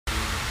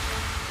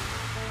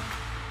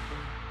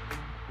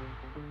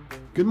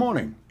Good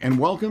morning, and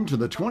welcome to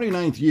the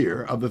 29th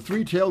year of the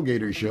Three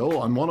Tailgators Show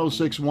on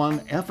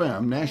 106.1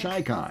 FM Nash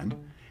Icon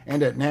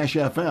and at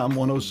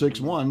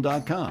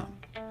NashFM1061.com.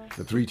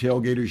 The Three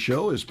Tailgators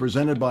Show is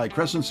presented by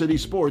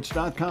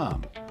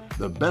CrescentCitySports.com,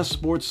 the best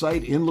sports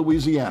site in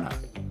Louisiana.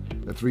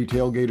 The Three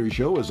Tailgators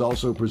Show is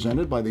also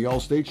presented by the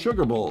All-State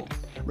Sugar Bowl,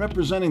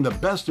 representing the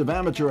best of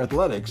amateur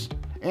athletics,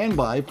 and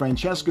by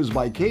Francesca's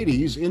by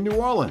Katie's in New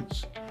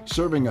Orleans,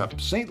 serving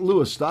up St.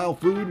 Louis-style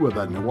food with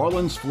a New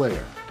Orleans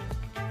flair.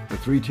 The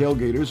Three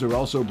Tailgaters are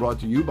also brought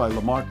to you by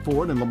Lamarck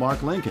Ford and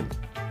Lamarck Lincoln,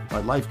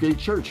 by Lifegate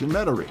Church in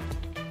Metairie,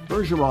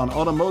 Bergeron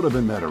Automotive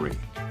in Metairie,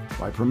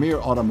 by Premier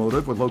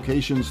Automotive with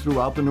locations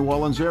throughout the New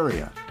Orleans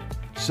area,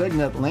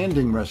 Segnet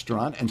Landing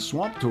Restaurant and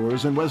Swamp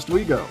Tours in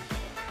Westwego,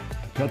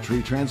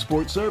 Petrie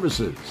Transport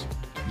Services,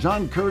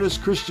 John Curtis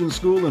Christian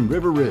School in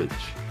River Ridge,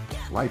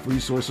 Life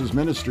Resources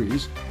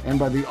Ministries, and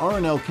by the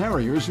R&L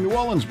Carriers New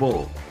Orleans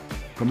Bowl.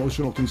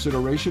 Promotional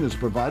consideration is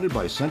provided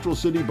by Central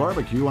City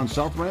Barbecue on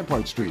South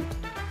Rampart Street,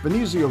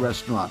 Venezia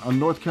Restaurant on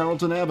North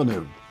Carrollton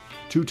Avenue,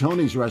 Two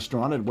Tony's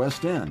Restaurant at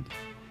West End,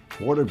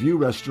 Waterview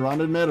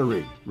Restaurant in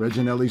Metairie,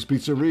 Reginelli's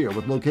Pizzeria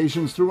with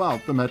locations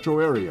throughout the metro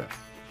area,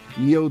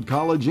 Yeode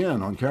College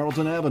Inn on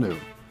Carrollton Avenue,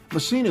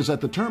 Messina's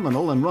at the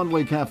Terminal and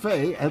Runway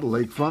Cafe at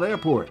Lakefront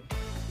Airport,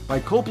 by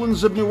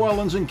Copeland's of New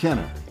Orleans and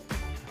Kenner,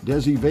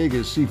 Desi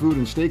Vegas Seafood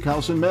and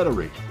Steakhouse in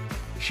Metairie,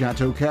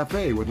 Chateau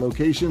Cafe with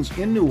locations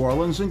in New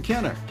Orleans and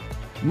Kenner,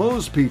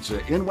 Moe's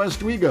Pizza in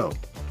Westwego,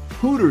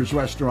 Hooters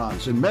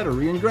Restaurants in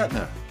Metairie and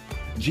Gretna,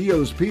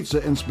 Gio's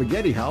Pizza and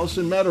Spaghetti House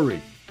in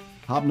Metairie,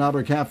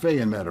 Hobnobber Cafe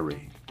in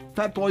Metairie,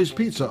 Fat Boy's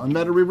Pizza on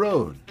Metairie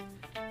Road,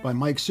 by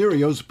Mike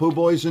Cirio's Po'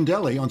 Boys and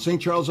Deli on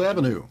St. Charles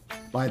Avenue,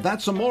 by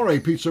That's Amore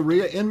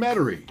Pizzeria in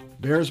Metairie,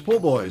 Bear's Po'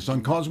 Boys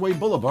on Causeway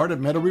Boulevard at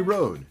Metairie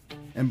Road,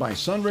 and by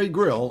Sunray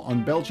Grill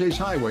on Belle Chase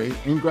Highway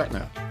in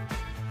Gretna.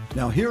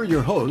 Now here are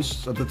your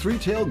hosts of the Three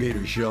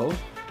Tailgaters Show,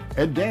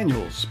 Ed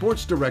Daniels,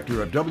 Sports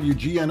Director of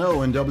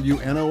WGNO and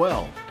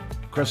WNOL,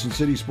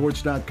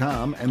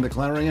 CrescentCitySports.com and the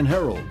Clarion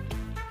Herald,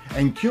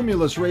 and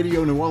Cumulus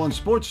Radio New Orleans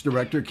Sports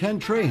Director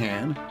Ken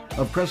Trahan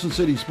of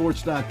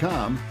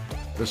CrescentCitySports.com,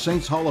 the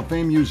Saints Hall of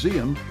Fame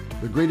Museum,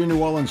 the Greater New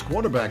Orleans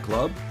Quarterback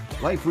Club,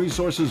 Life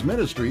Resources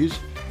Ministries,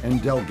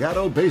 and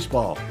Delgado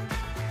Baseball.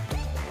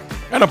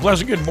 And a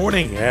pleasant good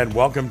morning, and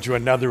welcome to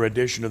another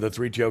edition of the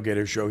Three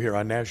Tailgaters Show here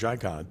on Nash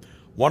Icon.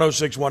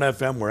 106.1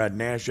 FM, we're at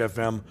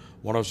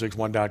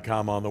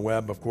NashFM1061.com on the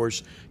web. Of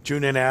course,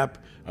 TuneIn app,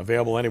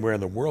 available anywhere in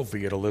the world for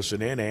you to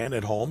listen in, and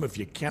at home. If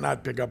you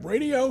cannot pick up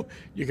radio,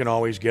 you can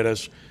always get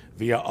us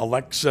via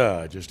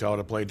Alexa. Just tell it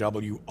to play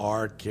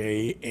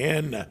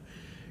WRKN.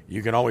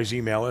 You can always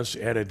email us,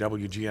 Ed at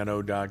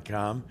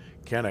WGNO.com,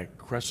 Ken at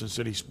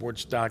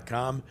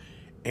CrescentCitySports.com,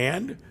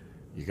 and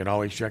you can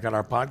always check out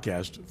our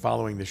podcast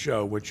following the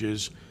show, which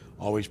is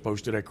always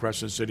posted at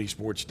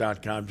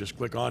CrescentCitySports.com. Just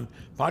click on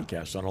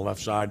podcasts on the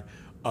left side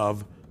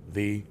of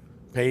the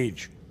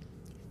page.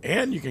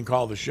 And you can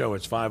call the show.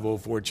 It's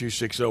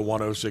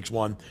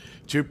 504-260-1061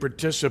 to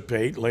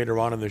participate. Later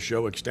on in the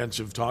show,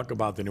 extensive talk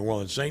about the New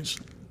Orleans Saints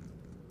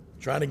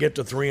trying to get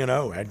to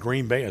 3-0 at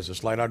Green Bay as a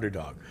slight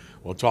underdog.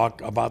 We'll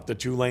talk about the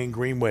Tulane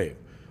Green Wave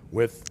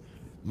with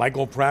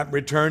Michael Pratt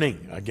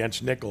returning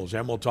against Nichols.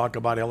 And we'll talk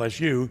about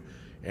LSU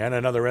and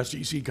another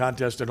SEC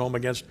contest at home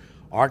against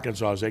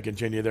Arkansas as they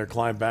continue their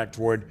climb back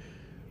toward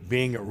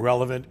being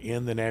relevant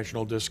in the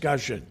national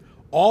discussion.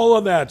 All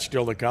of that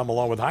still to come,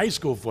 along with high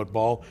school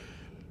football,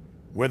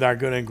 with our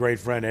good and great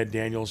friend Ed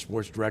Daniels,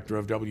 Sports Director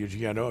of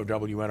WGNO, of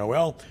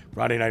WNOL,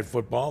 Friday Night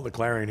Football, the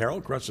Clarion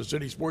Herald,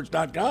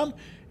 CrescentCitySports.com,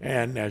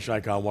 and Nash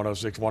Icon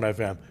 106.1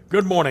 FM.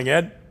 Good morning,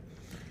 Ed.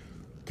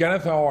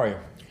 Kenneth, how are you?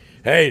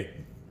 Hey,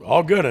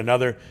 all good.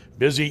 Another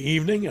busy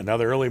evening,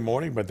 another early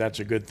morning, but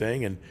that's a good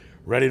thing, and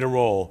ready to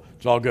roll.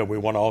 It's all good. We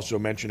want to also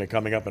mention it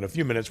coming up in a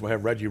few minutes. We'll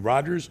have Reggie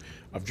Rogers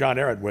of John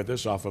Ehret with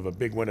us off of a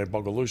big win at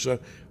Bogalusa.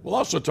 We'll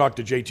also talk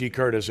to JT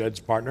Curtis, Ed's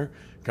partner,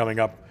 coming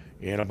up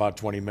in about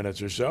 20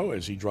 minutes or so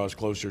as he draws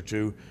closer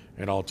to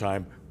an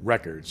all-time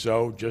record.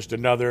 So just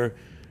another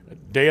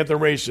day at the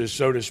races,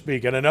 so to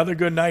speak, and another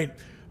good night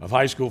of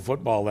high school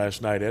football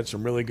last night. Ed,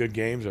 some really good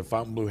games. The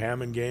Fontainebleau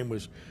Hammond game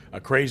was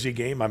a crazy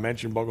game. I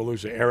mentioned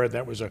Bogalusa Ehret.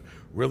 That was a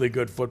really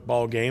good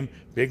football game.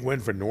 Big win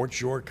for North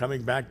Shore,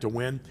 coming back to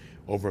win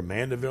over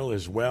Mandeville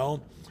as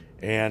well.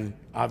 And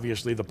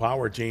obviously the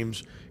power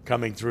teams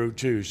coming through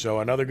too.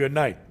 So another good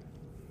night.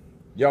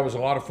 Yeah, it was a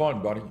lot of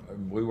fun, buddy.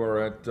 We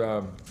were at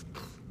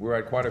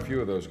quite a few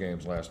of those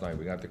games last night.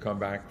 We got to come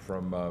back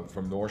from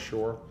North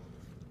Shore.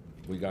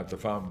 We got the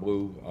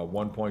Fontainebleau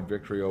 1-point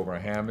victory over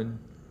Hammond.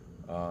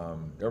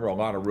 There were a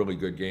lot of really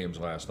good games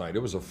last night.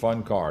 It was a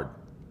fun card.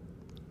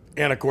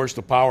 And, of course,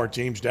 the power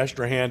teams,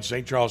 Destrehan,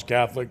 St. Charles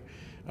Catholic.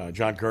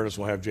 John Curtis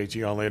will have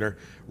JT on later,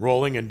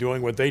 rolling and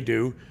doing what they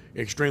do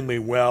extremely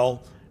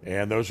well.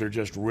 And those are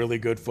just really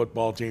good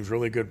football teams,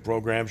 really good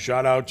programs.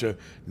 Shout out to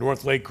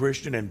North Lake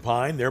Christian and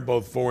Pine. They're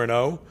both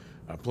 4-0,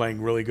 playing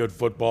really good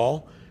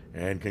football.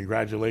 And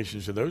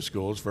congratulations to those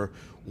schools for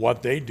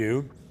what they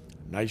do.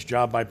 Nice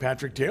job by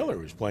Patrick Taylor,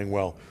 who's playing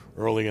well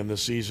early in the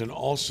season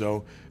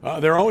also.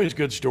 There are always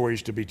good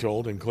stories to be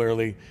told, and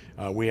clearly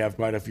we have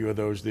quite a few of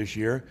those this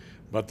year.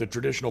 But the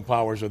traditional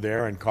powers are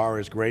there, and Carr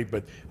is great.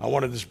 But I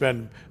wanted to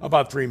spend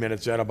about 3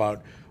 minutes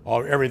about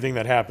everything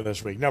that happened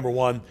this week. Number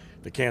one,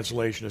 the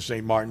cancellation of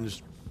St.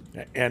 Martin's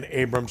and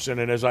Abramson.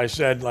 And as I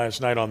said last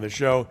night on the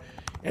show,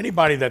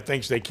 anybody that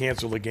thinks they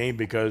canceled the game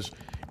because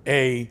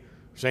A,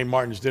 St.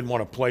 Martin's didn't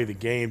want to play the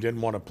game,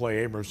 didn't want to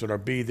play Abramson, or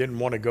B, didn't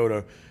want to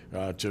go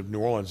to New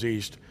Orleans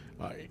East,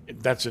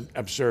 that's an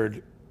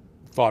absurd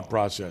thought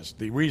process.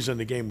 The reason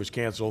the game was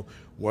canceled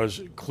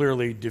was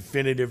clearly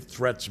definitive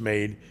threats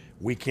made.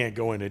 We can't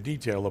go into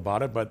detail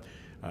about it, but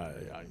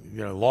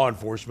law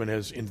enforcement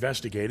has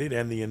investigated,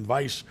 and the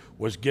advice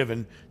was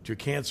given to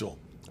cancel.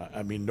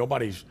 I mean,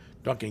 nobody's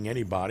ducking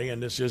anybody,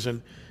 and this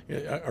isn't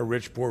a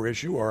rich-poor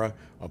issue or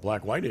a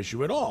black-white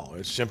issue at all.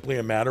 It's simply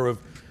a matter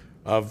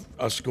of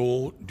a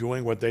school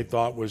doing what they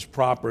thought was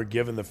proper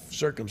given the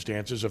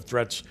circumstances of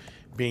threats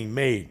being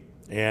made.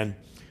 And,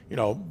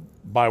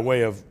 by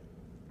way of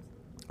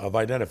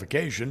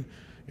identification,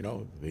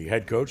 the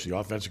head coach, the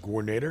offensive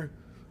coordinator,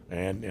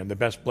 and the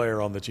best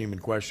player on the team in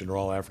question are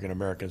all African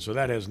Americans. So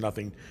that has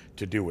nothing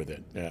to do with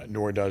it,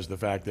 nor does the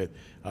fact that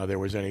there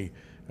was any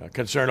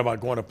concern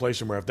about going to play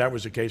somewhere. If that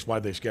was the case,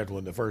 why'd they schedule it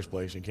in the first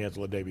place and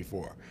cancel the day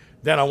before?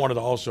 Then I wanted to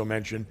also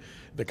mention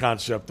the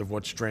concept of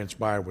what's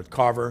transpired with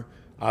Carver,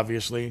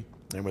 obviously,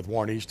 and with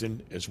Warren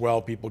Easton as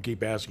well. People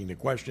keep asking the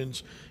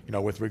questions.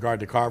 With regard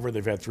to Carver,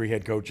 they've had 3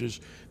 head coaches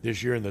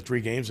this year in the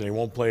 3 games, and they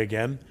won't play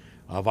again.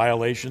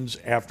 Violations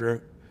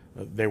after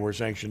they were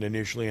sanctioned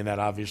initially, and that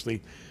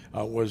obviously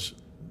was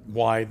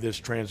why this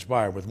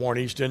transpired. With Warren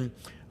Easton,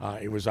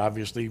 it was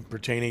obviously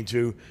pertaining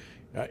to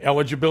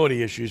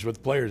eligibility issues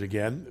with players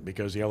again,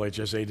 because the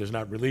LHSA does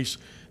not release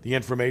the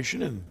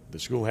information, and the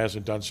school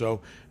hasn't done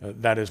so.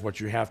 That is what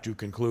you have to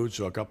conclude,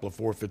 so a couple of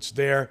forfeits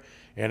there.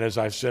 And as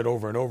I've said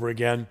over and over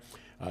again,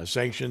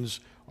 sanctions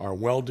are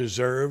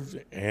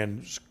well-deserved,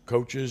 and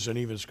coaches and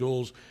even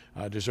schools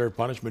deserve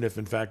punishment if,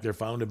 in fact, they're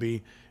found to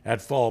be at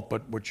fault.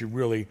 But what you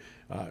really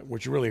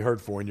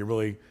hurt for, and you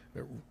really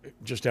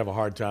just have a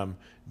hard time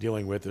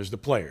dealing with, is the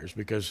players,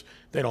 because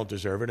they don't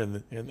deserve it,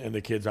 and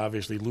the kids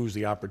obviously lose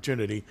the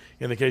opportunity,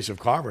 in the case of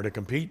Carver, to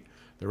compete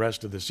the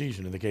rest of the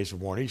season, in the case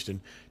of Warren Easton,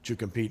 to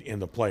compete in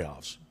the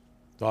playoffs.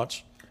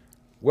 Thoughts?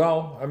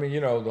 Well, I mean,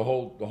 the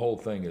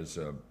whole thing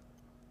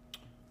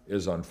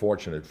is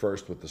unfortunate.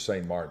 First, with the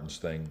St. Martin's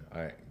thing,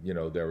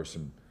 there was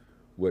some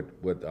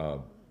with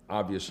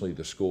obviously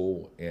the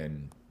school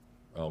and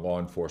law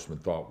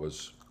enforcement thought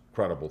was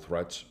credible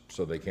threats,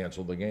 so they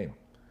canceled the game.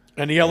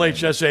 And the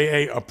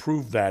LHSAA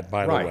approved that,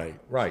 by the way.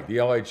 Right. The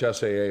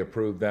LHSAA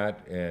approved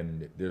that,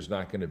 and there's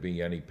not going to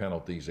be any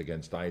penalties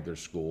against either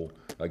school,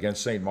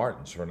 against St.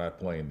 Martin's, for not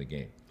playing the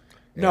game.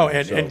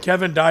 And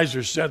Kevin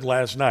Dizer said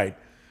last night,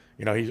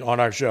 he's on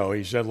our show,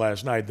 he said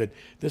last night that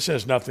this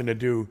has nothing to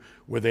do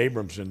with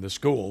Abramson, the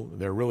school.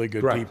 They're really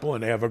good people,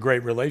 and they have a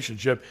great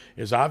relationship.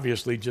 Is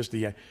obviously just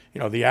the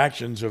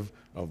actions of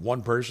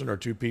one person or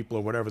 2 people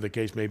or whatever the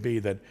case may be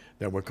that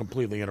were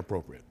completely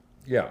inappropriate.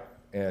 Yeah.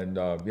 And,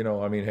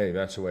 hey,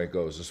 that's the way it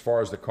goes. As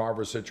far as the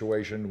Carver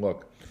situation,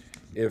 look,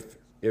 if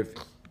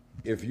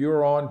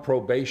you're on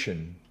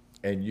probation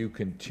and you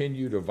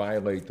continue to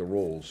violate the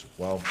rules,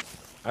 well,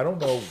 I don't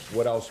know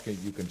what else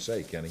you can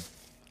say, Kenny.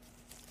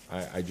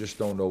 I just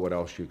don't know what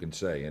else you can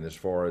say. And as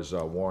far as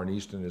Warren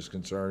Easton is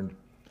concerned,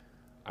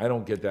 I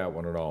don't get that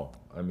one at all.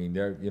 I mean,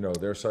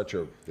 they're such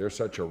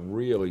a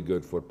really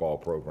good football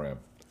program.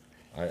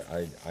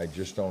 I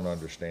just don't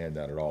understand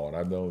that at all. And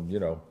I've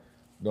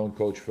known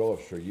Coach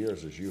Phillips for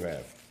years, as you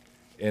have,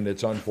 and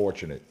it's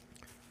unfortunate.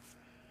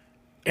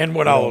 And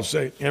what I will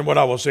say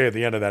at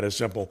the end of that is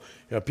simple.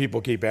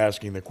 People keep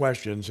asking the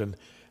questions, and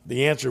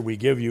the answer we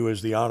give you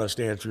is the honest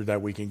answer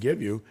that we can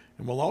give you,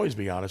 and we'll always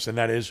be honest, and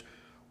that is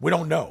we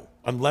don't know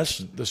unless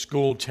the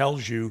school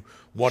tells you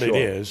what it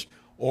is,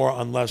 or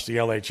unless the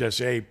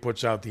LHSA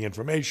puts out the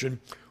information.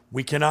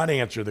 We cannot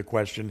answer the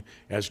question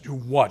as to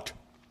what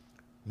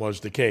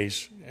was the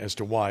case as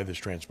to why this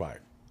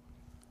transpired.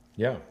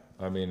 Yeah.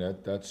 I mean,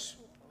 that's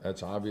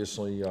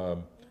obviously,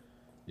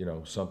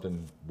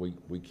 something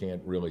we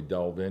can't really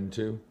delve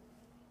into.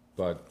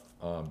 But,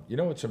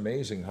 it's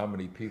amazing how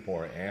many people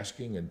are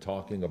asking and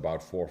talking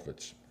about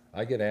forfeits.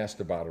 I get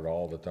asked about it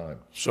all the time.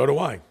 So do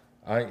I.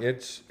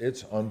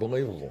 It's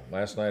unbelievable.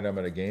 Last night I'm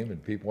at a game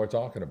and people are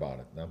talking about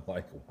it. And I'm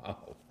like,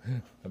 wow.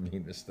 I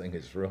mean, this thing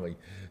is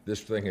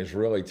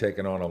really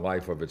taken on a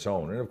life of its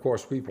own. And, of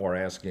course, people are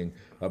asking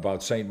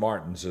about St.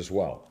 Martin's as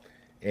well.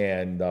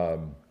 And,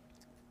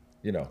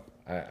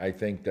 I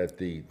think that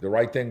the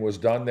right thing was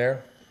done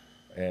there,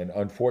 and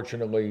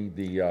unfortunately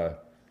the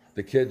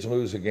kids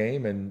lose a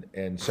game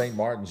and St.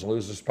 Martin's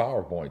loses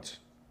PowerPoints.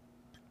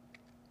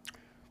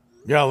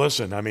 Yeah,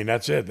 listen, I mean,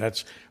 that's it.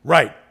 That's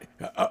right.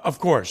 Of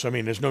course. I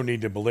mean, there's no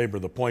need to belabor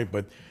the point,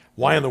 but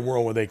why in the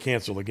world would they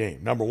cancel the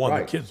game? Number one,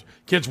 Right. the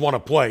kids want to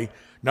play.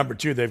 Number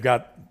two, they've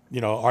got,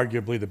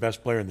 arguably the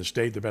best player in the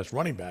state, the best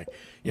running back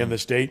in the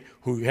state,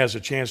 who has a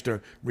chance to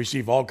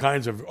receive all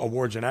kinds of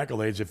awards and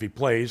accolades if he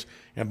plays,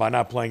 and by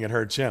not playing, it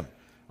hurts him.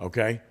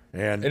 Okay?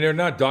 And they're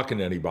not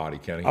ducking anybody,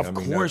 Kenny. Of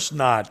course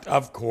not.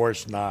 Of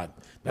course not.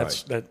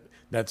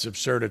 That's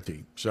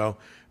absurdity. So,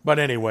 but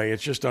anyway,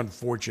 it's just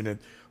unfortunate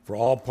for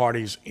all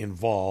parties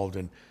involved,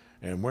 and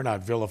we're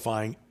not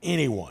vilifying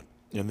anyone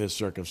in this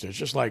circumstance.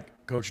 Just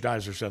like Coach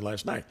Deiser said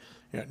last night,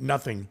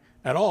 nothing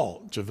at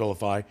all to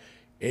vilify.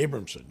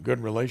 Abramson,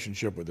 good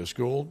relationship with the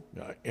school,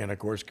 and of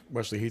course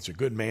Wesley Heath's a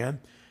good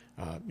man.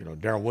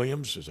 Darrell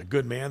Williams is a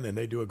good man, and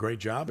they do a great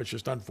job. It's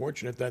just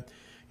unfortunate that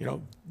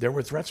there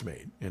were threats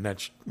made, and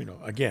that's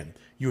again,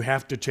 you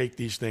have to take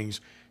these things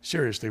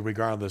seriously,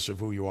 regardless of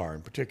who you are,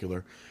 in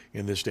particular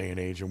in this day and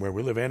age and where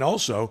we live, and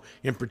also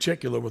in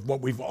particular with what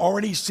we've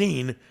already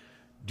seen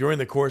during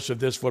the course of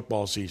this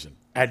football season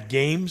at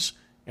games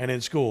and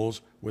in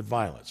schools with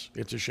violence.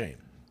 It's a shame,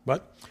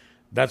 but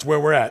that's where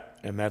we're at,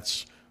 and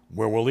that's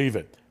where we'll leave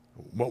it.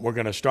 What we're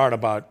going to start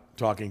about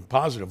talking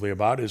positively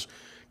about is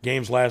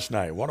games last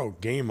night. What a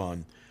game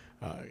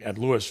at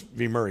Lewis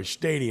V. Murray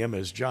Stadium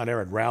as John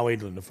Ehret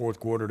rallied in the fourth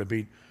quarter to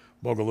beat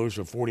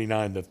Bogalusa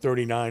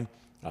 49-39.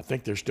 I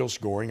think they're still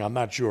scoring. I'm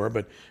not sure,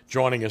 but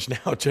joining us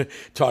now to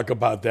talk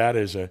about that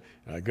is a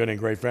good and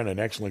great friend, an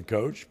excellent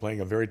coach, playing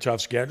a very tough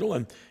schedule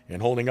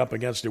and holding up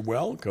against it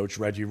well, Coach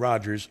Reggie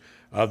Rogers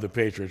of the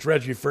Patriots.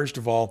 Reggie, first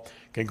of all,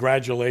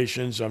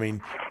 congratulations. I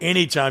mean,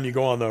 anytime you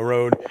go on the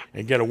road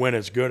and get a win,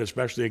 it's good,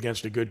 especially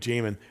against a good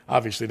team, and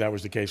obviously that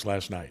was the case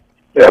last night.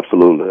 Yeah,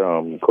 absolutely.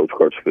 Coach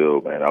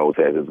Crutchfield, man, I always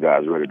had his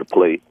guys ready to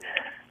play.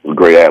 It was a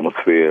great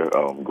atmosphere,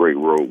 great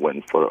road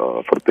win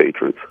for the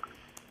Patriots.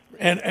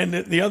 And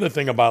the other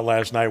thing about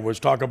last night was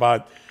talk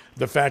about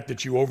the fact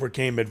that you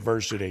overcame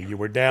adversity. You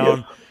were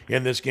down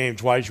in this game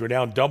twice. You were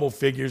down double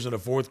figures in the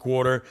fourth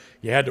quarter.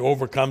 You had to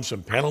overcome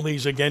some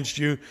penalties against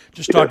you.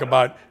 Just talk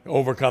about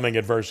overcoming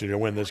adversity to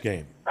win this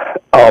game.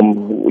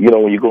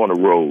 When you go on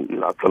the road,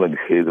 I'm telling the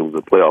kids it was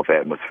a playoff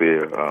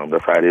atmosphere.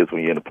 That's how it is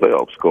when you're in the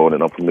playoffs, going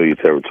in unfamiliar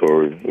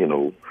territory.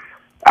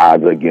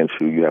 Odds are against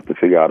you. You have to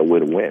figure out a way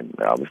to win.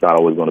 It's not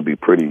always going to be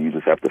pretty. You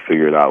just have to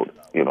figure it out,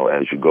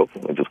 as you go,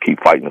 and just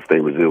keep fighting and stay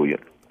resilient.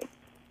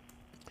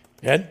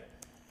 Ed?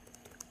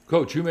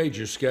 Coach, you made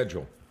your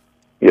schedule.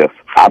 Yes,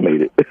 I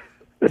made it.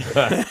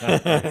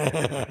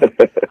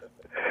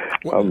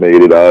 I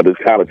made it. There's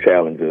kind of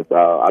challenges.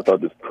 I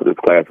thought this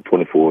class of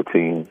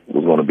 2014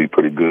 was going to be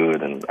pretty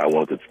good, and I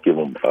wanted to give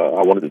them.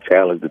 I wanted to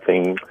challenge the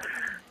team,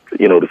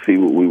 to see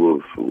what we were.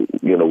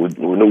 We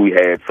knew we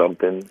had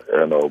something,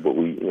 but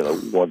we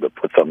wanted to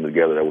put something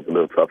together that was a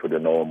little tougher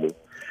than normal,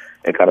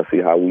 and kind of see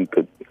how we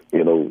could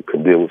deal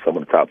with some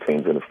of the top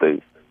teams in the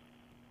state.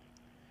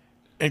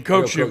 And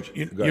Coach,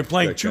 you're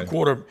playing two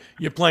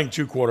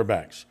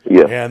quarterbacks.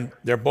 Yeah. And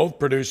they're both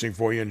producing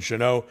for you in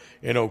Chanot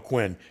and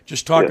O'Quinn.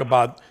 Just talk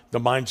about the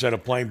mindset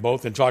of playing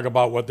both and talk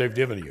about what they've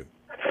given you.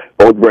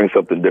 Both bring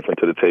something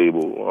different to the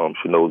table.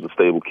 Chanot's a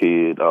stable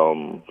kid.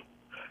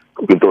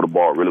 Who can throw the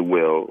ball really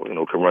well,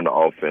 can run the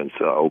offense.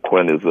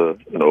 O'Quinn is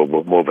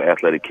more of an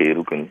athletic kid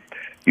who can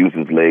use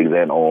his legs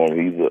and arm.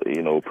 He's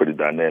a pretty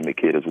dynamic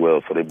kid as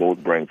well. So they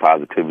both bring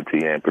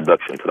positivity and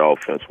production to the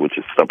offense, which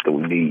is something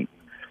we need.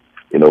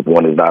 If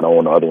one is not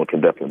on, the other one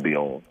can definitely be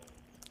on.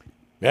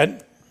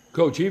 Ed?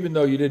 Coach, even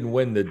though you didn't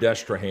win the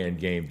Destrehan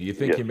game, do you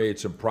think you made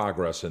some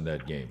progress in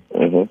that game?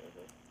 Mm-hmm.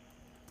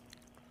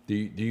 Do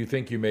you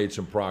think you made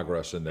some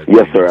progress in that game?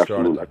 Yes, sir,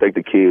 absolutely. I think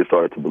the kids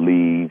started to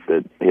believe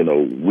that,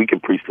 we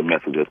can preach the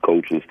message as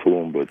coaches to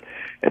them, but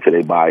until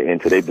they buy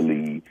into, they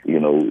believe,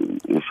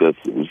 it's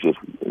just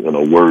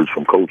words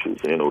from coaches.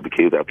 The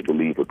kids have to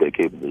believe what they're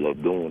capable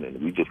of doing, and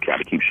we just got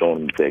to keep showing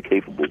them that they're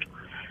capable.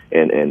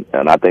 And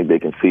I think they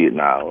can see it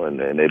now, and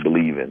they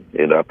believe in.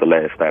 After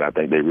last night, I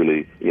think they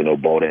really,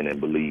 bought in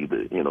and believe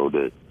that,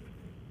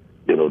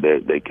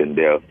 that they can,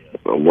 they're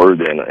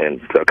worthy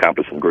and to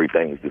accomplish some great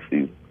things this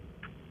season.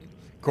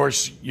 Of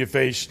course, you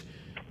faced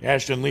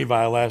Ashton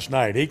Levi last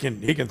night. He can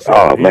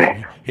throw. Oh,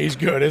 man. He's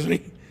good, isn't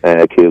he? Man,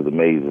 that kid's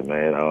amazing,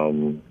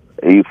 man.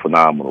 He's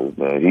phenomenal,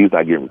 man. He's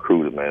not getting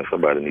recruited, man.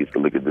 Somebody needs to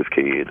look at this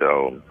kid.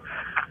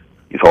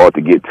 He's hard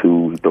to get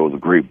to. He throws a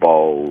great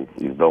ball.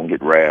 He don't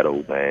get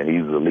rattled, man.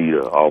 He's a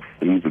leader.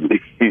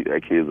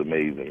 That kid's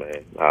amazing,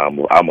 man.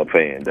 I'm a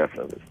fan,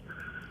 definitely.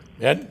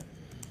 Ed?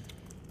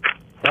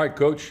 All right,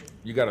 Coach.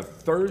 You got a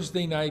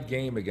Thursday night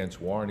game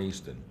against Warren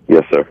Easton.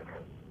 Yes, sir.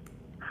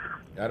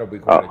 That'll be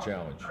quite a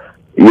challenge.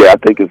 Yeah, I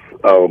think it's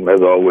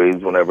as always.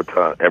 Every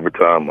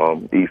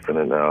time Easton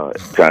and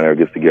John Ehret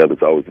gets together,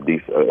 it's always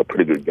a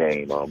pretty good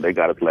game. They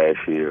got us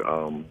last year.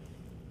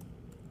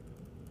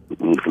 It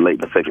was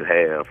late in the second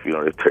half.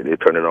 They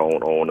turned it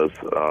on us.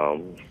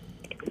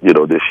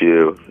 This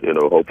year,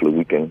 hopefully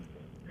we can,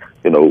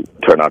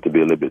 turn out to be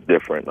a little bit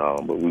different.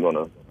 But we're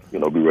gonna,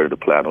 be ready to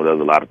play. I know there's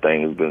a lot of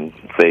things been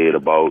said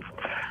about,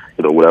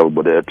 whatever.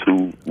 But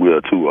we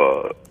are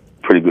two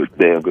pretty good,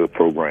 damn good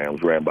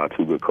programs ran by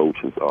two good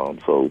coaches.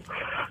 So,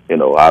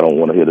 I don't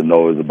want to hear the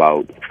noise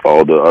about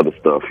all the other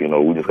stuff. We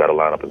just got to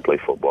line up and play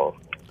football.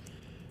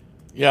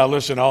 Yeah,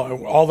 listen,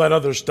 all that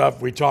other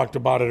stuff, we talked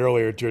about it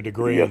earlier to a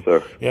degree. Yes,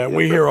 sir. Yeah, yes,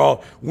 we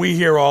sir.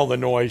 hear all the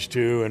noise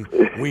too, and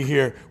we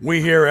hear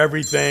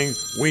everything.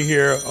 We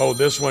hear, oh,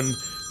 this one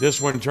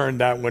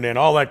turned that one in,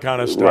 all that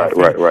kind of stuff.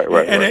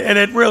 Right. And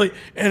it really,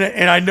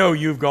 and I know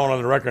you've gone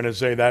on the record and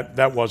say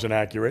that wasn't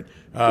accurate.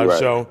 Right.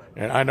 So,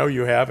 and I know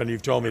you have, and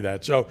you've told me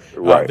that. So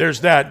Right.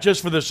 there's that,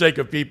 just for the sake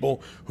of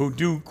people who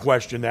do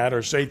question that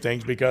or say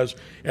things, because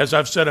as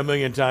I've said a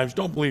million times,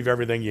 don't believe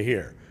everything you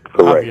hear.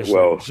 Correct. Obviously.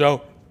 Well,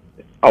 so.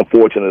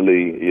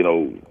 Unfortunately,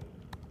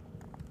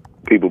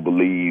 people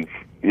believe,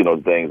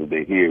 things that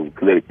they hear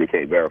politically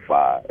can't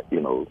verify.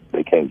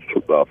 They can't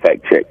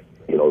fact check,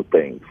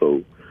 things.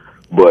 So,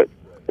 but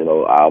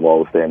I've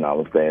always stand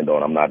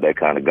on. I'm not that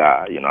kind of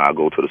guy. I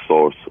go to the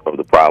source of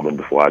the problem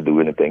before I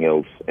do anything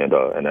else, and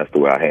that's the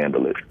way I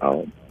handle it.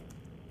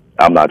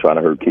 I'm not trying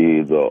to hurt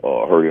kids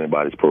or hurt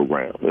anybody's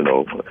program,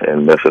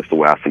 and that's just the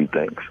way I see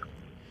things.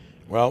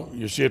 Well,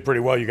 you see it pretty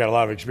well. You got a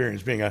lot of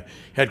experience being a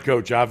head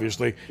coach,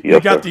 obviously.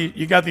 Yes,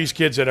 you got these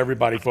kids that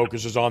everybody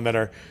focuses on that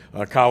are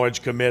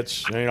college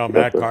commits,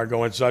 Matt sir.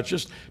 Cargo and such.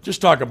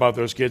 Just talk about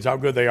those kids, how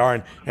good they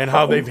are, and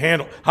how they've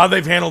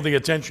handled the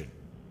attention.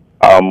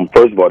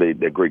 First of all,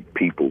 they're great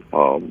people.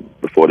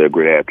 Before they're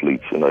great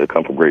athletes, they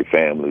come from great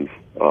families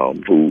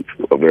who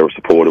are very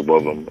supportive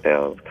of them.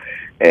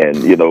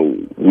 And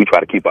we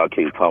try to keep our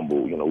kids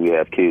humble. We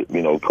have kids,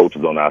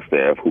 coaches on our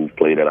staff who've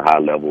played at a high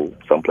level.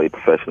 Some play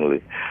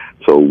professionally,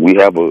 so we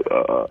have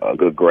a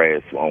good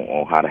grasp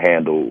on how to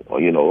handle,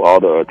 all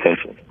the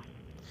attention.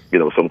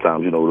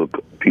 Sometimes,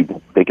 the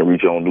people, they can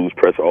reach on news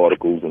press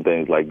articles and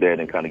things like that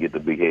and kind of get the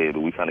big head.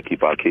 But we kind of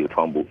keep our kids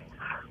humble,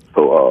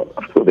 so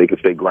they can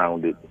stay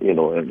grounded,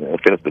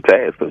 and finish the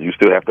task. Because you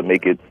still have to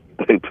make it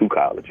to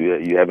college.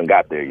 You haven't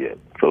got there yet,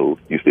 so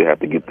you still have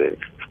to get there.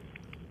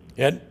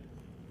 Ed?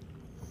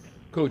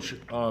 Coach,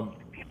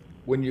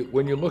 when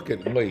you look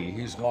at Lee,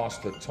 he's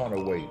lost a ton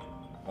of weight.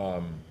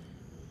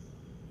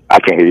 I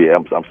can't hear you.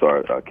 I'm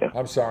sorry. I can't.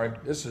 I'm sorry.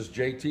 This is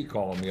JT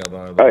calling me on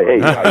the Hey.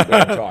 How you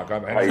doing, talk?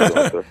 How you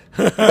doing,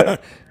 sir?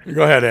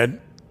 Go ahead,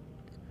 Ed.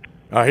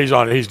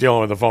 He's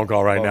dealing with a phone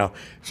call right now,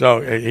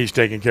 so he's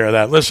taking care of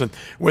that. Listen,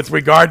 with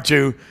regard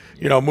to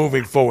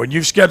moving forward,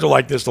 you've scheduled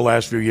like this the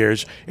last few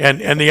years,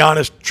 and the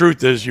honest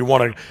truth is you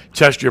want to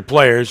test your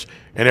players,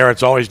 and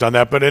Ehret's always done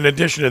that. But in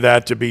addition to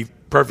that, to be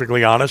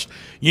perfectly honest,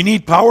 you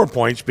need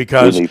PowerPoints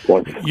because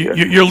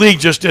your league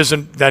just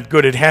isn't that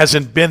good. It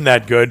hasn't been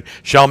that good.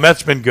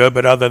 Chalmette's been good,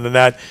 but other than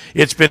that,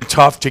 it's been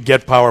tough to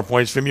get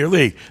PowerPoints from your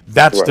league.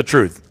 That's the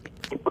truth.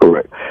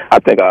 Correct. I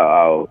think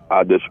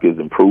our district is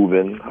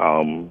improving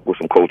with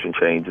some coaching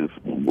changes.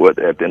 But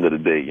at the end of the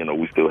day,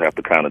 we still have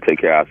to kind of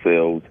take care of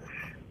ourselves,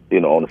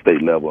 on the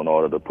state level in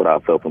order to put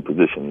ourselves in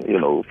position,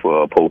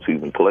 for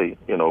postseason play,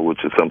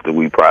 which is something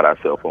we pride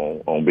ourselves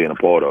on being a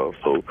part of.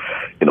 So,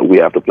 we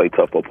have to play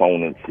tough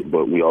opponents,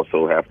 but we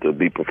also have to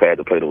be prepared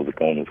to play those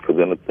opponents because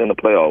in the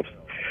playoffs,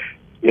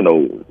 you're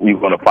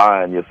going to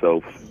find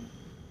yourself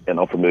in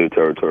unfamiliar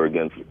territory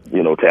against,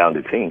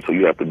 talented teams. So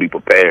you have to be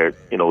prepared,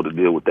 to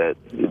deal with the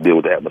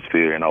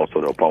atmosphere and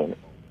also the opponent.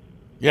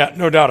 Yeah,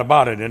 no doubt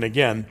about it. And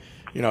again,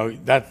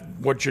 that's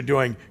what you're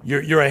doing.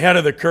 You're ahead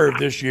of the curve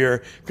this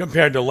year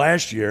compared to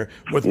last year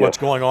with what's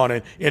going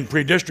on in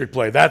pre-district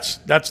play. That's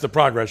the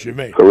progress you've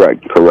made.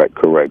 Correct.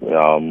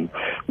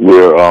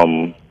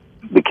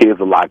 The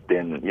kids are locked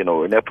in,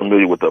 and they're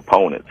familiar with the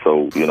opponent.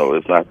 So,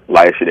 it's not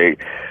last year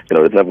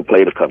they've never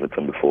played a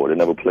Covington before. They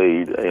never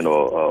played, a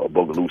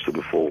Bogalusa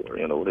before.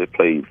 They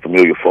played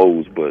familiar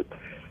foes, but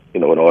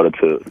in order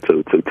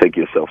to take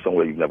yourself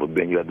somewhere you've never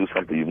been, you have to do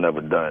something you've never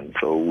done.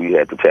 So we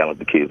had to challenge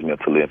the kids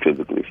mentally and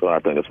physically. So I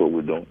think that's what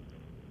we're doing.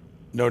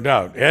 No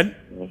doubt. Ed?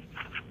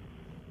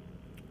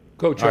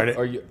 Coach,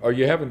 are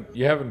you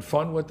having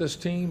fun with this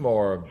team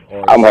or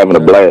I'm having a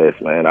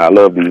blast, man. I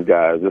love these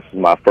guys. This is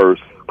my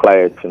first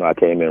class. I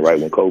came in right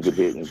when COVID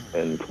hit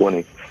in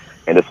 20,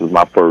 and this was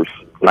my first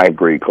ninth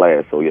grade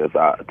class. So yes,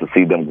 to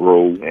see them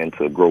grow and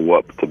to grow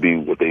up to be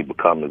what they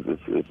become is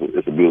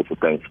a beautiful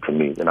thing to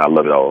me, and I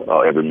love it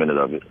all every minute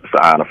of it. It's an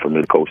honor for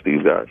me to coach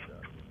these guys.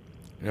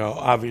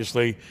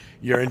 Obviously,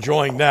 you're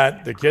enjoying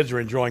that. The kids are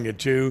enjoying it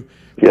too.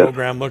 The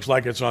program looks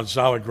like it's on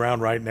solid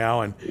ground right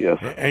now,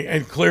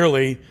 and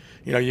clearly,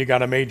 you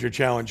got a major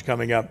challenge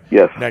coming up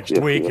next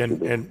week.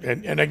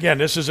 And again,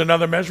 this is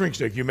another measuring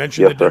stick. You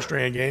mentioned the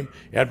Destrehan game.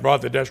 Ed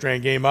brought the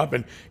Destrehan game up,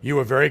 and you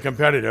were very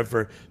competitive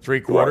for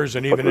 3 quarters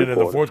and even into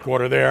the fourth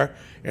quarter there.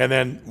 And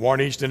then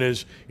Warren Easton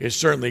is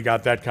certainly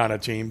got that kind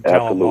of team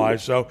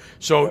talent-wise. So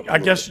I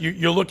guess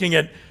you're looking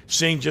at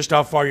seeing just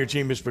how far your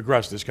team has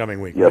progressed this coming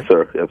week. Yes,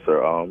 sir.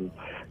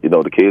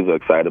 The kids are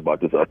excited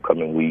about this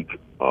upcoming week.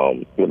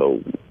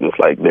 Just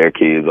like their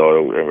kids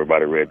are.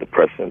 Everybody read the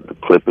press and the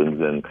clippings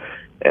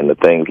and the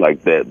things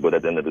like that. But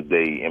at the end of the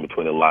day, in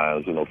between the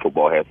lines,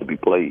 football has to be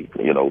played,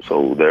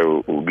 so there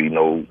will be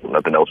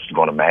nothing else is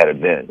going to matter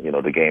then.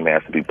 The game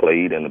has to be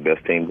played and the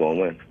best team's going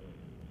to win.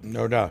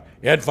 No doubt.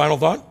 Ed, final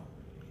thought?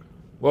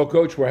 Well,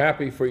 Coach, we're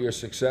happy for your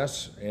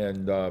success,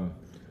 and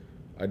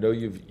I know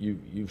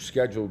you've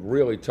scheduled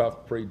really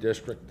tough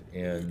pre-district,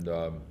 and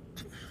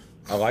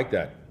I like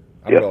that.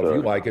 I don't know if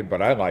you like it,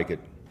 but I like it.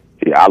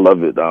 Yeah, I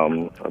love it. I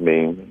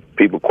mean,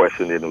 people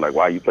question it and like,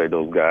 why you play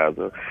those guys?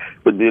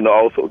 But then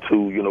also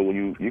too, you know,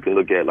 when you can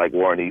look at like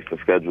Warren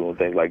East's schedule and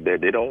things like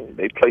that,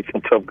 they play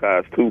some tough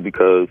guys too,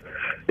 because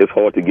it's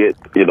hard to get,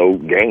 you know,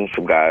 games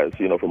from guys,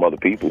 you know, from other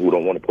people who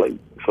don't want to play.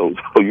 So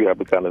you have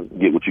to kind of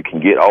get what you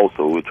can get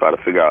also, and try to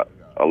figure out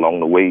along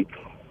the way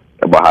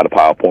about how the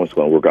PowerPoint's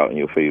going to work out in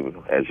your favor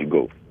as you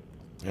go.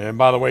 And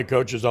by the way,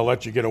 coaches, I'll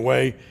let you get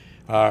away.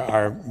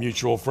 Our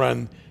mutual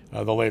friend,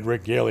 the late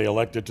Rick Galey,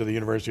 elected to the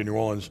University of New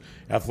Orleans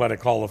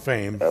Athletic Hall of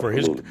Fame for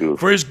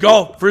his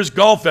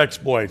golf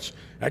exploits.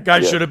 That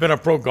guy should have been a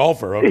pro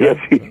golfer. Okay. Yes,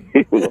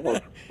 he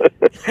was.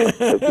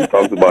 He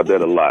talks about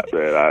that a lot,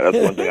 man. That's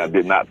one thing I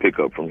did not pick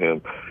up from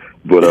him.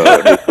 But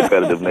his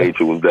competitive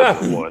nature was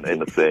definitely one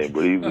and the same.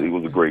 But he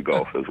was a great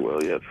golfer as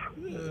well. Yes.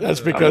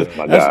 That's because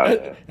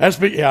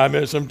I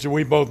miss him too.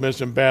 We both miss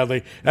him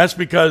badly. That's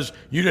because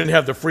you didn't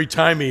have the free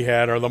time he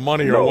had or the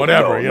money or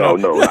whatever. No,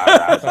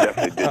 I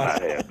definitely did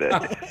not have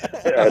that.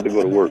 I had to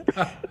go to work.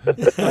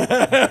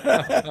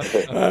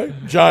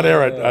 John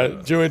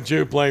Ehret,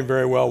 2-2, playing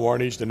very well.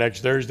 Warren East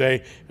next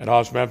Thursday at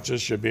Hoffs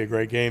Memphis, should be a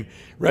great game.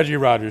 Reggie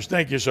Rogers,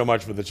 thank you so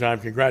much for the time.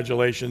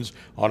 Congratulations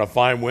on a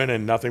fine win,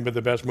 and nothing but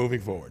the best moving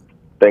forward.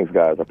 Thanks,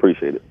 guys. I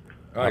appreciate it.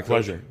 All right, my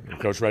pleasure.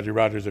 Coach Reggie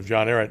Rogers of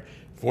John Ehret.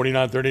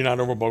 49-39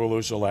 over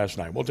Bogalusa last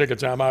night. We'll take a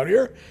time out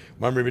here.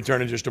 When we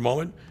return in just a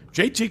moment,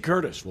 J.T.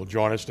 Curtis will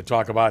join us to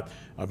talk about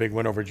a big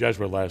win over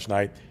Jesuit last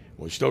night.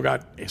 We've still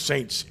got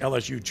Saints,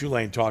 LSU,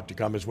 Tulane talk to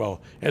come as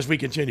well as we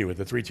continue with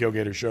the Three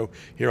Tailgaters show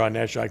here on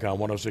Nash Icon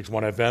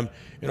 106.1 FM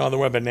and on the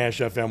web at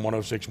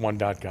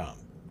NashFM1061.com.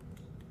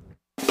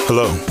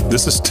 Hello,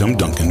 this is Tim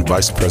Duncan,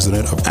 Vice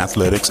President of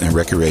Athletics and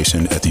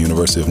Recreation at the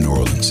University of New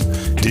Orleans.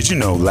 Did you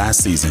know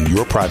last season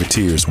your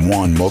privateers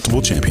won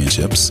multiple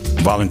championships,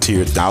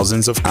 volunteered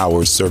thousands of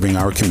hours serving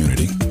our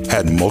community,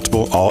 had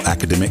multiple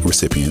all-academic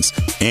recipients,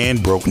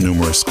 and broke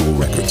numerous school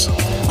records?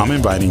 I'm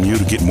inviting you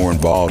to get more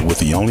involved with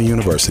the only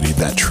university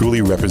that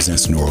truly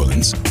represents New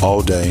Orleans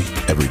all day,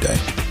 every day.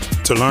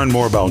 To learn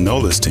more about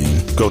NOLA's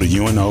team, go to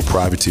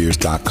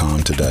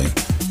UNOprivateers.com today,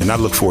 and I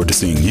look forward to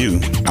seeing you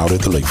out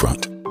at the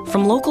lakefront.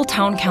 From local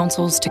town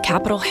councils to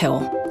Capitol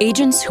Hill,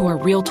 agents who are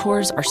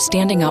realtors are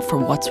standing up for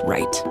what's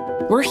right.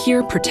 We're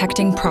here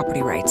protecting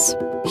property rights.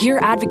 Here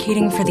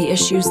advocating for the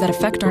issues that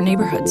affect our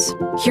neighborhoods.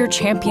 Here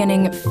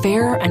championing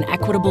fair and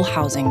equitable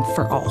housing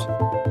for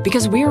all.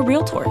 Because we are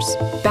realtors,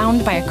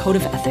 bound by a code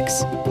of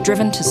ethics,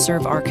 driven to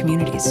serve our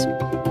communities.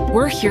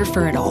 We're here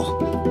for it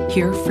all.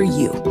 Here for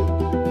you.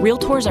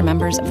 Realtors are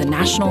members of the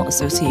National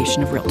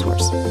Association of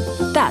Realtors.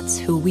 That's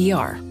who we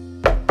are.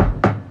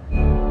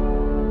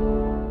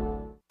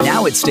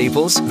 Now at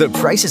Staples, the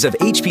prices of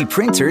HP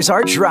printers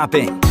are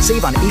dropping.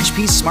 Save on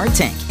HP Smart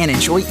Tank and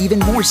enjoy even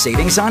more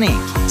savings on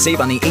ink.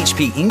 Save on the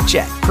HP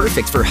Inkjet,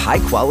 perfect for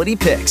high-quality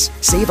pics.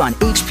 Save on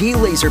HP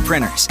laser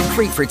printers,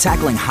 great for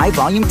tackling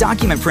high-volume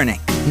document printing.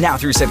 Now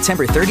through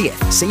September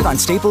 30th, save on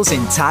Staples'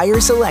 entire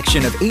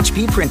selection of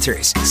HP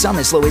printers, some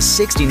as low as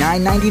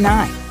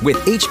 $69.99. With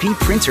HP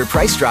printer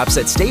price drops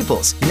at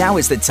Staples, now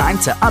is the time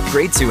to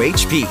upgrade to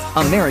HP,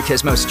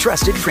 America's most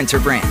trusted printer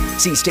brand.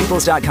 See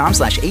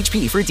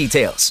staples.com/HP for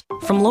details.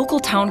 From local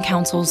town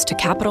councils to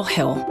Capitol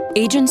Hill,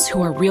 agents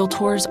who are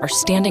realtors are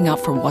standing up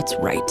for what's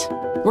right.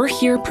 We're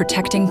here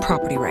protecting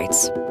property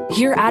rights.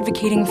 Here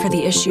advocating for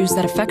the issues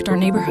that affect our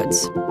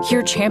neighborhoods.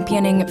 Here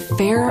championing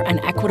fair and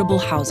equitable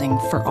housing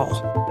for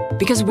all.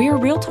 Because we are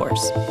realtors,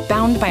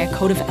 bound by a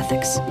code of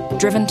ethics,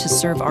 driven to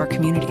serve our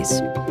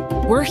communities.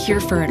 We're here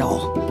for it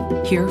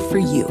all. Here for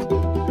you.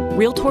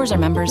 Realtors are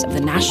members of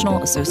the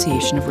National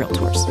Association of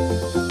Realtors.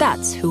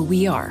 That's who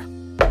we are.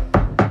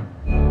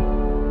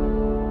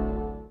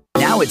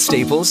 Now at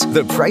Staples,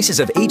 the prices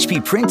of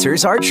HP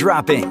printers are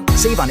dropping.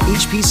 Save on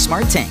HP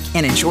Smart Tank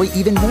and enjoy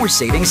even more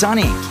savings on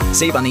ink.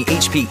 Save on the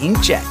HP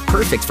Inkjet,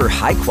 perfect for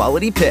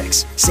high-quality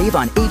pics. Save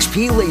on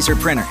HP laser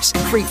printers,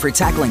 great for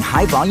tackling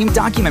high-volume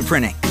document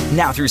printing.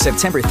 Now through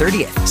September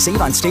 30th,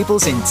 save on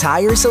Staples'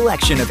 entire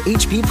selection of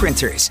HP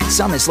printers,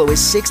 some as low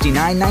as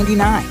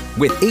 $69.99.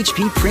 With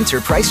HP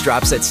printer price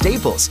drops at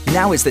Staples,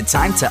 now is the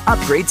time to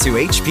upgrade to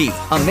HP,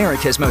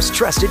 America's most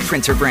trusted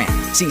printer brand.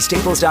 See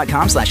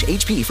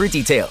staples.com/HP for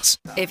details.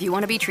 If you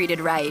want to be treated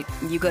right,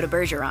 you go to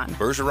Bergeron.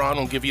 Bergeron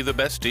will give you the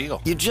best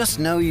deal. You just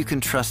know you can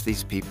trust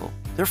these people.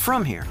 They're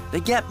from here. They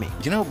get me.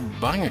 You know,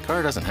 buying a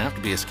car doesn't have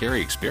to be a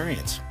scary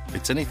experience.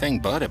 It's anything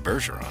but at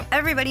Bergeron.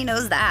 Everybody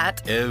knows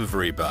that.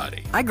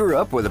 Everybody. I grew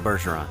up with a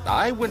Bergeron.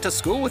 I went to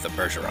school with a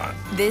Bergeron.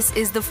 This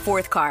is the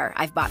 4th car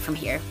I've bought from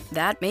here.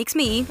 That makes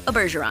me a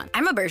Bergeron.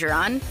 I'm a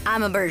Bergeron.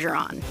 I'm a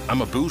Bergeron.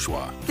 I'm a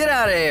bourgeois. Get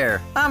out of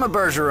here. I'm a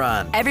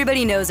Bergeron.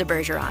 Everybody knows a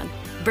Bergeron.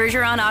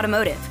 Bergeron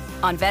Automotive.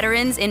 On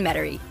Veterans in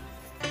Metairie.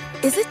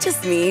 Is it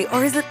just me,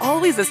 or is it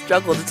always a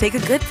struggle to take a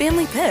good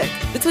family pic?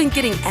 Between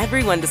getting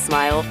everyone to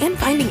smile and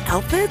finding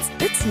outfits,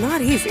 it's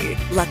not easy.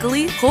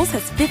 Luckily, Kohl's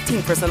has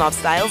 15% off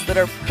styles that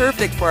are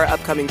perfect for our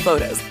upcoming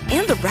photos,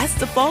 and the rest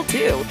to fall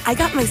too. I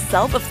got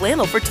myself a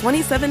flannel for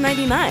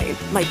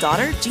 $27.99, my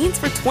daughter jeans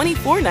for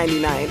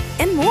 $24.99,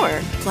 and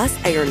more. Plus,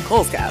 I earned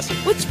Kohl's Cash,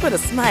 which put a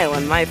smile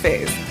on my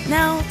face.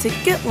 Now, to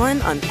get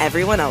one on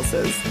everyone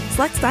else's.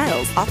 Select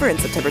styles. Offer in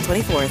September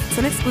 24th.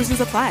 Some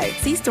exclusions apply.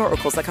 See store or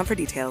Kohl's.com for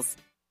details.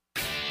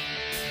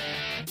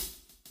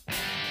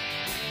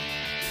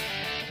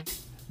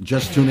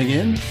 Just tuning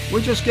in?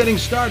 We're just getting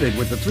started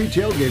with the Three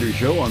Tailgaters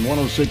Show on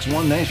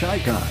 106.1 Nash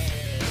Icon,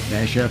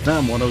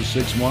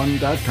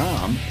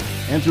 NashFM1061.com,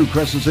 and through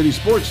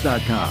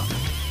CrescentCitySports.com.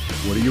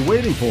 What are you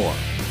waiting for?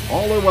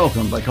 All are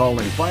welcome by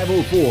calling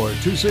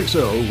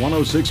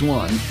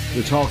 504-260-1061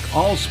 to talk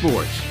all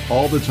sports,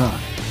 all the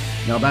time.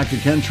 Now back to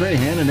Ken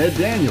Trahan and Ed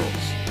Daniels.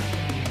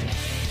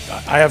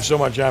 I have so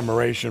much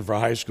admiration for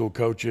high school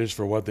coaches,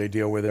 for what they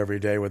deal with every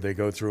day, what they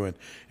go through,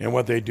 and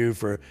what they do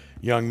for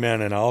young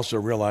men. And I also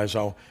realize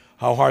how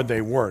hard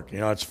they work.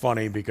 You know, it's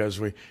funny because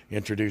we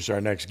introduce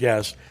our next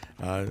guest,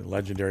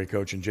 legendary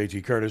coach and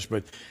JT Curtis.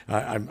 But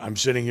I'm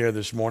sitting here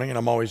this morning, and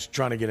I'm always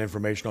trying to get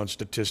information on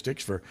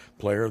statistics for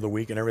Player of the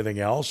Week and everything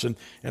else, and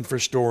for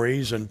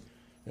stories. And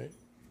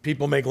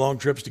people make long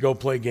trips to go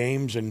play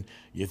games, and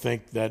you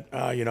think that,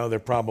 they're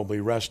probably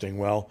resting.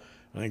 Well,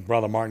 I think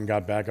Brother Martin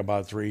got back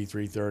about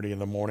 3:30 in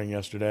the morning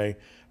yesterday,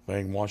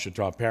 playing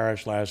Ouachita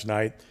Parish last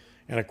night.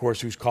 And, of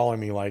course, who's calling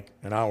me like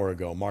an hour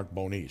ago? Mark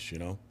Bonice,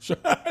 So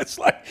it's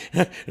like,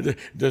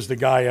 does the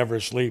guy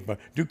ever sleep?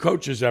 Do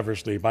coaches ever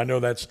sleep? I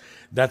know that's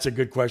a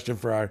good question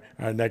for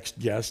our next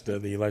guest,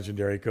 the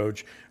legendary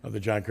coach of the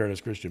John Curtis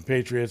Christian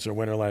Patriots, a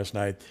winner last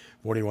night,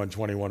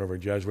 41-21 over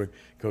Jesuit.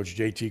 Coach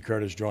J.T.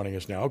 Curtis joining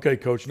us now. Okay,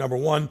 Coach, number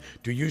one,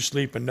 do you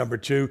sleep? And number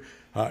two,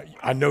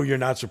 I know you're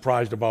not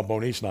surprised about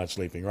Bonice not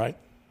sleeping, right?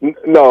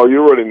 No,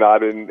 you're really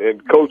not.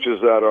 And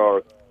coaches that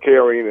are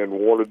caring and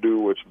want to do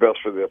what's best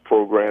for their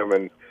program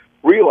and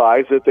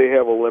realize that they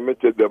have a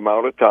limited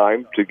amount of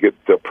time to get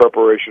the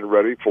preparation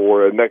ready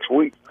for next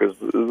week. Because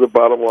the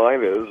bottom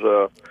line is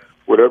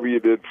whatever you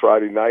did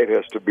Friday night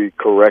has to be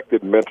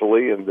corrected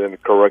mentally and then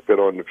corrected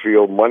on the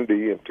field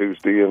Monday and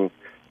Tuesday and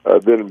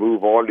then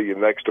move on to your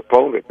next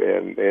opponent.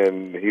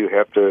 And you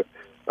have to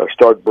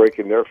start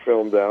breaking their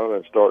film down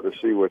and start to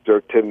see what their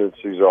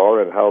tendencies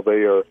are and how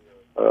they are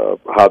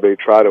how they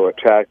try to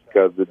attack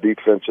the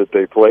defense that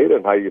they played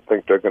and how you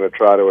think they're going to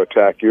try to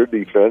attack your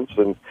defense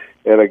and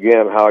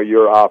again, how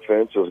your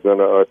offense is going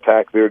to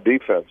attack their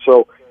defense.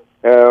 So,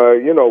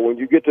 when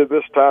you get to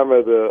this time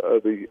of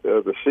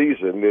the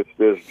season, it's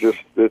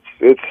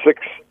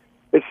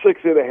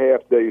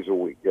 6.5 days a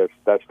week.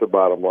 That's the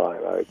bottom line.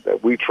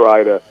 We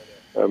try to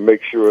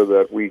make sure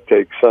that we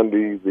take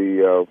Sunday,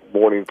 the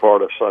morning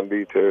part of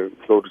Sunday, to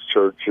go to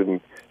church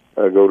and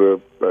go to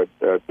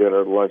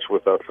dinner, lunch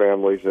with our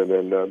families, and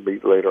then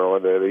meet later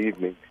on that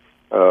evening.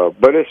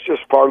 But it's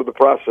just part of the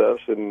process,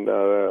 and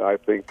I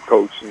think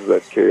coaches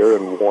that care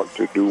and want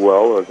to do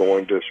well are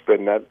going to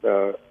spend that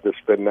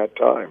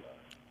time.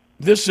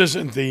 This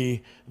isn't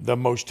the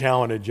most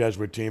talented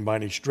Jesuit team by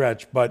any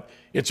stretch, but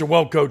it's a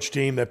well-coached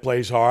team that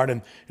plays hard,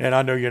 and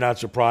I know you're not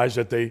surprised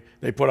that they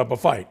put up a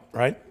fight,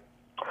 right?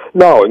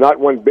 No, not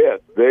one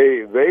bit.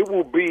 They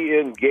will be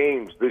in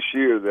games this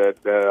year that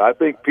I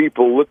think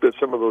people looked at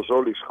some of those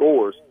early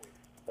scores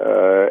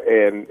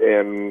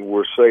and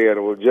were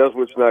saying, well,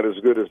 Jesuit's not as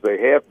good as they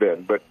have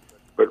been. But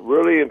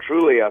really and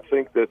truly, I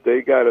think that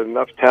they got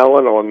enough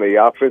talent on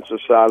the offensive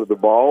side of the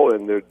ball,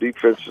 and their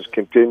defense is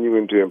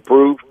continuing to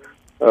improve.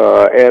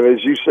 And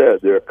as you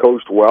said, they're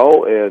coached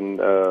well, and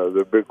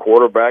the big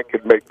quarterback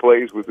can make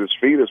plays with his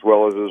feet as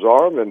well as his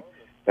arm, and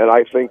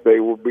I think they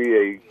will be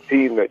a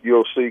team that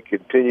you'll see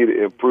continue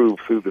to improve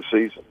through the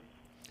season.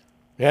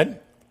 Ed?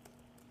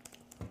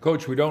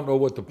 Coach, we don't know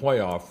what the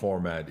playoff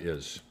format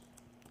is.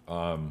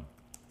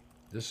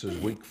 This is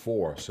week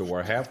 4, so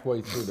we're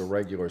halfway through the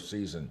regular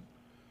season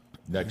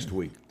next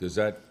week. Does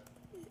that,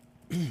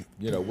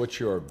 what's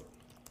your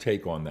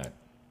take on that?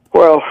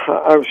 Well,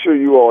 I'm sure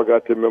you all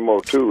got the memo,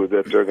 too,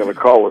 that they're going to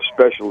call a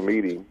special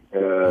meeting.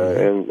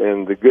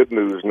 And the good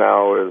news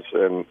now is,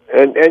 and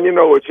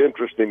it's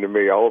interesting to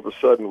me, all of a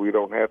sudden we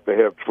don't have to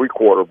have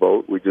three-quarter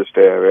vote. We just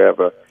have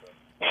a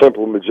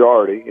simple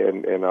majority,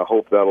 and I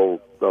hope that'll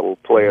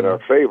play in our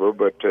favor.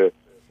 But to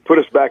put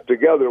us back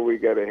together, we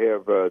got to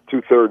have a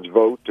 2/3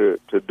 vote to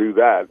do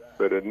that.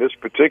 But in this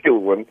particular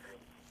one,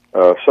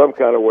 some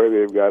kind of way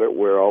they've got it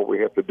where all we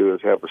have to do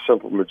is have a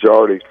simple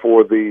majority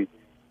for the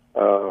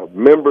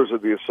members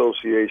of the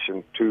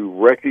association to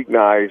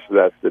recognize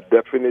that the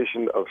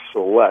definition of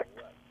select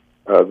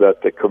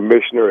that the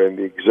commissioner and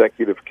the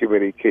executive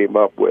committee came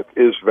up with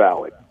is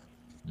valid.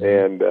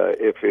 And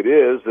if it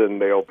is, then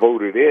they'll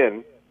vote it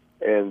in,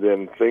 and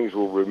then things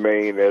will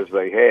remain as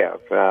they have.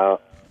 Now,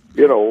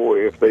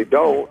 if they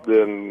don't,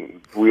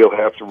 then we'll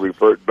have to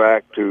revert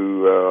back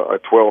to a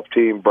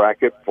 12-team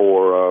bracket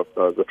for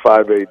the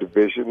 5A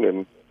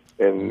division,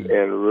 and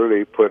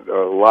really put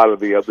a lot of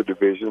the other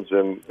divisions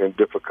in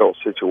difficult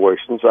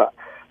situations.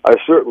 I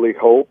certainly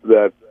hope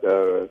that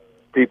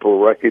people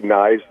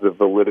recognize the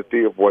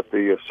validity of what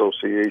the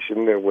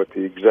association and what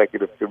the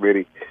executive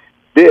committee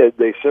did.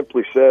 They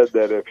simply said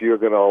that if you're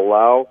going to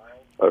allow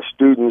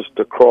students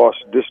to cross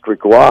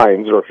district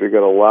lines, or if you're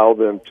going to allow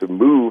them to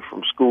move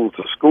from school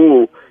to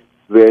school,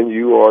 then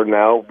you are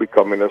now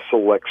becoming a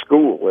select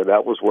school. And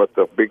that was what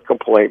the big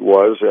complaint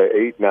was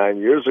 8-9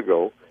 years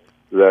ago,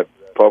 that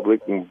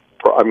private and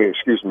parochial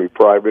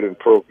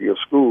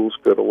schools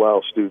could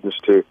allow students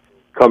to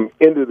come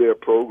into their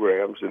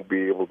programs and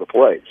be able to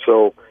play.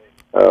 So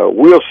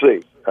we'll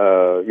see.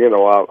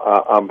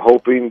 I'm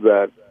hoping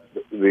that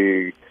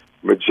the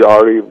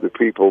majority of the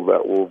people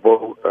that will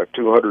vote,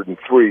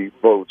 203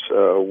 votes,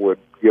 would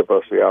give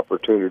us the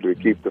opportunity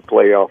to keep the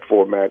playoff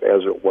format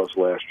as it was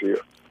last year.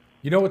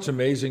 You know what's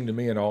amazing to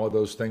me in all of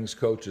those things,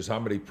 Coach, is how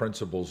many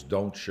principals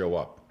don't show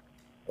up,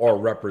 or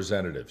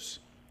representatives.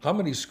 How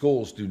many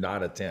schools do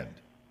not attend,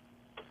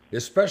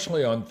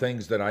 especially on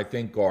things that I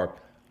think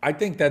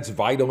that's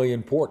vitally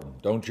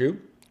important, don't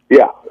you?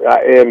 Yeah,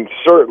 and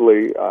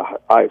certainly,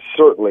 I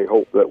certainly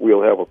hope that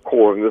we'll have a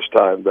quorum this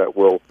time that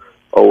will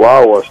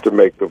allow us to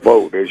make the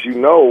vote. As you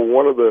know,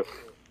 one of the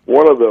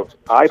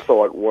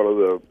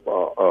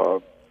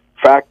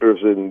factors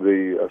in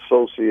the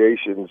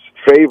association's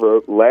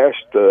favor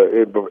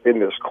in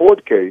this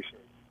court case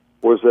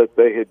was that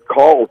they had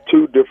called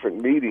 2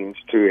 different meetings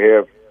to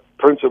have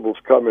principals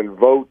come and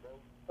vote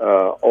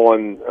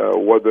on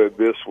whether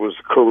this was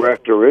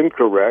correct or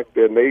incorrect,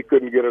 and they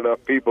couldn't get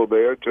enough people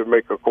there to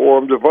make a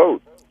quorum to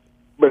vote.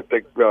 But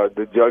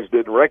the judge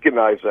didn't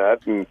recognize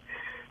that, and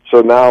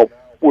so now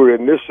we're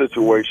in this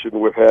situation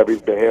with having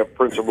to have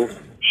principals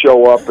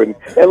show up. And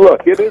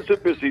look, it is a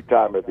busy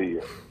time of the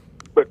year,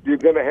 but you're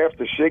going to have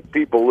to shake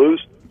people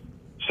loose,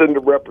 send a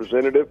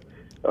representative,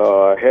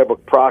 have a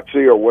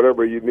proxy or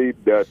whatever you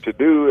need to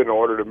do in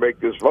order to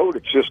make this vote.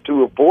 It's just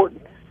too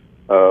important.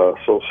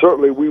 So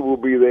certainly we will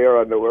be there.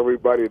 I know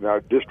everybody in our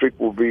district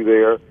will be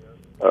there.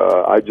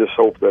 I just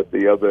hope that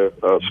the other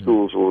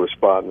schools will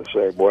respond the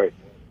same way.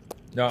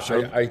 No,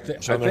 I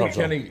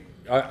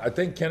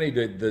think, Kenny,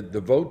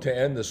 the vote to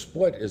end the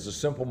split is a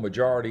simple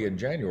majority in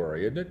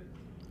January, isn't it?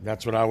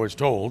 That's what I was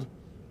told.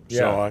 Yeah.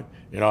 So,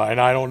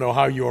 and I don't know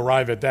how you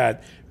arrive at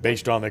that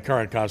based on the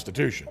current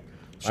Constitution.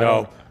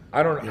 So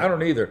I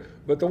don't either.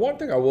 But the one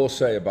thing I will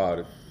say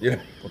about it,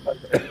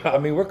 I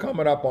mean, we're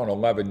coming up on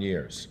 11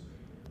 years,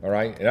 all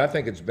right? And I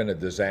think it's been a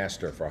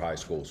disaster for high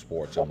school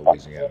sports in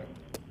Louisiana,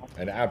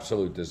 an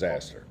absolute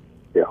disaster.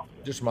 Yeah.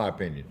 Just my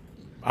opinion.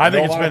 I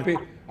know a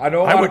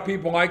lot of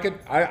people like it.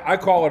 I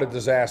call it a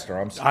disaster.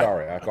 I'm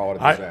sorry. I call it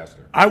a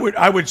disaster.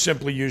 I would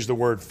simply use the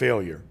word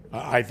failure.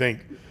 I think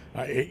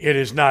it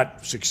has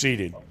not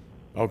succeeded.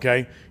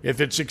 Okay? If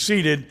it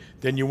succeeded,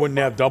 then you wouldn't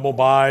have double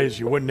byes.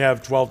 You wouldn't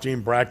have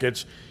 12-team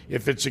brackets.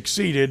 If it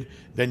succeeded,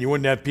 then you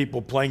wouldn't have people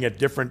playing at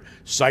different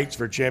sites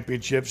for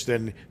championships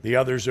than the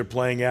others are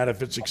playing at.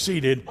 If it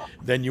succeeded,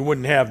 then you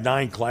wouldn't have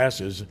 9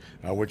 classes,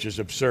 which is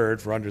absurd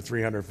for under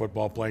 300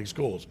 football playing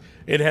schools.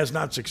 It has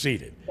not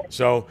succeeded.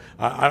 So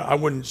I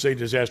wouldn't say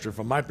disaster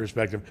from my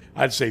perspective.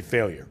 I'd say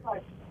failure.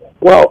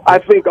 Well, I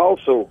think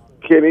also,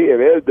 Kenny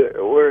and Ed,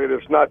 where it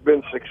has not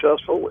been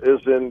successful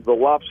is in the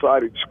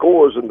lopsided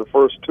scores in the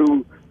first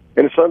 2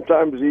 and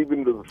sometimes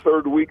even to the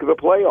 3rd week of the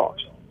playoffs.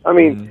 I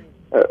mean,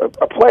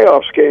 a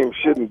playoffs game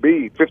shouldn't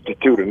be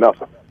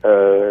 52-0.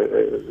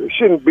 It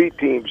shouldn't be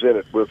teams in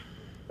it with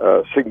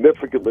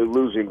significantly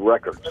losing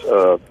records.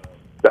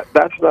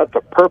 That's not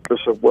the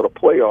purpose of what a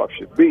playoff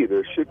should be.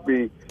 There should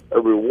be a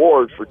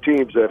reward for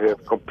teams that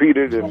have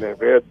competed and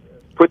have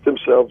put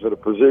themselves in a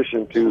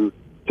position to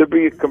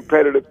be a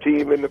competitive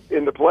team in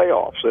the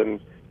playoffs, and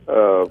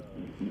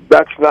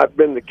that's not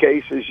been the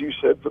case, as you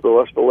said, for the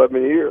last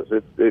 11 years.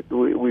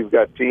 We've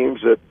got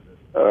teams that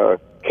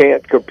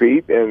can't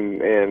compete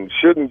and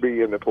shouldn't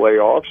be in the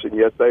playoffs, and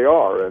yet they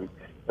are. And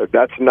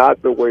that's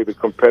not the way the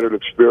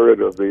competitive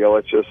spirit of the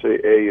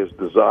LHSAA is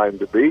designed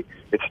to be.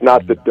 It's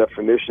not the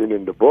definition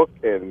in the book,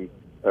 and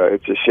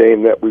it's a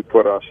shame that we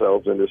put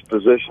ourselves in this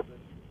position.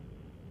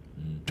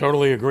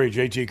 Totally agree.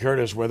 JT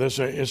Curtis with us.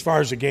 As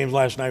far as the game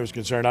last night was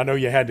concerned, I know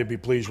you had to be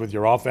pleased with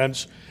your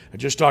offense.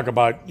 Just talk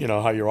about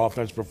how your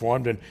offense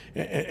performed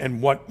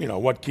and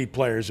what key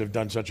players have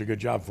done such a good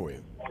job for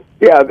you.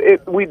 Yeah,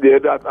 we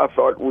did. I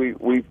thought we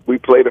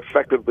played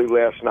effectively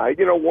last night.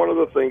 One of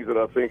the things that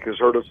I think has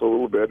hurt us a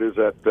little bit is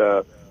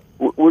that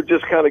we're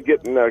just kind of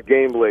getting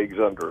game legs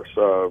under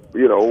us.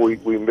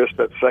 We missed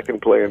that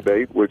second playing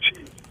date, which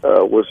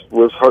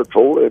was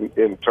hurtful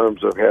in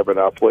terms of having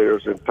our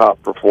players in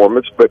top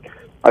performance, but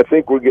I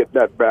think we're getting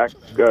that back,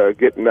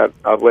 getting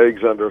our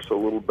legs under us a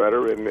little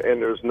better, and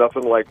there's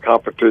nothing like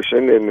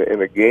competition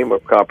in a game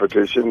of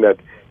competition that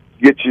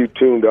gets you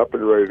tuned up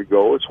and ready to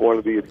go. It's one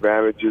of the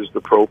advantages the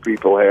pro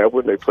people have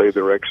when they play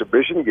their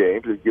exhibition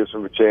games. It gives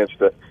them a chance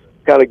to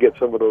kind of get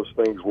some of those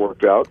things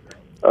worked out.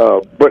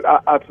 But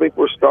I think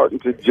we're starting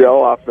to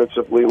gel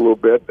offensively a little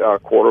bit. Our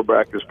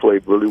quarterback has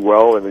played really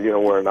well, and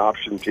we're an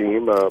option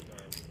team.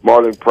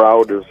 Marlon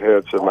Proud has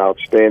had some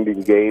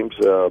outstanding games.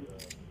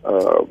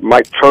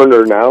 Mike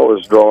Turner now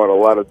is drawing a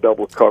lot of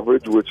double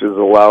coverage, which has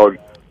allowed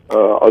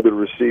other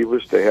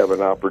receivers to have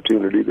an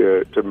opportunity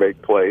to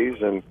make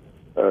plays. And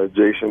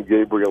Jason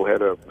Gabriel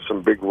had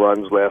some big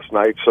runs last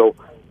night. So,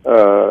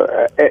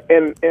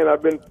 and I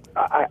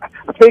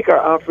think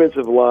our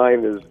offensive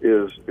line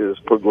is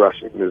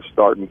progressing, is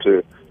starting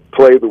to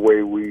play the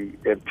way we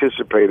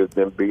anticipated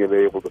them being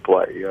able to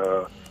play.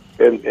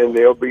 And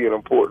they'll be an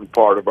important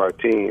part of our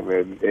team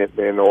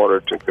in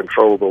order to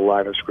control the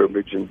line of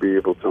scrimmage and be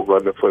able to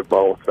run the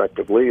football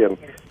effectively. And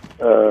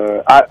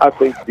I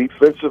think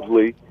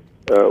defensively,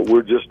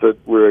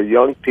 we're a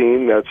young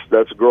team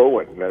that's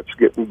growing, that's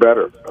getting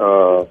better.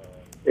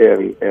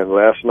 And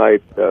last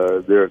night,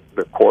 the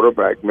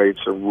quarterback made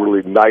some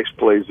really nice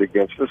plays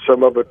against us.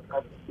 Some of it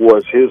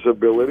was his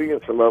ability,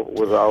 and some of it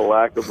was our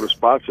lack of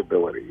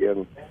responsibility.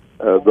 And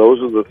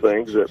those are the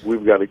things that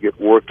we've got to get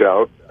worked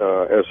out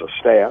as a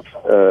staff.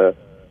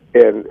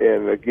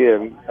 And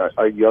again,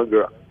 a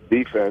younger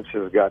defense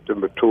has got to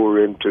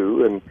mature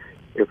into. And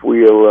if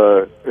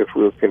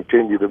we'll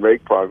continue to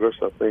make progress,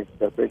 I think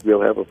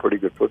they'll have a pretty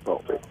good football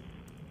team.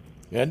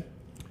 Ed?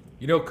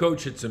 You know,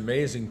 Coach, it's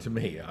amazing to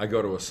me. I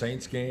go to a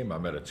Saints game.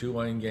 I'm at a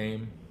Tulane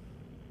game.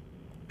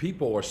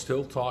 People are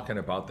still talking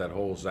about that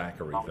whole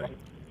Zachary thing.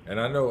 And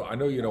I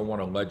know you don't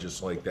want to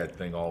legislate that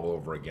thing all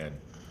over again.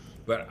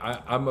 But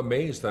I'm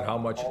amazed at how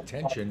much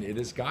attention it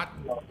has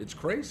gotten. It's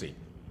crazy.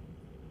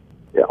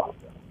 Yeah.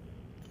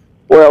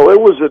 Well, it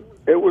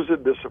was a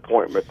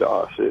disappointment to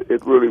us.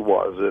 It really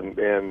was,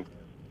 and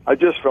I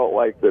just felt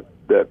like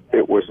that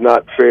it was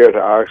not fair to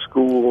our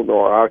school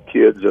nor our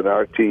kids and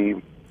our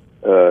team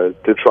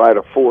to try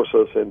to force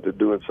us into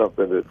doing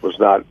something that was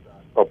not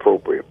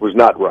appropriate, was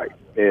not right,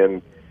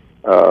 and.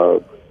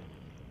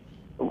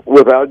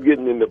 Without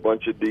getting into a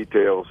bunch of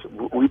details,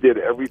 we did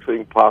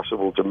everything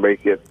possible to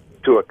make it,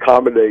 to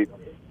accommodate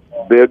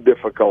their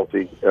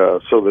difficulty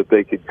so that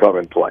they could come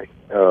and play.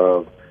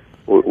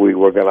 We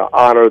were going to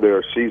honor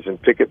their season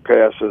ticket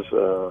passes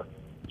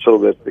so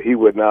that he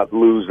would not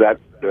lose that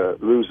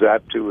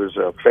to his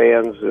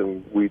fans,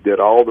 and we did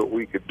all that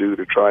we could do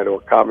to try to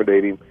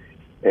accommodate him.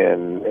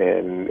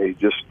 And he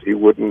just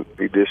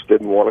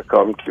didn't want to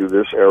come to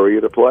this area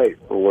to play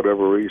for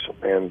whatever reason.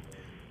 And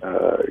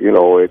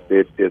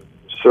it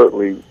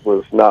certainly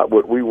was not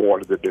what we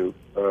wanted to do.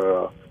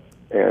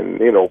 And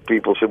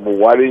people said, well,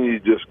 why didn't you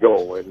just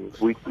go? And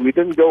we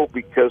didn't go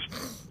because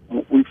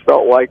we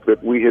felt like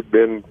that we had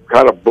been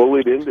kind of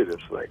bullied into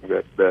this thing,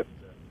 that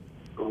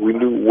we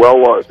knew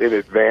well in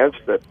advance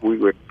that we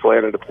were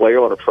planning to play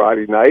on a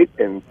Friday night,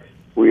 and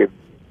we had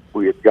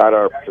got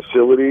our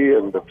facility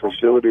and the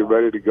facility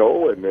ready to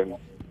go, and then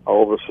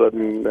all of a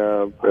sudden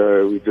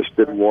we just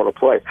didn't want to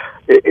play.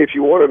 If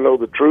you want to know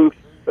the truth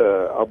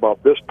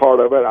about this part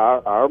of it,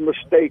 our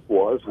mistake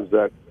is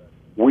that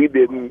we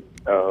didn't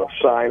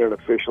sign an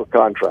official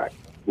contract.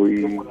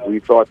 We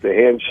thought the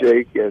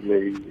handshake and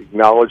the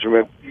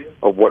acknowledgement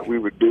of what we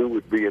would do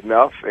would be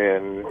enough,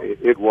 and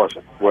it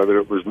wasn't. Whether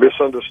it was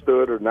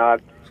misunderstood or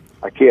not,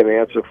 I can't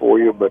answer for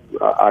you, but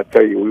I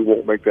tell you, we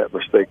won't make that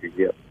mistake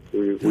again.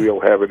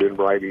 We'll have it in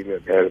writing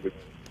and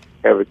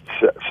have it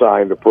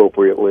signed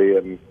appropriately,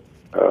 and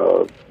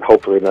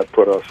hopefully not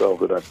put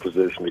ourselves in that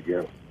position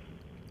again.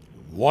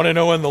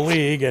 1-0 in the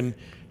league, and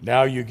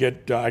now you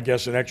get, I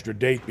guess, an extra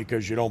date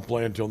because you don't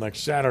play until next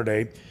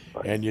Saturday,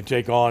 and you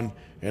take on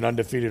an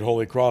undefeated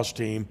Holy Cross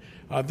team.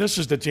 This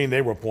is the team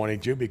they were pointing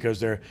to because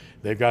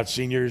they've got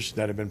seniors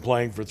that have been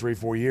playing for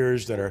 3-4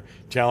 years that are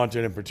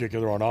talented, in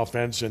particular on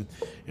offense, and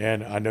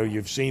I know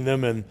you've seen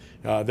them, and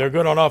they're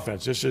good on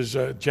offense. This is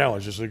a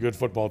challenge. This is a good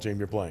football team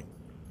you're playing.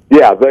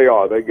 Yeah, they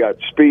are. They got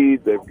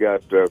speed. They've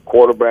got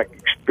quarterback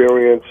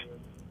experience.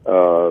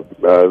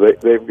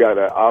 They've got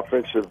an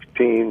offensive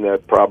team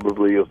that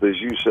probably, as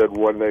you said,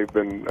 one they've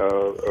been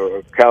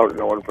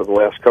counting on for the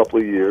last couple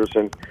of years,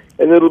 and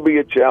it'll be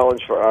a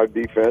challenge for our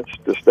defense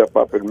to step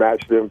up and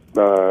match them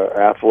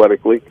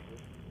athletically,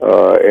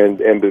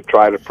 and to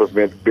try to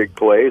prevent big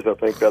plays. I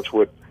think that's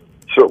what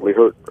certainly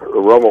hurt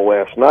Rummel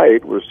last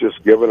night, was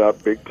just giving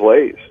up big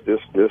plays.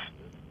 Just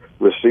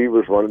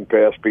receivers running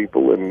past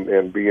people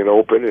and being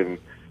open and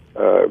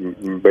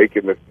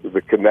making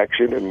the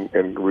connection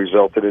and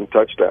resulted in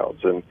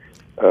touchdowns. And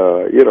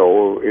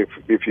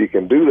if you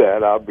can do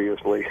that,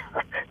 obviously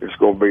it's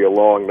going to be a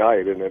long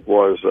night, and it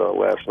was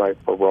last night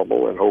for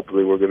Rummel, and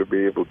hopefully we're going to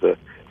be able to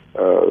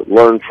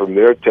learn from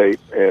their tape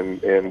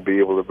and be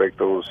able to make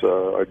those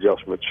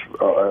adjustments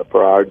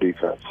for our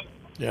defense.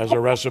 Yeah, as a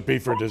recipe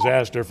for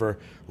disaster for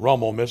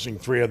Rummel, missing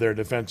 3 of their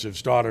defensive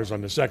starters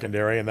on the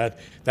secondary, and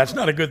that's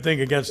not a good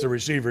thing against the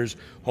receivers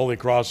Holy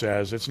Cross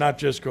has. It's not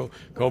just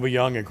Kobe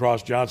Young and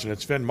Cross Johnson,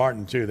 it's Finn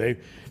Martin too. They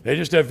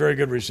just have very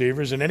good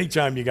receivers, and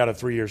anytime you got a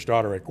 3-year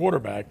starter at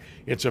quarterback,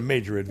 it's a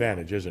major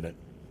advantage, isn't it?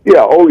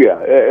 Yeah, oh yeah,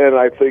 and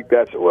I think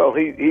that's, well,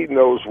 he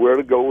knows where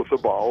to go with the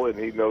ball, and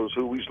he knows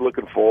who he's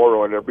looking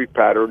for on every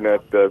pattern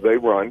that they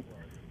run.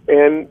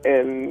 And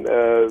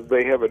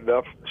they have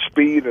enough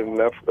speed and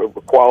enough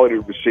quality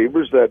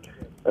receivers that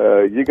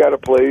you got to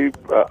play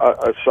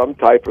some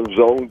type of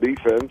zone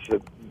defense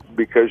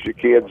because you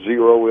can't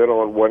zero in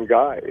on one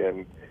guy,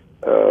 and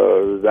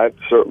that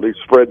certainly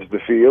spreads the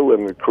field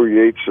and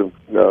creates some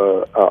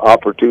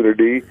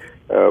opportunity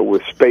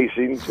with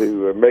spacing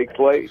to make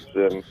plays.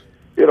 And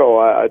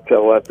I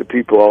tell that to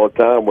people all the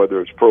time, whether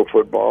it's pro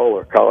football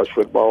or college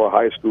football or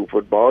high school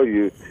football.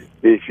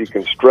 If you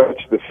can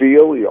stretch the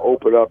field, you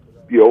open up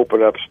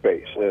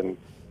space, and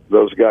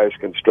those guys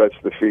can stretch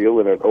the field,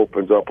 and it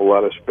opens up a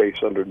lot of space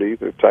underneath.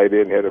 Their tight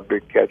end had a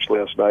big catch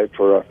last night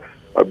for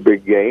a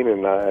big gain,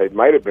 and it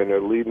might have been their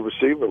leading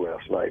receiver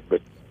last night,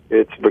 but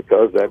it's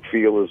because that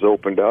field is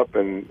opened up,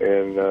 and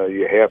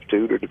you have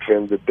to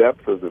defend the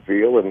depth of the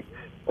field, and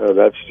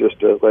that's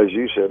just, as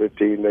you said, a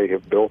team they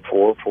have built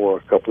for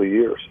a couple of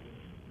years.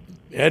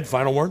 Ed,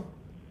 final word?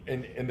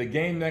 And the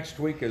game next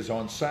week is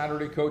on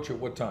Saturday, Coach, at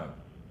what time?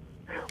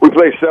 We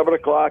play 7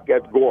 o'clock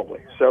at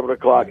Gormley. 7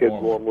 o'clock at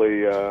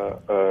Gormley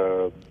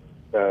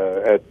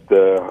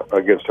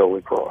against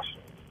Holy Cross.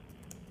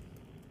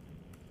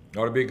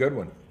 Ought to be a good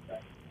one.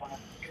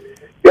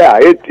 Yeah,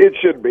 it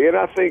should be, and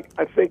I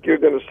think you're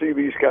going to see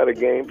these kind of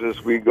games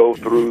as we go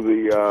through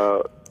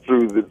the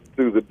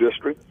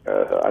district.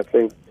 I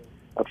think,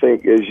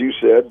 as you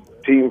said,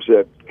 teams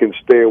that can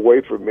stay away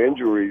from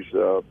injuries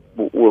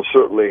will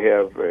certainly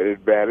have an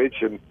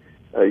advantage, and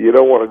you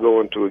don't want to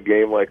go into a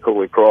game like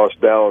Holy Cross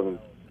down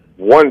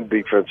one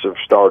defensive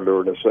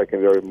starter in the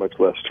secondary, much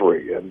less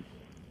three. And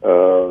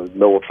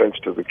no offense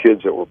to the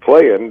kids that were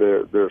playing,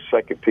 they're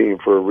second team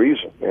for a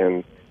reason,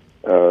 and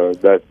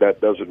that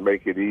doesn't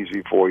make it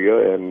easy for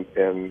you.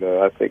 And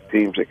I think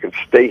teams that can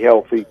stay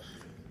healthy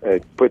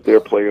and put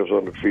their players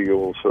on the field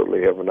will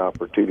certainly have an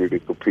opportunity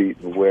to compete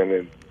and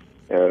win.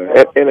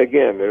 And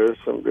again, there's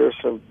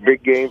some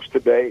big games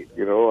today.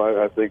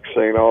 I think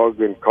St. Aug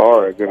and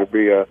Carr are going to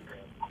be a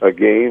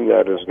game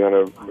that is going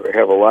to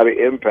have a lot of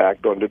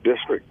impact on the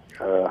district,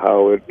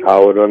 how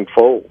it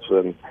unfolds.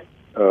 And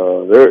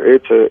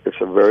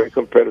it's a very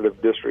competitive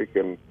district,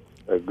 and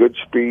a good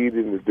speed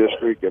in the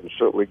district, and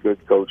certainly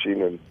good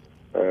coaching. And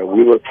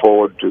we look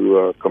forward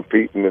to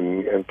competing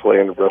and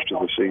playing the rest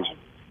of the season.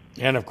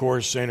 And, of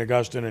course, St.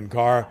 Augustine and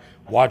Carr,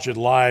 watch it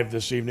live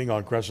this evening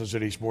on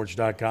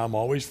CrescentCitySports.com,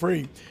 always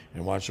free.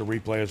 And watch the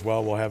replay as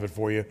well. We'll have it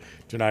for you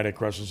tonight at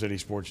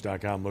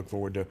CrescentCitySports.com. Look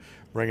forward to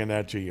bringing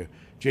that to you.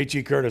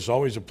 JT Curtis,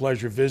 always a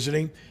pleasure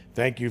visiting.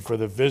 Thank you for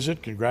the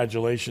visit.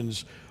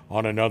 Congratulations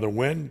on another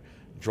win.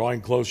 Drawing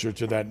closer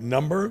to that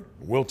number.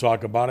 We'll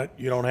talk about it.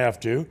 You don't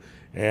have to.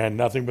 And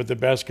nothing but the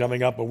best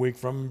coming up a week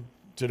from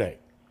today.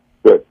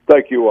 Good.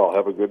 Thank you all.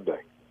 Have a good day.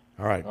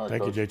 All right.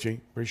 Thank you, JT.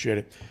 Appreciate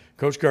it.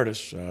 Coach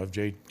Curtis of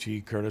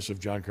JT Curtis of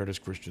John Curtis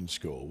Christian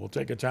School. We'll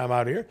take a time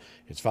out here.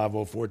 It's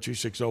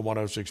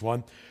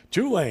 504-260-1061.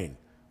 Tulane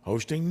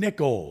hosting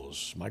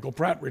Nichols. Michael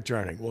Pratt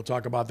returning. We'll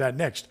talk about that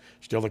next.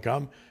 Still to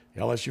come,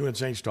 LSU and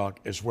Saints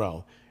talk as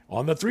well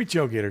on the Three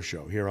Tailgaters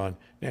Show here on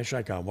Nash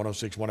Icon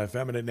 106.1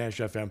 FM and at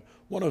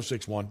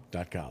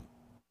NashFM1061.com.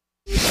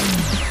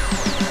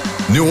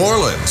 New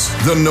Orleans,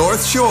 the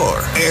North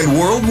Shore, and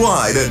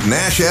worldwide at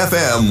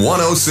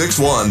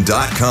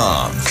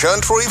NashFM1061.com.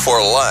 Country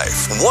for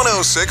Life,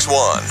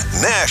 1061,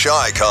 Nash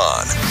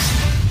Icon.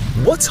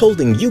 What's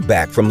holding you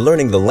back from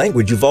learning the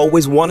language you've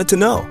always wanted to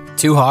know?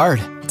 Too hard.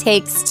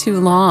 Takes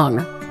too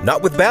long.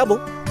 Not with Babbel.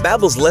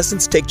 Babbel's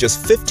lessons take just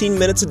 15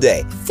 minutes a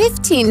day.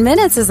 15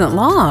 minutes isn't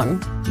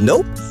long.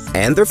 Nope.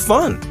 And they're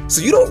fun.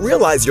 So you don't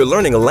realize you're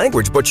learning a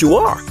language, but you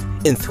are.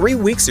 In 3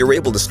 weeks, you're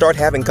able to start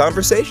having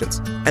conversations.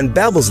 And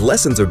Babbel's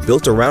lessons are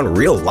built around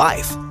real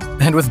life.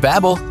 And with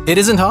Babbel, it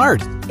isn't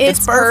hard.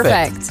 It's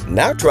perfect.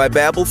 Now try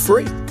Babbel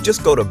free.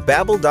 Just go to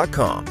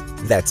Babbel.com.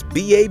 That's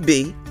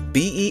Babbel.com.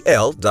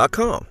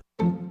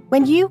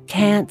 When you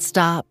can't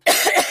stop,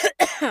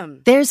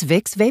 there's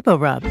Vicks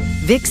VapoRub.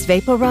 Vicks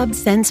VapoRub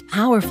sends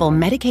powerful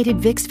medicated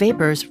Vicks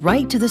vapors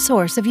right to the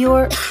source of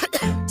your...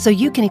 so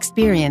you can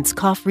experience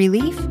cough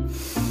relief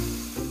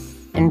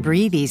and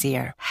breathe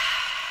easier.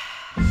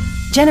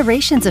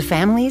 Generations of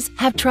families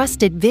have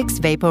trusted Vicks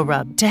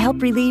VapoRub to help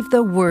relieve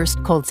the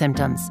worst cold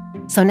symptoms.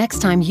 So next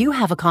time you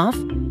have a cough,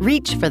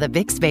 reach for the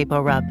Vicks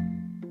VapoRub.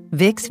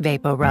 Vicks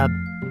VapoRub.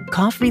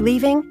 Cough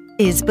relieving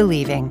is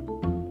believing.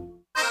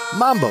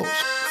 Mambo's,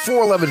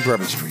 411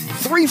 Bourbon Street.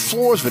 3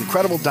 floors of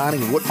incredible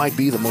dining in what might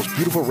be the most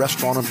beautiful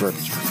restaurant on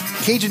Bourbon Street.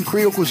 Cajun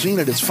Creole cuisine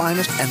at its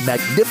finest and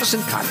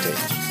magnificent cocktails.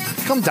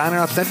 Come dine in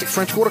our authentic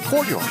French Quarter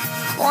courtyard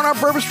or on our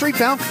Bourbon Street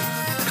balcony.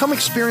 Come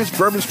experience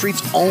Bourbon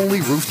Street's only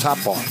rooftop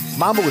bar.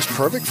 Mambo is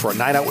perfect for a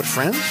night out with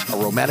friends, a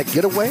romantic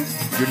getaway,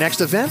 your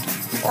next event,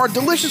 or a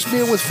delicious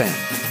meal with family.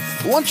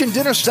 Lunch and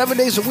dinner 7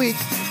 days a week.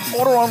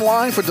 Order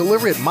online for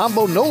delivery at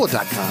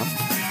mambonola.com.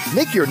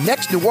 Make your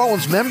next New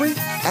Orleans memory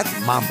at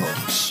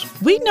Mambo's.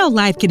 We know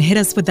life can hit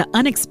us with the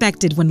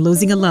unexpected when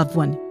losing a loved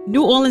one.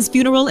 New Orleans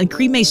Funeral and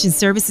Cremation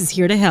Service is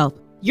here to help.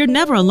 You're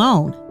never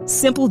alone.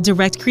 Simple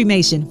direct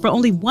cremation for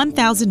only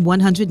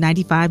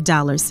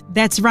 $1,195.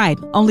 That's right,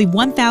 only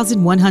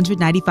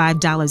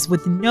 $1,195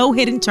 with no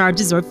hidden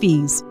charges or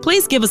fees.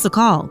 Please give us a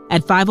call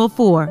at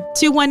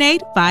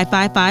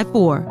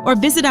 504-218-5554 or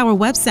visit our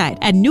website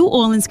at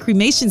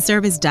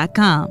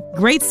NewOrleansCremationService.com.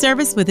 Great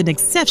service with an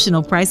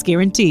exceptional price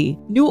guarantee.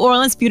 New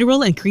Orleans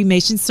Funeral and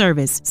Cremation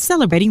Service,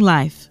 celebrating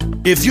life.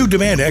 If you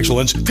demand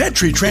excellence,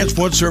 Petrie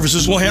Transport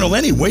Services will handle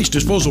any waste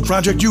disposal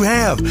project you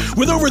have.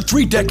 With over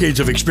 3 decades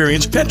of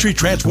experience, Petrie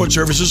Transport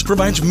Services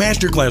provides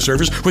masterclass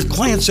service with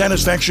client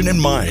satisfaction in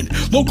mind.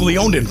 Locally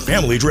owned and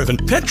family driven,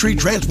 Petrie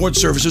Transport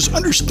Services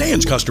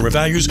understands customer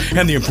values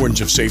and the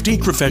importance of safety,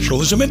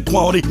 professionalism, and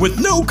quality with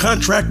no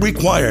contract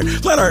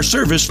required. Let our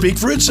service speak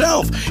for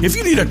itself. If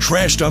you need a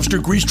trash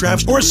dumpster, grease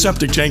traps, or a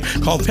septic tank,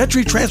 call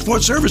Petrie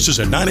Transport Services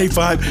at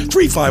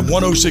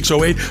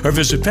 985-351-0608 or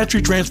visit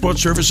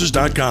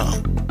PetrieTransportServices.com.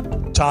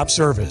 Top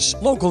service,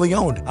 locally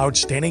owned,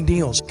 outstanding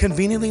deals,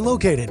 conveniently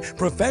located,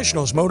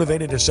 professionals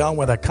motivated to sell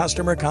where the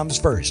customer comes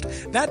first.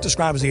 That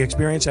describes the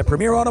experience at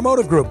Premier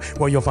Automotive Group,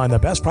 where you'll find the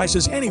best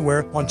prices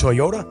anywhere on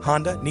Toyota,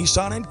 Honda,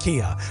 Nissan, and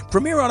Kia.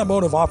 Premier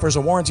Automotive offers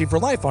a warranty for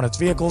life on its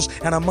vehicles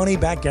and a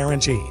money-back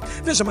guarantee.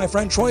 Visit my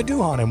friend Troy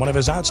Duhon in one of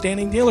his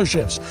outstanding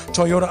dealerships.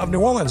 Toyota of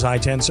New Orleans,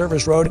 I-10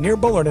 Service Road near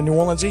Bullard in New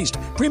Orleans East.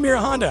 Premier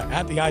Honda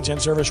at the I-10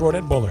 Service Road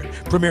at Bullard.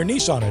 Premier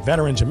Nissan at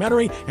Veterans in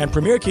Metairie, and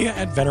Premier Kia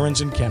at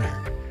Veterans in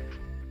Kenner.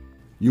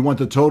 You want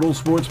the total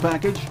sports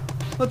package?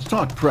 Let's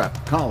talk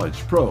prep,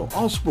 college, pro,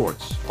 all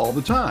sports, all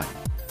the time.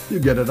 You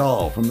get it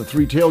all from the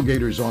 3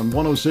 Tailgaters on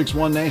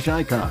 106.1 Nash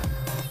Icon,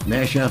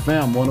 Nash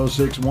FM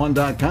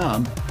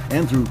 106.1.com,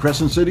 and through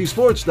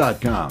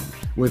CrescentCitySports.com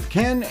with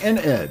Ken and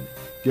Ed.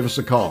 Give us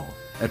a call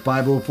at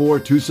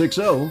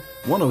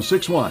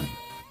 504-260-1061.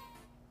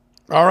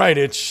 All right,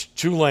 it's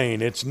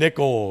Tulane. It's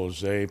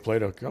Nichols. They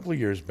played a couple of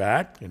years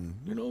back, and,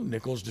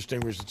 Nichols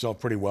distinguished itself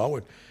pretty well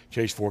with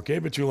Chase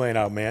Forkay, but Tulane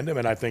outmanned him,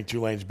 and I think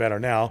Tulane's better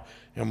now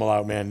and will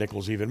outman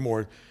Nichols even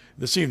more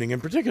this evening,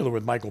 in particular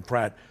with Michael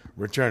Pratt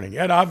returning.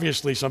 And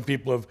obviously some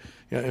people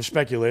have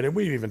speculated,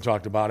 we've even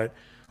talked about it,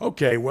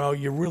 okay, well,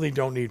 you really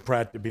don't need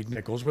Pratt to beat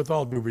Nichols, with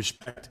all due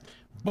respect,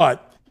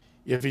 but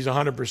if he's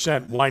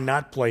 100%, why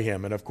not play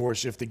him? And, of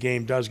course, if the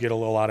game does get a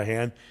little out of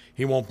hand,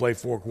 he won't play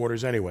 4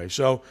 quarters anyway.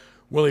 So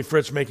Willie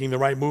Fritz making the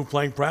right move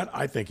playing Pratt?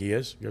 I think he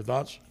is. Your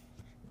thoughts?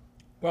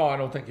 Well, I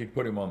don't think you'd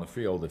put him on the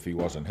field if he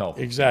wasn't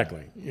healthy.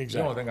 Exactly. The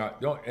only thing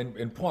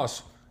and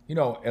plus,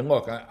 and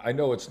look, I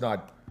know it's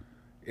not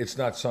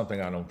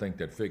something I don't think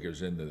that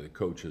figures into the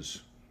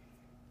coach's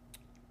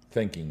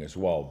thinking as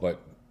well. But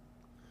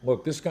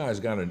look, this guy's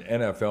got an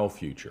NFL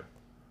future,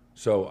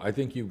 so I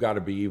think you've got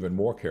to be even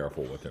more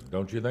careful with him,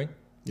 don't you think?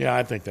 Yeah,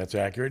 I think that's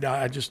accurate.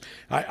 I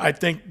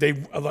think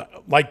they,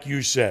 like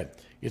you said,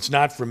 it's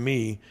not for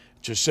me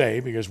to say,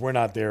 because we're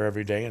not there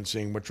every day and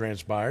seeing what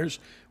transpires.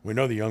 We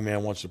know the young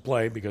man wants to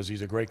play because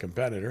he's a great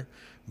competitor,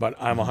 but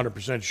I'm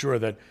 100% sure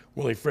that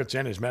Willie Fritz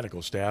and his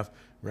medical staff,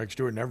 Greg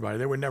Stewart and everybody,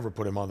 they would never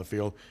put him on the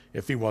field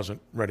if he wasn't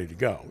ready to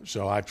go.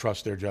 So I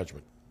trust their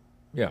judgment.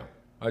 Yeah,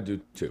 I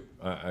do too.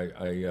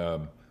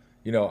 I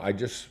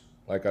just,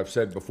 like I've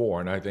said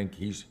before, and I think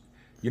he's,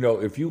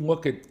 if you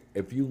look at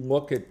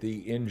the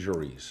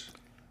injuries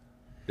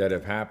that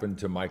have happened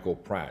to Michael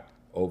Pratt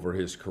over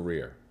his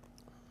career,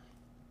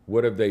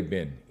 what have they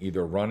been?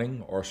 Either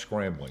running or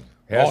scrambling.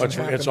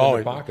 It's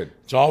always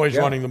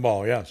running the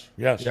ball. Yes.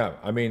 Yeah,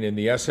 I mean, in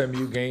the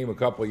SMU game a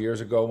couple of years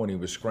ago when he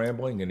was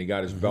scrambling and he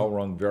got his bell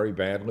rung very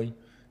badly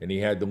and he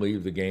had to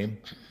leave the game,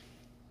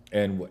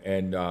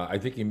 and I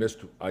think he missed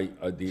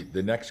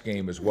the next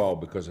game as well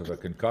because of a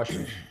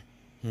concussion.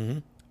 Mm-hmm.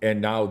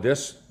 And now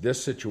this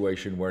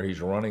situation where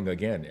he's running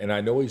again, and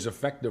I know he's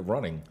effective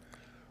running,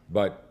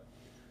 but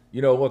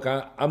look,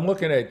 I'm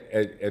looking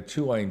at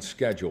Tulane's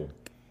schedule.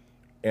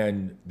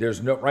 And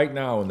there's no, right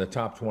now in the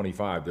top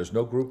 25, there's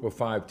no group of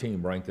 5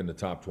 team ranked in the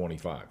top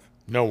 25.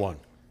 No one.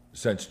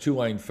 Since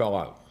Tulane fell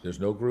out. There's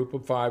no group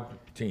of 5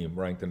 team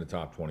ranked in the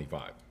top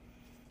 25.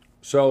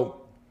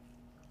 So,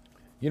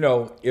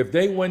 if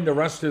they win the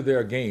rest of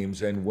their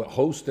games and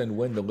host and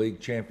win the league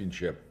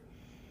championship,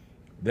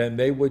 then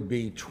they would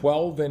be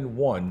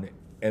 12-1,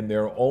 and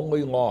their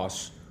only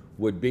loss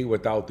would be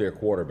without their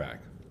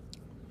quarterback.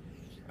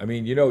 I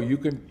mean, you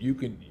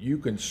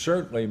can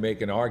certainly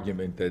make an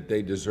argument that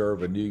they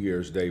deserve a New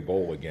Year's Day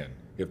bowl again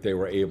if they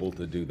were able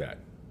to do that.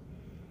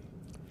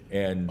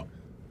 And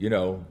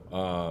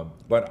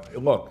but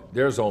look,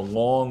 there's a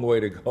long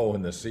way to go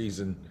in the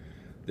season.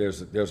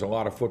 There's a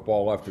lot of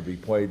football left to be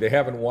played. They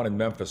haven't won in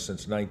Memphis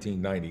since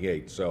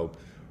 1998, so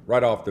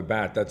right off the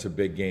bat, that's a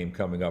big game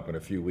coming up in a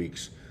few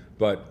weeks.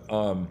 But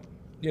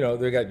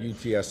they got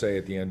UTSA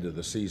at the end of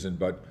the season.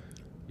 But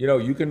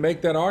you can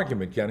make that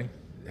argument, Kenny.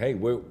 Hey,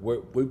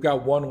 we've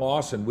got 1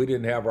 loss and we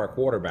didn't have our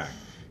quarterback.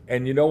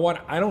 And you know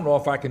what? I don't know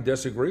if I can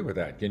disagree with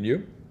that. Can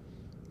you?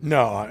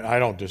 No, I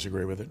don't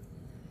disagree with it.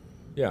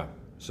 Yeah,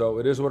 so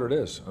it is what it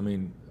is. I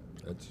mean,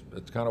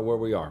 it's kind of where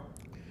we are.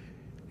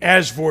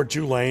 As for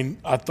Tulane,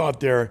 I thought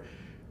their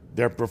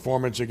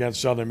performance against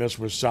Southern Miss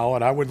was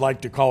solid. I would like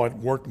to call it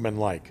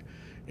workmanlike.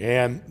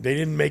 and they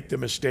didn't make the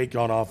mistake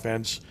on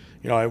offense.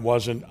 You know, it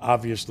wasn't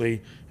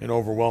obviously an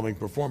overwhelming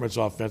performance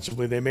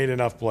offensively. They made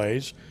enough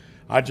plays.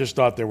 I just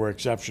thought they were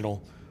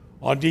exceptional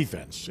on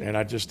defense, and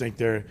I just think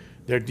their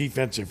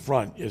defensive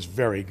front is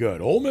very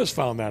good. Ole Miss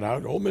found that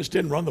out. Ole Miss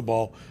didn't run the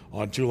ball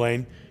on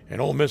Tulane,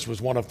 and Ole Miss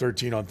was 1 of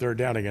 13 on third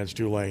down against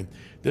Tulane.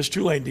 This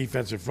Tulane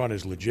defensive front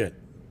is legit.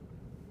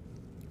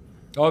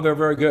 Oh, they're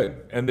very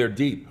good, and they're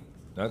deep.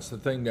 That's the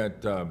thing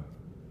that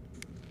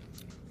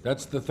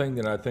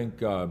I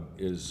think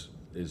is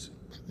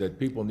that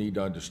people need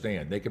to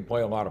understand. They can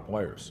play a lot of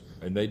players,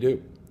 and they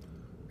do.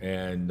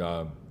 And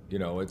you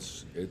know,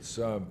 it's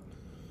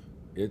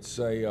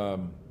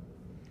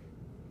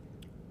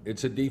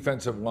a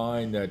defensive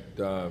line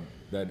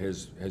that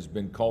has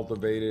been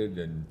cultivated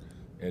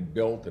and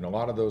built, and a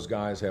lot of those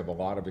guys have a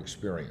lot of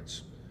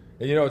experience.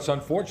 And you know, it's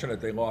unfortunate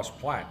they lost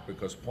Pratt,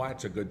 because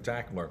Platt's a good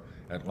tackler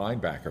at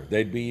linebacker.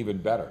 They'd be even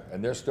better,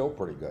 and they're still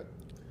pretty good.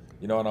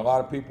 You know, and a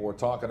lot of people were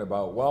talking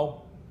about,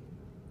 well,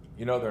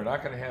 you know, they're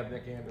not going to have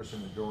Nick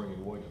Anderson and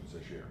Dorian Williams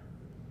this year,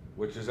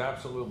 which is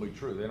absolutely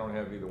true. They don't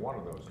have either one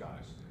of those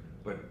guys.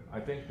 But I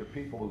think the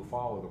people who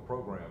follow the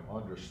program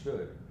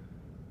understood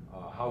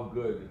how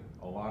good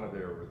a lot of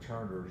their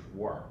returners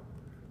were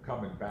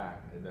coming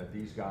back, and that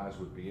these guys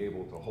would be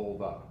able to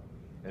hold up.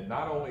 And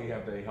not only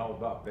have they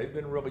held up, they've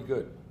been really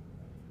good.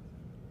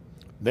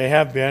 They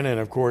have been, and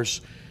of course,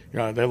 you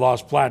know, they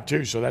lost Platt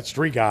too, so that's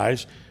 3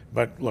 guys.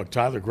 But look,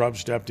 Tyler Grubb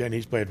stepped in.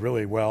 He's played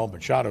really well.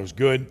 Machado's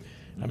good.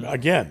 I mean,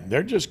 again,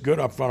 they're just good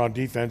up front on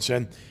defense.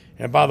 And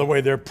by the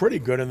way, they're pretty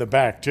good in the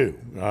back too,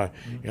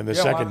 in the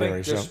secondary. Well,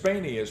 I think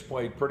Spaney has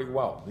played pretty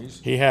well.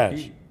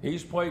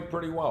 He's played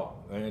pretty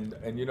well.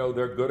 And you know,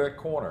 they're good at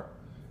corner.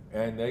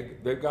 And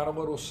they've got a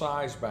little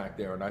size back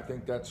there. And I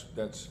think that's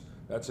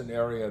an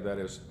area that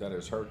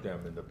has hurt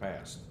them in the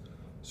past.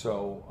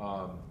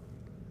 So,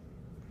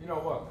 you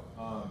know, look,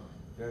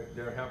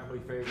 they're heavily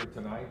favored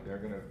tonight. They're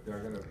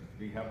gonna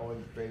be heavily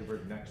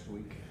favored next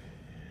week.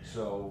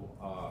 So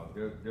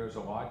there's a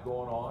lot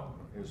going on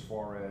as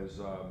far as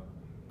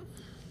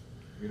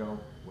you know,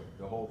 with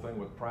the whole thing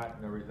with Pratt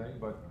and everything.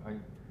 But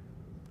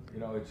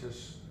it's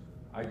just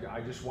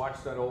I just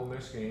watched that Ole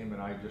Miss game,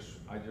 and I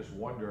just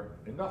wonder.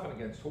 And nothing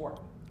against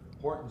Horton.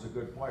 Horton's a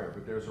good player,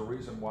 but there's a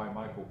reason why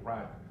Michael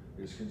Pratt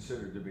is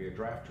considered to be a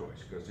draft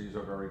choice, because he's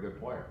a very good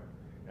player.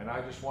 And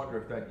I just wonder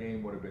if that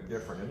game would have been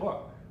different. And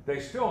look, they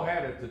still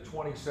had it to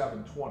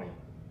 27-20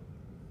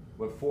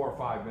 with 4 or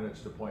 5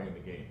 minutes to play in the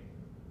game.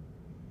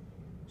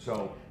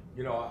 So,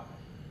 you know,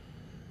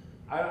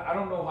 I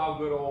don't know how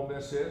good Ole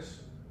Miss is.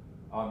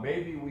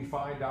 Maybe we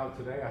find out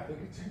today. I think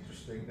it's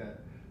interesting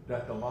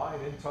that the line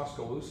in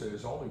Tuscaloosa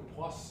is only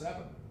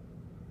 +7.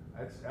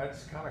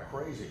 That's kind of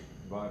crazy.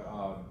 But,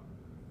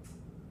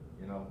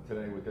 you know,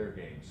 today with their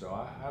game. So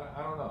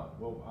I don't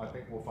know. I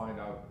think we'll find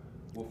out.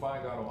 We'll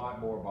find out a lot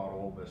more about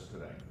Ole Miss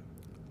today.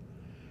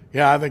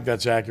 Yeah, I think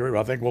that's accurate.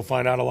 I think we'll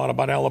find out a lot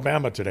about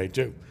Alabama today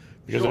too,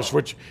 because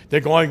Sure.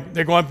 they're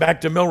going back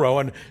to Milroe,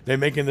 and they're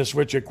making the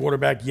switch at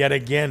quarterback yet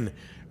again,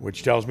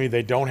 which tells me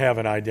they don't have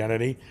an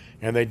identity,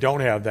 and they don't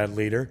have that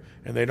leader,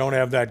 and they don't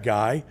have that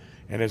guy.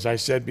 And as I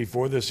said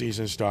before the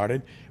season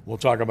started, we'll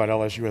talk about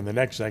LSU in the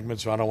next segment,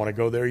 so I don't want to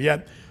go there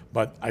yet.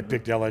 But I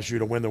picked LSU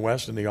to win the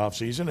West in the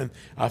offseason, and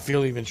I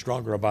feel even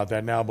stronger about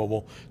that now. But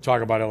we'll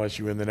talk about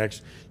LSU in the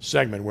next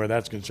segment where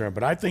that's concerned.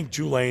 But I think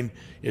Tulane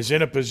is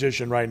in a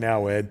position right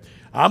now, Ed.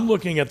 I'm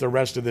looking at the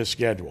rest of this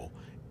schedule,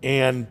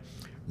 and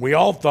we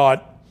all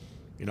thought,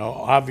 you know,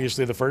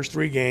 obviously the first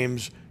 3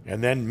 games,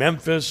 and then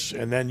Memphis,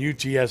 and then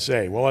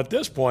UTSA. Well, at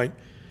this point,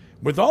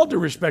 with all due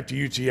respect to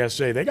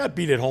UTSA, they got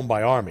beat at home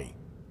by Army,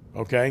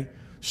 okay?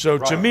 So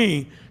right.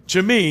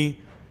 to me,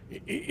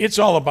 it's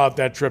all about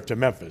that trip to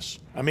Memphis.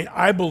 I mean,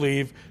 I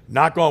believe,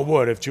 knock on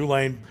wood, if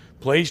Tulane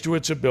plays to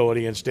its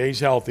ability and stays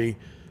healthy,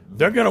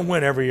 they're going to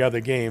win every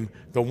other game.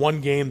 The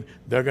one game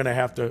they're going to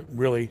have to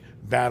really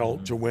battle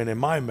to win, in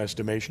my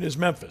estimation, is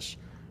Memphis,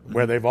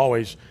 where they've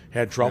always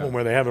had trouble,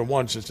 where they haven't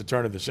won since the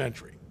turn of the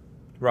century.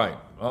 Right.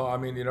 Well, I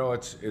mean, you know,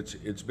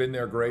 it's been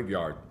their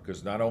graveyard,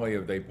 because not only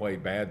have they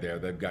played bad there,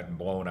 they've gotten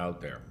blown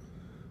out there.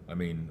 I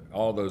mean,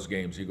 all those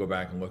games, you go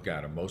back and look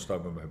at them, most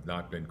of them have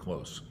not been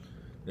close.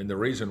 And the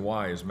reason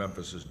why is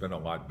Memphis has been a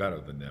lot better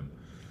than them.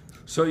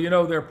 So, you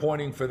know, they're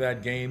pointing for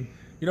that game.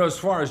 You know, as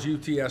far as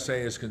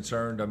UTSA is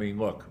concerned, I mean,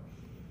 look,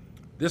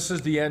 this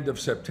is the end of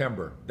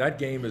September. That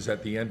game is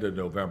at the end of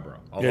November.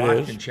 A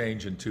lot can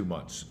change in 2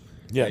 months.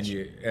 Yes.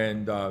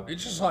 And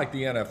it's just like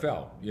the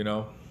NFL, you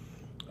know.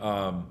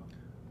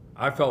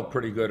 I felt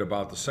pretty good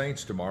about the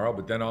Saints tomorrow,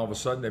 but then all of a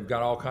sudden they've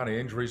got all kind of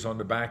injuries on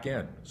the back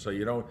end. So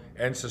you don't,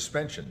 and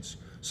suspensions.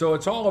 So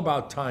it's all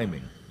about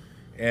timing.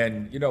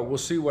 And, you know, we'll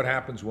see what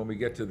happens when we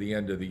get to the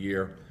end of the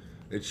year.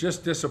 It's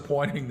just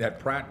disappointing that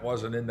Pratt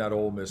wasn't in that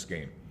Ole Miss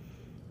game,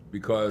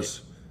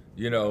 because,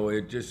 you know,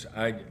 it just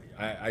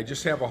I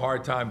just have a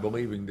hard time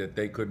believing that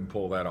they couldn't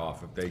pull that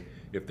off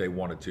if they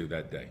wanted to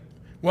that day.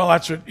 Well,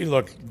 that's what,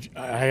 look,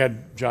 I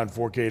had John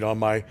Forcade on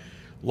my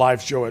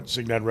live show at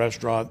Signet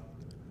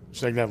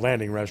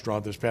Landing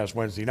Restaurant this past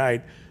Wednesday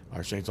night.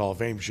 our Saints Hall of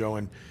Fame show.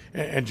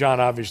 And John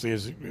obviously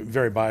is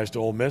very biased to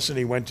Ole Miss, and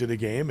he went to the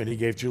game, and he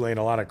gave Tulane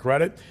a lot of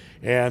credit.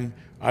 And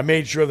I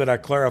made sure that I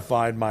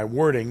clarified my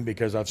wording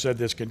because I've said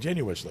this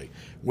continuously,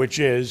 which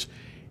is,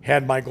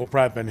 had Michael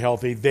Pratt been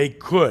healthy, they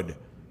could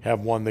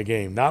have won the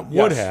game. Not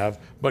would have,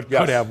 but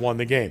could have won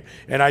the game.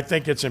 And I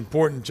think it's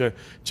important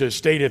to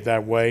state it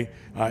that way.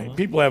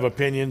 People have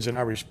opinions, and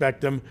I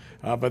respect them,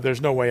 but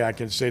there's no way I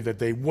can say that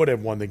they would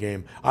have won the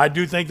game. I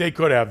do think they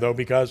could have, though,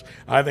 because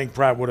I think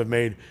Pratt would have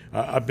made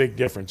a big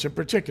difference, in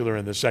particular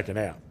in the second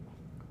half.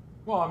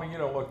 Well, I mean,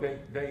 look,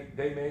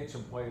 they made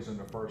some plays in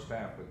the first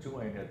half, but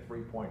Tulane had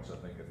 3 points, I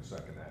think, in the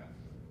second half.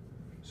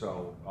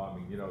 So, I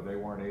mean, they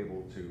weren't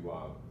able to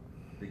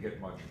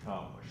get much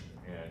accomplished.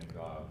 And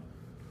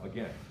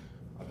again,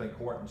 I think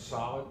Horton's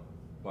solid,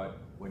 but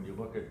when you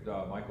look at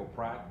Michael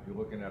Pratt, you're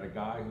looking at a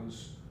guy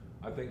who's,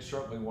 I think,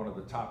 certainly one of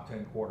the top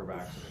 10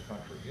 quarterbacks in the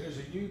country. He is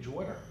a huge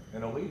winner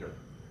and a leader.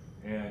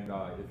 And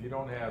if you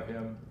don't have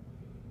him,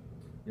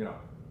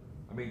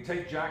 I mean,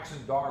 take Jackson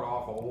Dart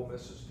off of Ole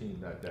Miss's team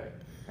that day.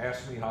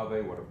 Ask me how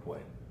they would have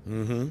played.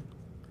 Mm-hmm.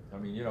 I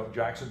mean,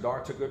 Jackson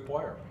Dart's a good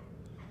player.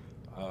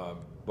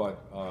 But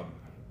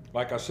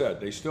like I said,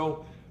 they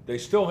still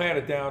had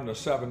it down to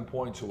 7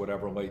 points or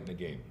whatever late in the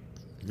game.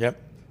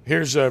 Yep.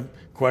 Here's a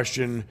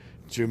question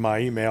to my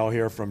email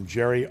here from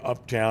Jerry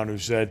Uptown, who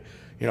said,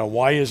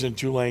 why isn't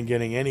Tulane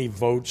getting any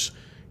votes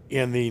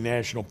in the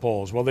national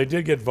polls? Well, they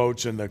did get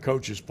votes in the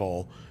coaches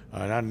poll,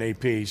 not an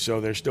AP,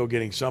 so they're still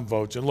getting some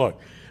votes. And look,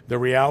 the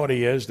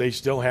reality is they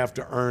still have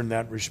to earn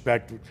that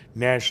respect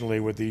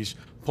nationally with these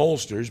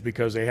pollsters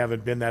because they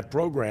haven't been that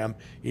program,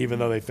 even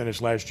though they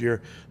finished last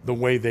year the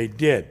way they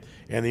did.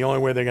 And the only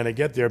way they're going to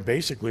get there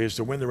basically is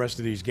to win the rest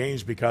of these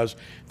games because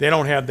they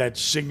don't have that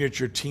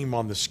signature team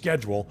on the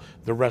schedule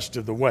the rest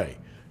of the way.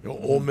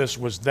 Ole Miss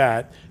was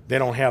that. They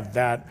don't have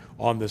that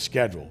on the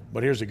schedule.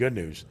 But here's the good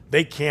news.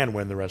 They can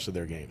win the rest of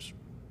their games.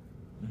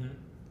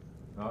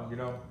 Mm-hmm.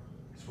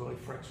 As Willie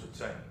Fritz would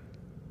say,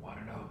 want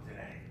to know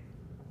today.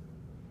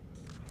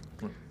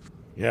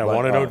 Yeah,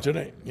 want to know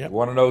today. Yep.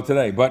 Want to know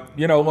today. But,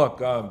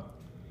 look,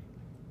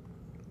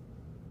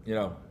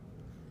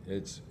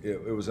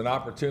 it was an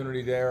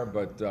opportunity there,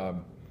 but,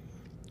 and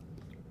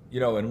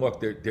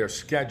look, their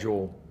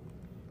schedule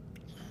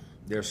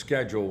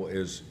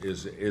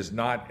is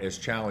not as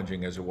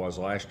challenging as it was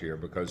last year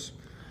because,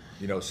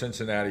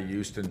 Cincinnati,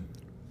 Houston,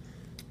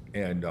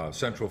 and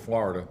Central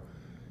Florida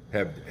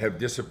have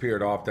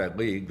disappeared off that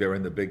league. They're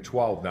in the Big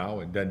 12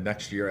 now, and then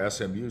next year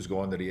SMU's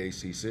going to the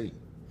ACC.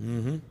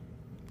 Mm-hmm.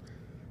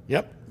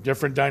 Yep,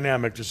 different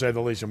dynamic to say the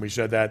least, and we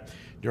said that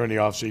during the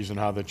offseason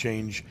how the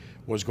change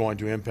was going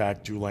to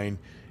impact Tulane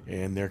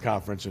and their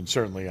conference, and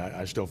certainly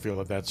I still feel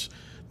that that's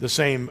the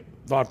same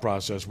thought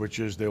process, which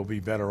is they'll be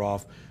better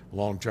off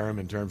long-term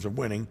in terms of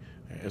winning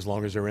as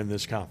long as they're in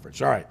this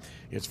conference. All right,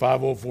 it's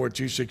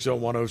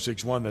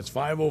 504-260-1061. That's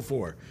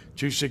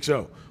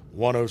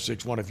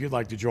 504-260-1061 if you'd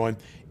like to join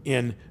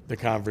in the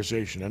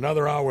conversation.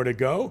 Another hour to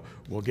go.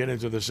 We'll get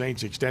into the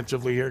Saints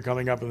extensively here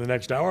coming up in the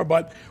next hour,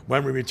 but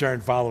when we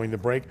return following the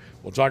break,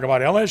 we'll talk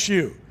about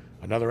LSU,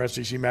 another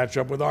SEC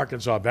matchup with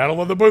Arkansas,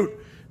 Battle of the Boot.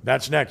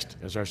 That's next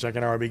as our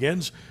second hour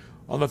begins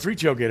on the Three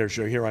Tailgaters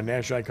Show here on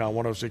Nash Icon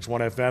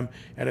 106.1 FM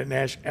and at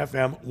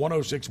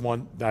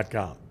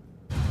NashFM1061.com.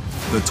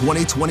 The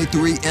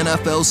 2023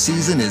 NFL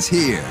season is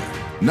here.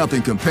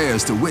 Nothing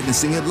compares to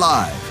witnessing it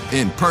live,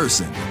 in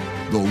person.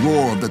 The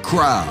roar of the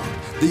crowd,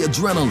 the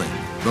adrenaline,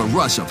 the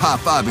rush of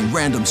high-fiving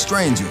random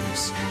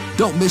strangers.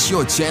 Don't miss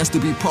your chance to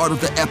be part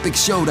of the epic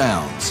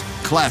showdowns,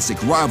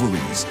 classic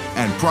rivalries,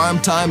 and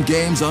primetime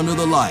games under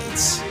the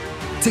lights.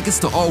 Tickets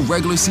to all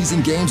regular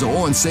season games are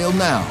on sale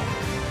now.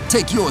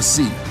 Take your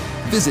seat.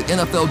 Visit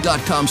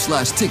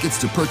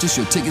NFL.com/tickets to purchase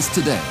your tickets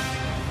today.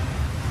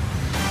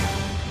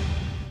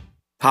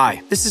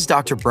 Hi, this is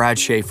Dr. Brad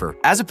Schaefer.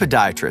 As a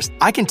podiatrist,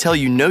 I can tell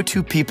you no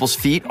two people's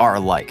feet are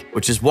alike,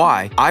 which is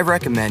why I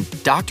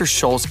recommend Dr.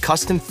 Scholl's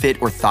custom fit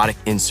orthotic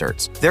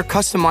inserts. They're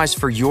customized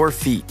for your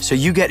feet, so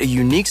you get a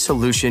unique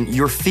solution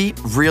your feet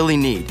really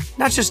need,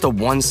 not just a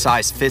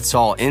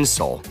one-size-fits-all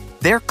insole.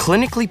 They're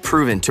clinically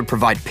proven to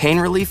provide pain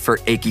relief for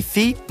achy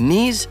feet,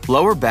 knees,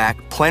 lower back,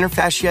 plantar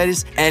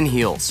fasciitis, and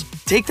heels.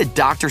 Take the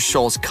Dr.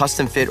 Scholl's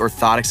custom fit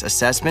orthotics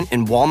assessment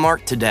in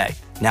Walmart today,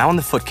 now in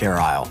the foot care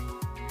aisle.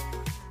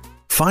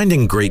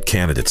 Finding great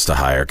candidates to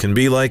hire can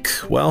be like,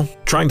 well,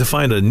 trying to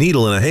find a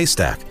needle in a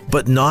haystack,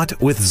 but not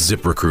with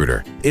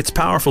ZipRecruiter. Its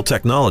powerful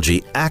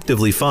technology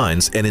actively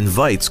finds and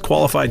invites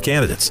qualified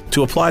candidates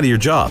to apply to your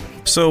job.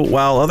 So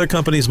while other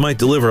companies might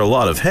deliver a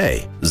lot of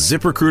hay,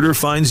 ZipRecruiter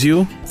finds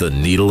you the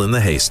needle in the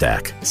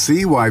haystack.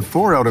 See why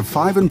 4 out of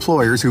 5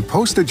 employers who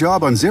post a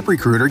job on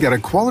ZipRecruiter get a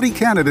quality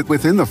candidate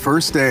within the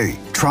first day.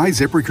 Try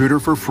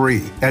ZipRecruiter for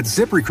free at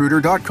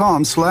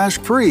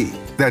ZipRecruiter.com/free.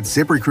 That's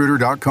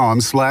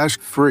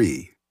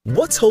ZipRecruiter.com/free.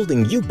 What's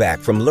holding you back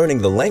from learning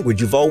the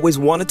language you've always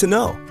wanted to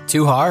know?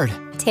 Too hard.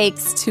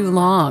 Takes too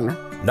long.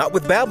 Not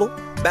with Babbel.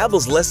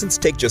 Babbel's lessons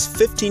take just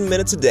 15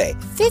 minutes a day.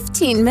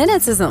 15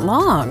 minutes isn't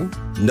long.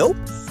 Nope.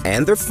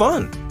 And they're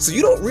fun. So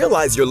you don't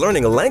realize you're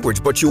learning a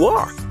language, but you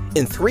are.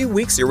 In 3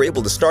 weeks, you're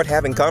able to start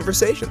having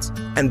conversations.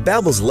 And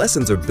Babbel's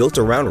lessons are built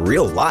around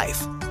real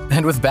life.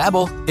 And with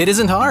Babbel, it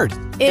isn't hard.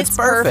 It's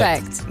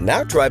perfect.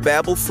 Now try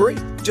Babbel free.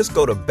 Just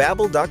go to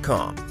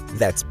Babbel.com.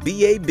 That's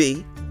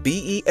Babbel.com.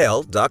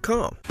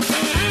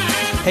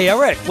 Hey,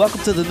 Ehret,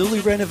 welcome to the newly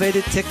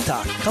renovated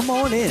TikTok. Come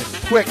on in.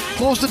 Quick,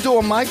 close the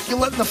door, Mike. You're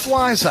letting the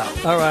flies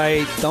out. All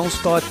right, don't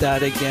start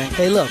that again.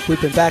 Hey, look,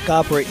 we've been back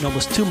operating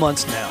almost 2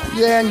 months now.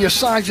 Yeah, and your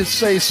sign should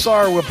say,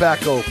 sorry, we're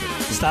back open.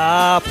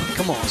 Stop.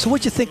 Come on. So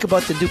what you think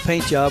about the new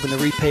paint job and the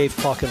repaved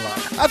parking lot?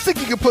 I think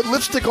you could put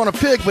lipstick on a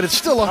pig, but it's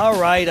still a... All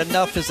right,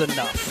 enough is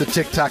enough. The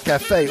TikTok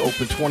Cafe,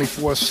 open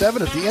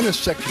 24/7 at the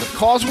intersection of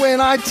Causeway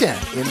and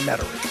I-10 in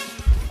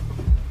Metairie.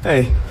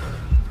 Hey.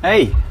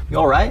 Hey, you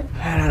all right?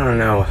 I don't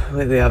know.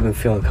 Lately I've been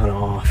feeling kind of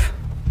off.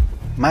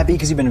 Might be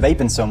because you've been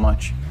vaping so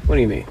much. What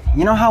do you mean?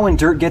 You know how when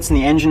dirt gets in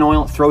the engine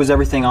oil, it throws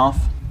everything off?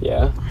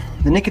 Yeah.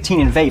 The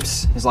nicotine in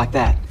vapes is like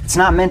that. It's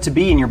not meant to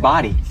be in your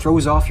body. It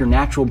throws off your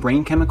natural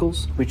brain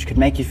chemicals, which could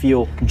make you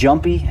feel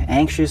jumpy,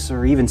 anxious,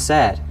 or even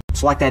sad.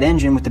 It's like that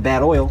engine with the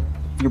bad oil.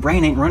 Your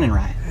brain ain't running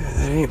right.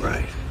 That ain't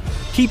right.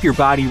 Keep your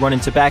body running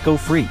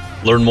tobacco-free.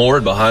 Learn more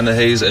at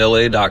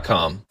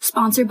BehindTheHazeLA.com.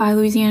 Sponsored by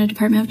Louisiana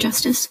Department of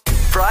Justice.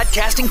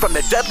 Broadcasting from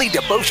the Dudley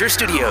DeBosier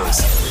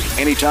Studios.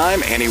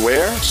 Anytime,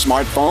 anywhere,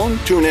 smartphone,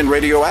 TuneIn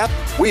radio app,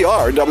 we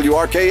are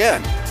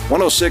WRKN.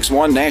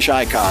 1061 Nash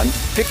Icon,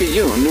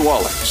 Picayune, New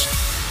Orleans.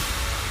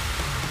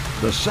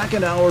 The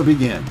second hour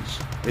begins.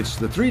 It's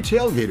the Three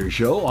Tailgaters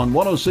Show on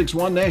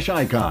 1061 Nash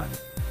Icon,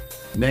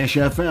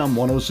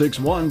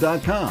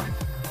 NashFM1061.com,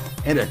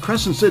 and at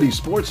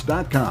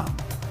CrescentCitySports.com.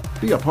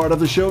 Be a part of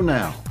the show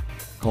now.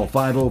 Call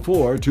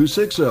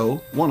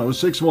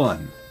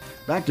 504-260-1061.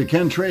 Back to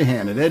Ken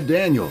Trahan and Ed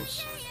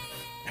Daniels.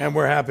 And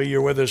we're happy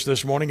you're with us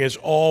this morning. As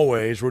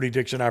always, Rudy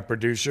Dixon, our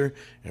producer,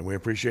 and we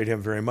appreciate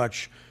him very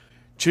much,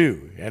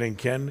 too. Ed and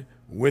Ken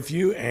with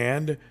you,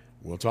 and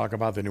we'll talk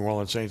about the New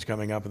Orleans Saints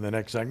coming up in the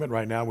next segment.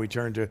 Right now, we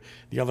turn to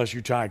the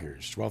LSU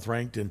Tigers, 12th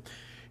ranked, and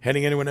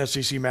heading into an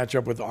SEC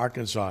matchup with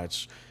Arkansas.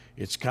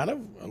 It's kind of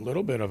a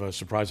little bit of a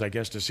surprise, I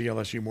guess, to see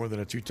LSU more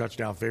than a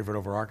 2-touchdown favorite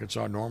over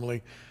Arkansas.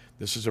 Normally,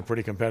 this is a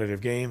pretty competitive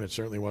game. It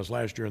certainly was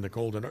last year in the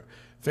cold in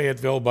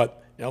Fayetteville,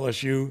 but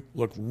LSU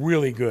looked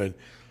really good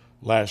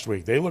last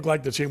week. They looked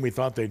like the team we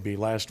thought they'd be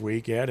last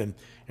week, Ed, and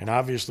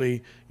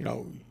obviously, you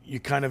know,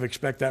 you kind of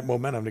expect that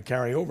momentum to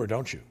carry over,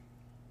 don't you?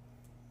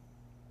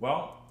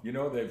 Well, you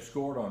know, they've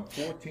scored on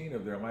 14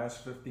 of their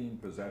last 15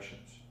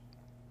 possessions.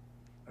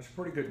 That's a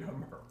pretty good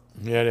number.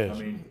 Yeah, it is.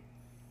 I mean,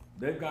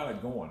 they've got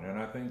it going, and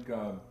I think,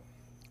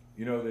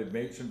 you know, they've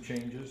made some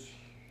changes.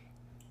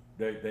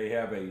 They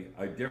have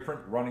a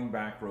different running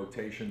back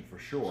rotation for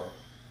sure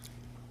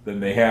than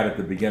they had at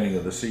the beginning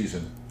of the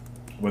season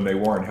when they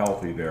weren't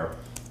healthy there.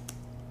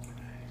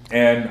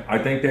 And I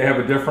think they have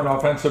a different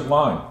offensive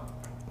line.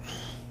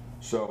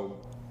 So,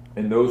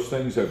 and those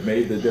things have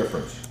made the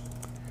difference.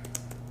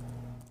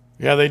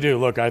 Yeah, they do.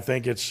 Look, I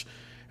think it's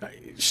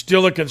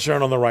still a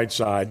concern on the right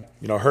side.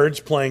 You know, Hurd's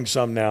playing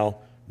some now.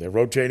 They're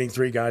rotating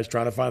three guys,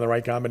 trying to find the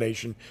right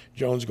combination.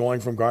 Jones going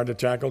from guard to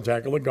tackle,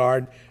 tackle to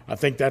guard. I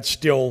think that's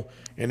still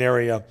an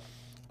area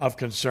of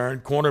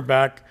concern.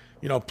 Cornerback,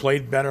 you know,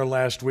 played better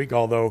last week,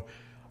 although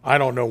I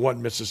don't know what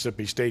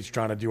Mississippi State's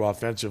trying to do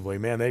offensively.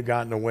 Man, they've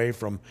gotten away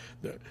from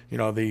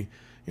the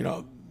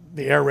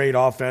air raid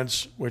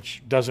offense,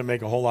 which doesn't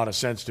make a whole lot of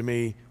sense to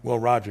me. Will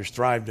Rogers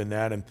thrived in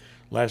that, and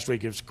last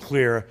week it's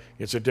clear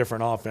it's a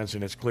different offense,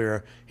 and it's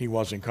clear he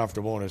wasn't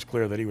comfortable, and it's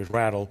clear that he was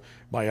rattled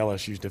by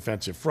LSU's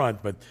defensive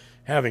front. But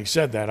having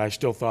said that, I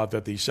still thought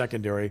that the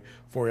secondary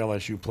for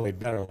LSU played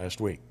better last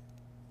week.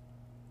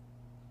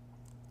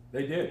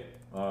 They did.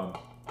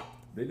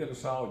 They did a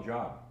solid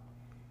job.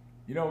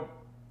 You know,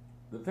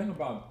 the thing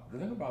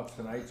about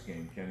tonight's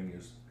game, Kenny,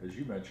 is, as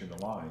you mentioned,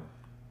 the line,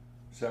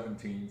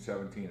 17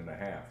 and a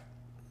half.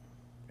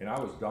 And I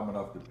was dumb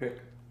enough to pick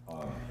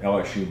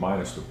LSU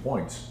minus the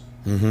points.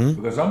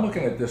 Mm-hmm. Because I'm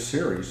looking at this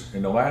series,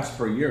 in the last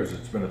 3 years,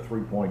 it's been a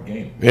 3-point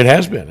game. It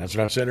has been. That's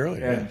what I said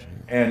earlier.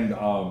 And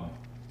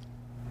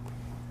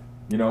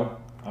you know,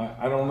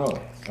 I don't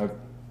know.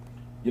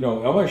 You know,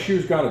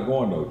 LSU's got it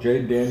going, though.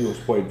 Jaden Daniels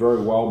played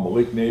very well.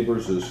 Malik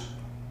Neighbors is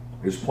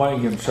playing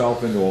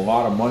himself into a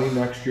lot of money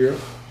next year.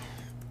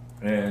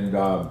 And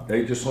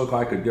they just look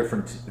like a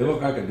different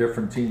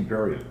team,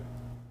 period.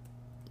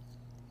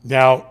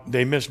 Now,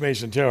 they missed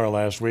Mason Taylor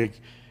last week.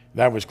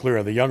 That was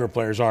clear. The younger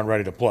players aren't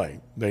ready to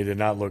play. They did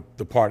not look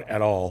the part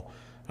at all.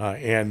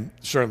 And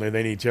certainly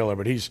they need Taylor,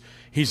 but he's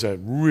a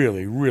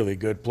really, really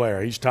good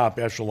player. He's top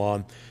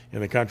echelon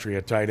in the country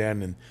at tight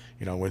end. And,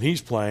 you know, when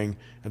he's playing,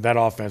 that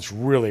offense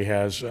really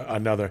has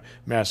another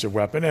massive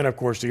weapon. And, of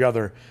course, the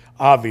other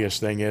obvious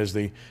thing is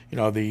the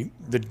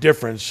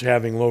difference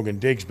having Logan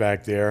Diggs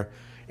back there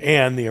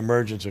and the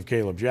emergence of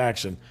Caleb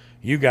Jackson.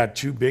 You got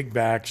two big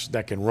backs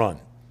that can run.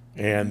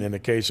 And in the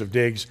case of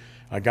Diggs,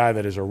 a guy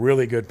that is a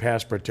really good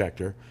pass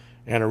protector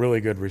and a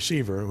really good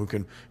receiver who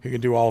can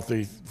do all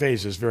three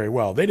phases very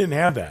well. They didn't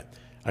have that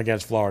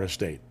against Florida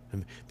State.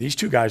 And these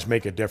two guys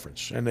make a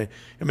difference. And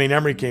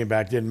Emory came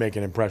back, didn't make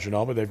an impression at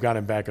all, but they've got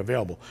him back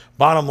available.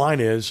 Bottom line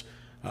is,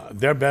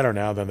 they're better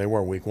now than they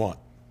were week one.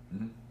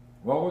 Mm-hmm.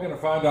 Well, we're going to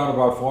find out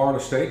about Florida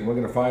State, and we're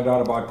going to find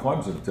out about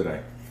Clemson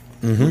today.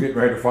 Mm-hmm. We're getting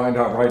ready to find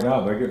out right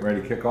now. They're getting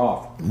ready to kick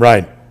off.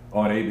 Right.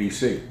 On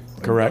ABC.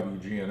 Correct.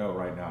 WGNO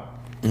right now.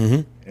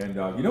 Mm-hmm. And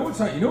you know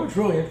what's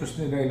really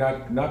interesting today,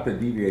 not to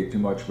deviate too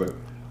much, but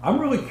I'm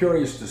really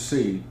curious to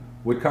see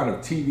what kind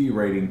of TV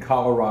rating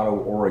Colorado,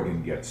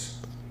 Oregon gets.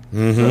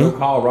 Mm-hmm. So I know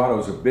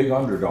Colorado's a big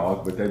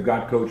underdog, but they've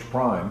got Coach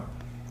Prime.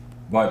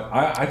 But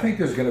I think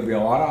there's going to be a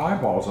lot of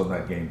eyeballs on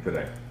that game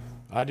today.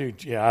 I do.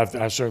 Yeah,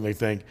 I certainly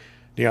think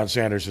Deion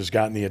Sanders has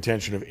gotten the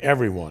attention of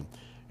everyone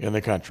in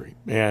the country.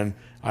 And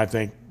I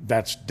think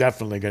that's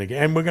definitely going to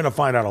get – and we're going to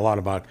find out a lot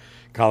about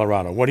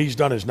Colorado. What he's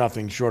done is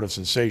nothing short of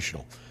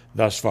sensational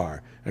thus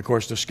far. Of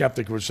course, the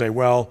skeptic would say,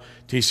 well,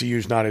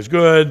 TCU's not as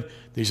good.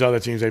 These other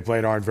teams they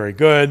played aren't very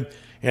good.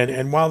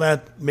 And while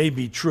that may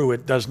be true,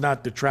 it does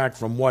not detract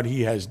from what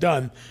he has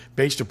done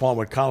based upon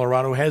what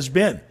Colorado has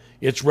been.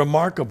 It's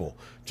remarkable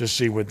to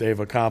see what they've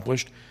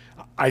accomplished.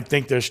 I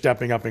think they're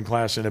stepping up in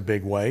class in a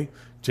big way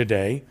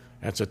today.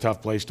 That's a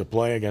tough place to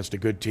play against a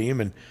good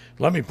team. And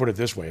let me put it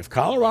this way. If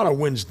Colorado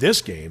wins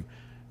this game,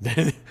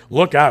 then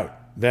look out.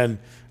 Then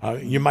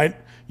you might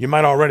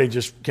already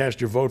just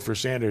cast your vote for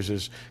Sanders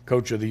as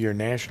Coach of the Year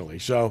nationally.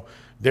 So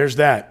there's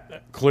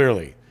that,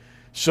 clearly.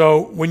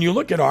 So when you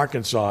look at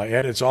Arkansas,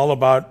 Ed, it's all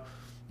about,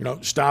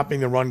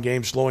 stopping the run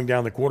game, slowing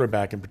down the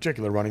quarterback, in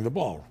particular, running the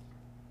ball.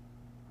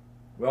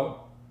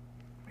 Well,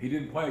 he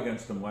didn't play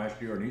against them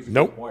last year, and he's a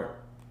Nope. good player.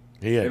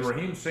 He is. And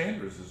Raheem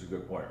Sanders is a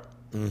good player.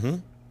 Mm-hmm.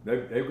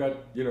 They've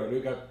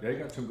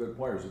got some good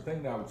players. The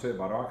thing that I would say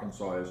about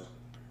Arkansas is,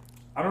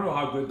 I don't know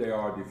how good they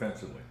are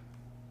defensively.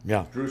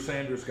 Yeah. Drew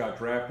Sanders got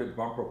drafted.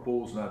 Bumper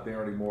Pool's not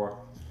there anymore,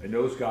 and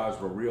those guys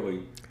were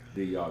really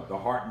the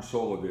heart and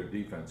soul of their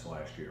defense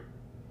last year.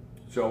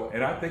 So,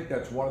 and I think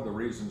that's one of the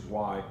reasons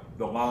why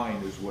the line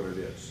is what it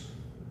is.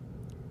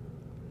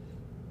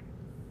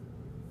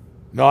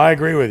 No, I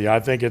agree with you.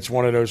 I think it's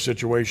one of those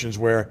situations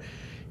where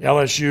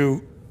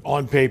LSU,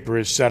 on paper,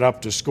 is set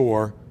up to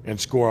score and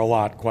score a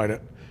lot, quite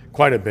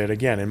a bit,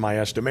 again, in my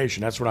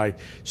estimation. That's what I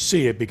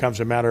see. It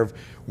becomes a matter of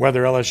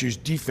whether LSU's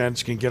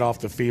defense can get off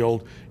the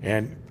field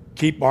and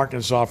keep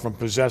Arkansas from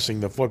possessing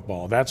the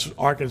football. That's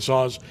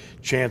Arkansas's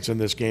chance in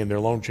this game. Their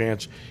lone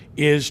chance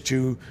is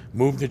to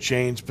move the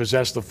chains,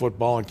 possess the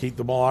football, and keep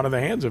the ball out of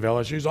the hands of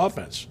LSU's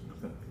offense.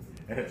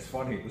 And it's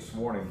funny, this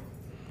morning,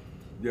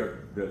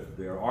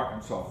 their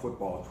Arkansas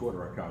football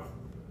Twitter account,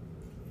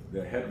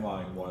 the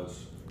headline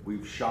was,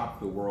 "We've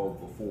shocked the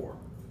world before."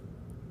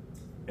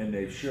 And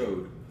they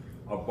showed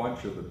a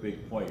bunch of the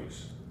big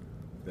plays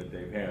that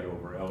they've had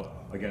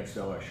against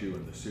LSU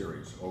in the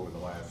series over the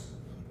last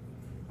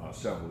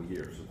several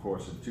years. Of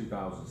course, in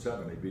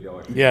 2007, they beat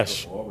LSU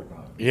Yes. in triple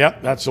overtime.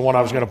 Yep, that's the one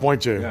I was going to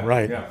point to. Yeah,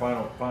 right. Yeah,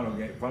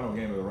 final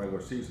game of the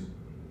regular season.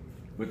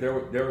 But there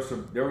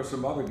were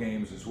some other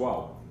games as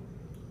well.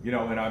 And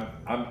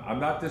I'm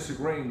not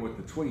disagreeing with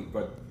the tweet,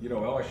 but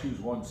LSU's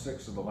won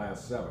 6 of the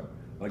last 7.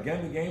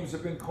 Again, the games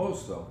have been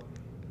close though,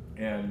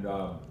 and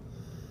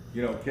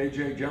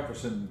KJ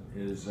Jefferson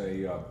is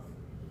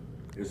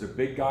a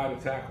big guy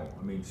to tackle.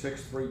 I mean,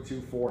 6'3",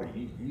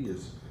 240.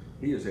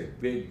 He is a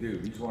big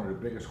dude. He's one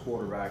of the biggest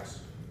quarterbacks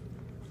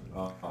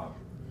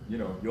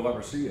you'll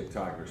ever see at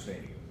Tiger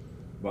Stadium.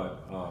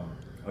 But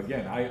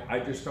again, I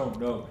just don't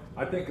know.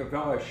 I think if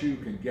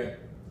LSU can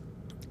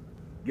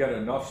get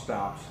enough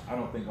stops, I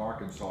don't think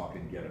Arkansas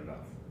can get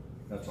enough.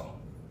 That's all.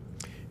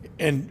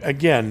 And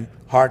again,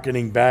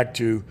 hearkening back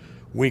to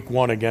week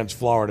 1 against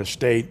Florida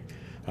State,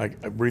 I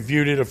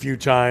reviewed it a few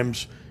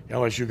times.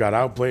 LSU got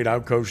outplayed,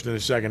 outcoached in the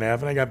second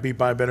half, and they got beat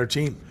by a better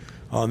team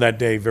on that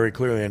day very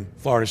clearly. And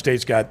Florida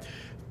State's got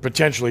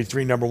potentially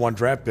 3 number 1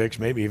 draft picks,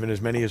 maybe even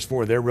as many as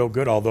 4. They're real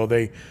good, although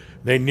they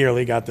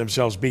nearly got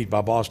themselves beat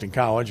by Boston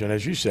College. And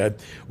as you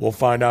said, we'll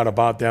find out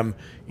about them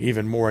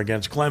even more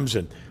against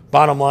Clemson.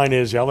 Bottom line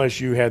is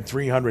LSU had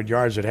 300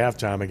 yards at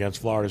halftime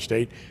against Florida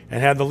State and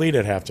had the lead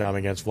at halftime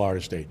against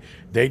Florida State.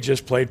 They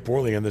just played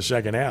poorly in the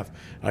second half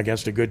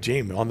against a good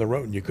team on the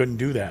road, and you couldn't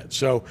do that.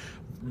 So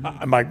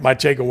my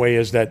takeaway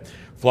is that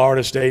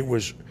Florida State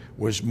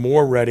was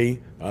more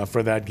ready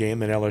for that game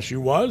than LSU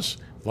was.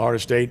 Florida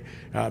State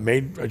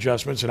made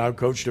adjustments and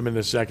outcoached them in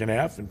the second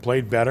half and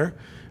played better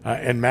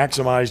and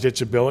maximized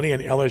its ability,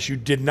 and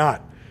LSU did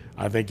not.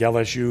 I think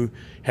LSU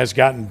has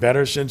gotten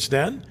better since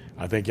then.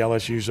 I think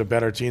LSU's a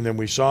better team than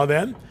we saw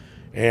then.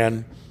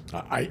 And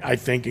I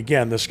think,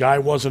 again, the sky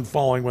wasn't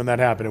falling when that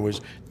happened. It was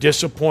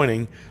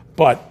disappointing,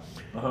 but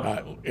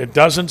it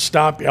doesn't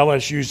stop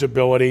LSU's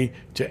ability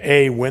to,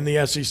 A, win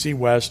the SEC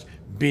West,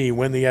 B,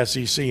 win the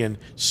SEC, and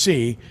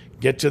C,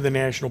 get to the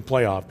national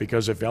playoff.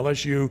 Because if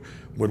LSU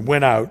would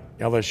win out,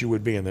 LSU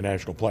would be in the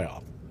national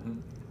playoff.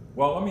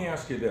 Well, let me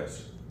ask you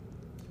this.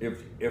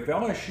 If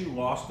LSU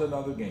lost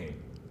another game,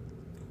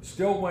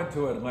 still went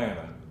to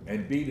Atlanta,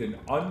 and beat an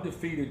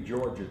undefeated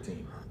Georgia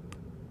team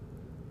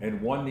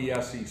and won the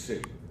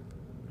SEC,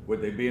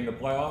 would they be in the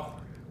playoff?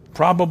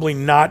 Probably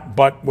not,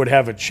 but would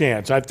have a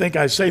chance. I think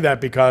I say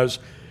that because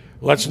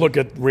let's look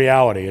at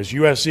reality. Is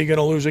USC going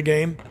to lose a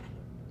game?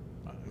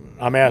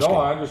 I'm asking. No,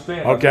 I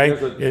understand. Okay,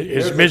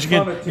 is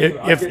Michigan?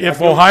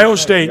 If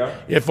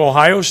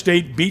Ohio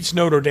State beats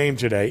Notre Dame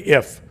today,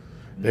 if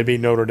they beat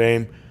Notre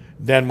Dame,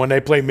 then when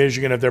they play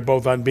Michigan, if they're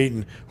both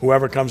unbeaten,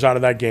 whoever comes out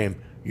of that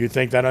game, you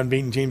think that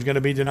unbeaten team's going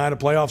to be denied a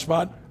playoff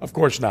spot? Of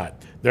course not.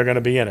 They're going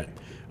to be in it.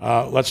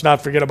 Let's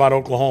not forget about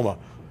Oklahoma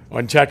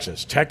and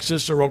Texas.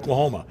 Texas or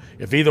Oklahoma.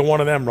 If either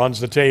one of them runs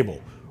the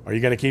table, are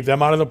you going to keep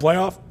them out of the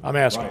playoff? I'm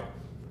asking. Right.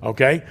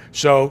 Okay,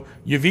 so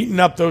you've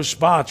eaten up those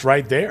spots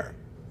right there.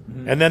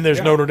 And then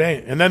there's Notre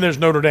Dame.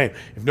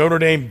 If Notre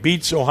Dame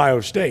beats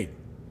Ohio State,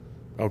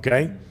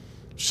 okay?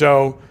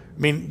 So, I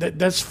mean,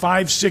 that's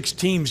 5-6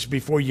 teams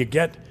before you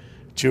get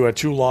to a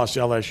 2-loss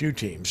LSU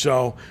team.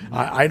 So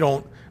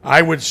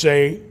I would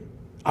say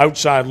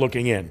outside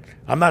looking in.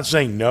 I'm not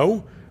saying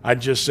no.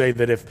 I'd just say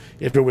that if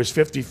it was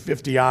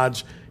 50-50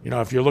 odds,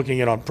 if you're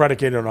looking at on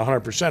predicated on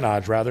 100%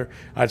 odds rather,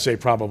 I'd say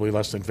probably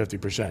less than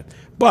 50%.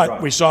 But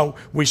right.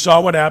 we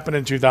saw what happened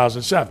in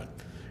 2007.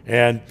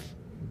 And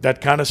that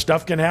kind of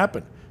stuff can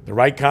happen. The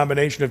right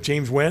combination of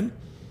teams win,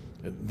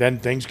 then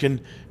things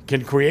can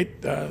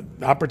create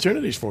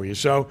opportunities for you.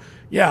 So,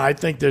 yeah, I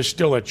think there's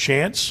still a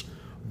chance.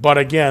 But,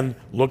 again,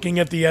 looking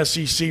at the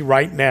SEC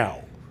right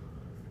now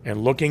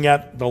and looking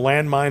at the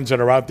landmines that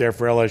are out there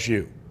for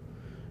LSU,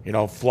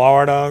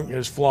 Florida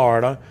is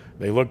Florida.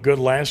 They looked good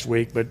last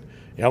week, but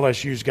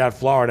LSU's got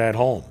Florida at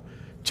home.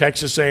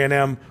 Texas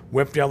A&M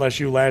whipped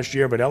LSU last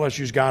year, but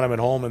LSU's got them at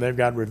home, and they've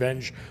got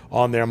revenge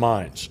on their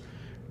minds.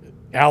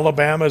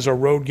 Alabama's a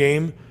road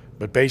game,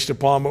 but based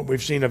upon what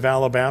we've seen of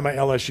Alabama,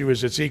 LSU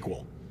is its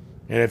equal.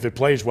 And if it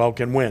plays well,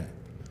 can win.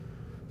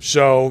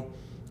 So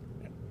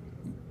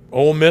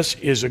Ole Miss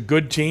is a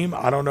good team.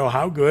 I don't know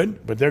how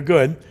good, but they're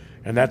good,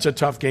 and that's a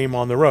tough game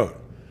on the road.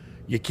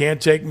 You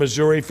can't take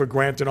Missouri for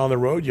granted on the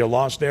road. You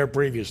lost there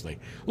previously.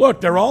 Look,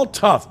 they're all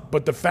tough,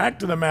 but the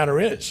fact of the matter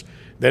is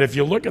that if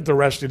you look at the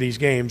rest of these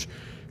games,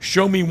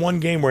 show me one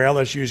game where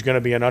LSU is going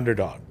to be an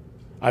underdog.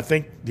 I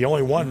think the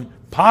only one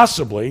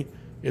possibly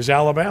is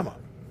Alabama.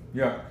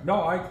 Yeah,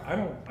 no, I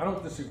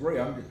don't disagree.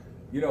 But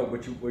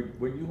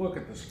when you look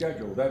at the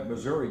schedule, that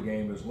Missouri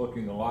game is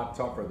looking a lot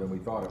tougher than we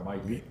thought it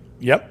might be.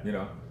 Yep.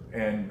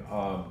 And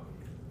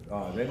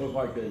they look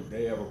like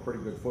they have a pretty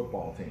good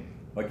football team.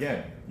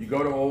 Again, you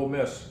go to Ole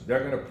Miss,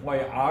 they're going to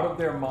play out of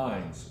their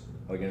minds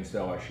against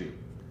LSU,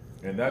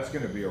 and that's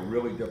going to be a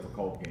really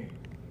difficult game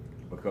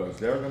because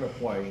they're going to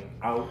play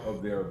out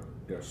of their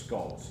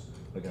skulls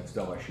against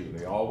LSU.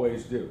 They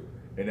always do.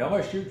 And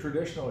LSU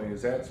traditionally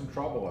has had some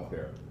trouble up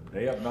there.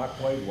 They have not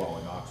played well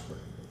in Oxford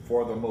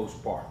for the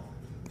most part.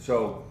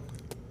 So,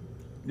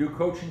 new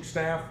coaching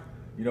staff,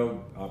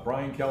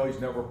 Brian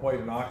Kelly's never played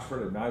in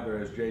Oxford, and neither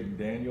has Jaden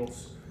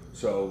Daniels.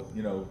 So,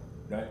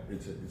 that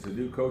it's a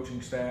new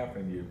coaching staff,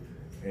 and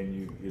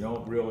you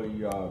don't really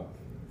know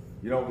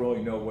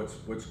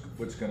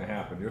what's going to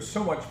happen. There's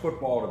so much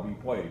football to be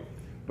played.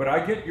 But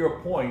I get your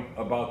point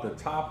about the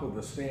top of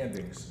the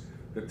standings,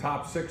 the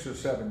top 6 or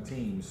 7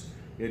 teams.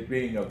 It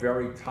being a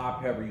very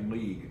top-heavy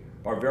league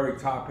or very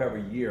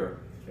top-heavy year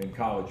in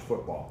college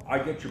football. I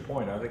get your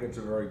point. I think it's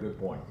a very good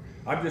point.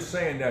 I'm just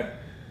saying that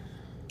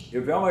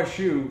if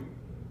LSU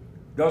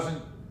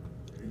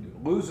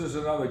loses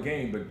another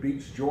game but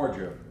beats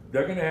Georgia,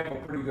 they're going to have a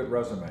pretty good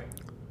resume.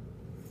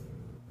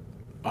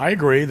 I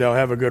agree. They'll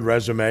have a good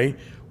resume.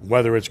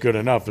 Whether it's good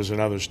enough is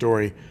another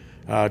story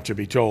to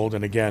be told.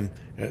 And again,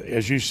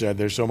 as you said,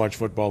 there's so much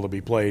football to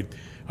be played.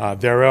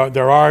 There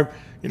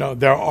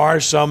are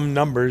some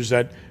numbers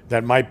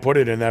that might put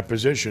it in that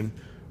position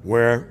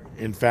where,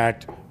 in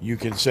fact, you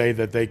can say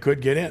that they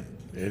could get in.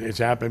 It's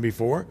happened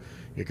before.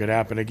 It could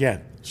happen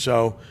again.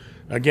 So,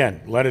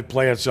 again, let it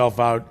play itself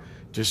out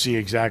to see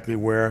exactly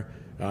where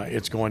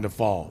it's going to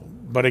fall.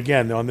 But,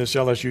 again, on this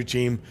LSU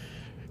team,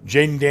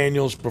 Jaden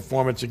Daniels'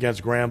 performance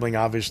against Grambling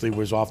obviously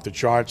was off the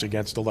charts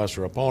against a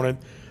lesser opponent,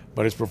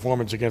 but his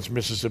performance against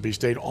Mississippi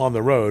State on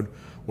the road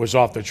was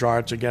off the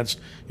charts against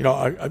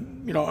a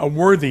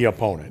worthy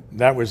opponent.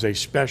 That was a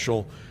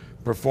special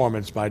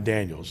performance by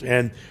Daniels.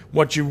 And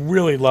what you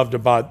really loved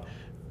about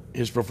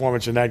his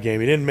performance in that game,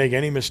 he didn't make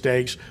any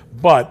mistakes,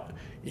 but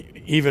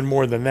even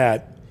more than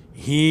that,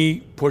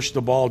 he pushed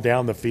the ball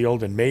down the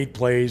field and made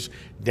plays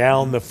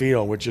down the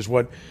field, which is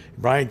what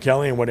Brian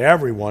Kelly and what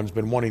everyone's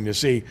been wanting to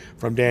see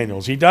from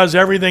Daniels. He does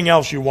everything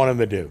else you want him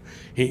to do.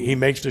 He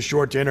makes the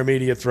short to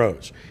intermediate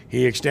throws.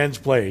 He extends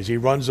plays. He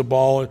runs the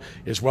ball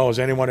as well as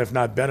anyone, if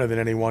not better than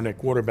anyone, at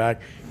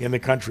quarterback in the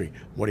country.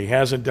 What he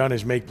hasn't done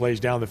is make plays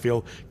down the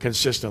field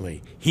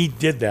consistently. He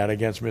did that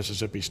against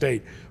Mississippi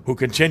State, who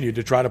continued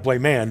to try to play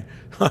man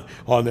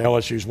on the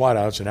LSU's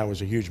wideouts, and that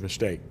was a huge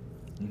mistake.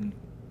 Mm-hmm.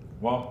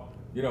 Well,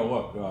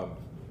 look,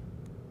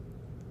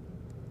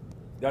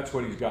 that's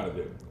what he's got to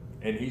do.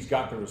 And he's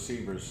got the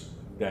receivers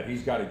that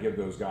he's got to give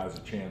those guys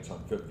a chance on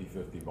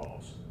 50-50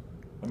 balls.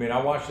 I mean,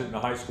 I watched it in the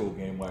high school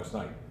game last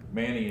night,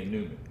 Manny and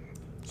Newman.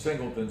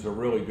 Singleton's a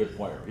really good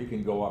player. He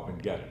can go up and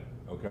get it,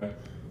 okay?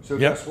 So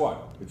Guess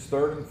what? It's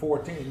 3rd and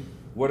 14.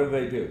 what do?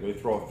 They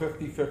throw a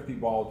 50-50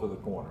 ball to the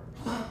corner.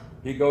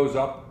 He goes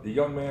up. The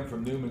young man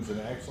from Newman's in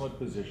an excellent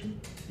position.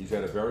 He's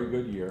had a very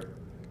good year.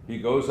 He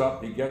goes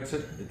up, he gets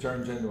it, it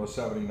turns into a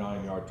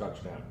 79-yard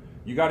touchdown.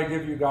 You got to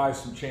give your guys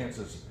some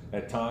chances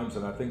at times,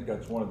 and I think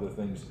that's one of the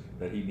things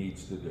that he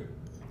needs to do.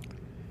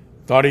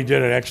 Thought he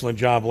did an excellent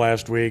job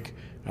last week.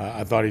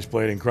 I thought he's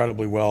played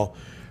incredibly well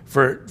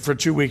for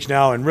 2 weeks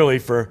now, and really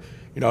for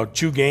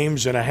 2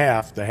 games and a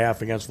half. The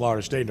half against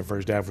Florida State in the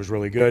first half was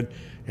really good,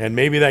 and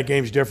maybe that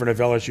game's different if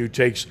LSU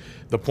takes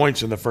the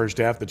points in the first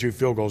half, the 2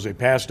 field goals they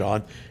passed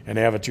on, and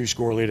they have a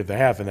 2-score lead at the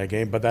half in that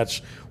game. But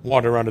that's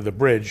water under the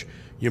bridge.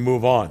 You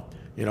move on.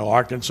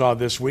 Arkansas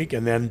this week,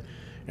 and then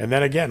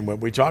again, what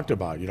we talked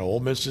about, Ole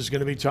Miss is going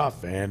to be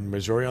tough, and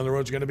Missouri on the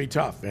road is going to be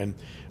tough. And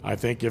I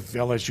think if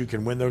LSU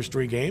can win those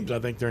 3 games, I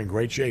think they're in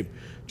great shape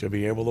to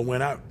be able to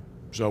win out.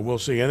 So we'll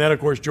see. And then, of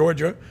course,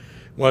 Georgia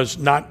was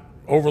not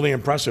overly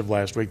impressive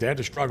last week. They had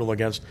to struggle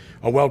against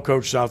a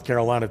well-coached South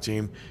Carolina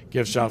team.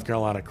 Give South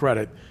Carolina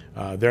credit.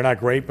 They're not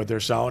great, but they're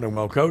solid and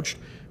well-coached.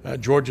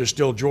 Georgia's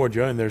still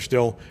Georgia, and they're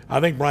still –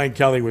 I think Brian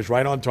Kelly was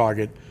right on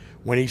target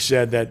when he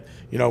said that,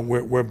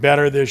 we're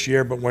better this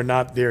year, but we're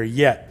not there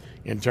yet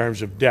in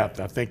terms of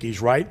depth. I think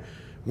he's right.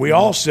 We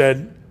all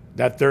said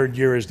that third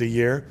year is the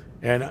year,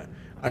 and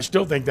I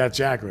still think that's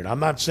accurate.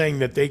 I'm not saying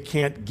that they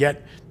can't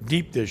get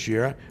deep this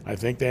year. I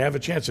think they have a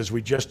chance, as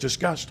we just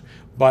discussed.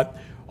 But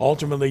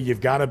ultimately,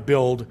 you've got to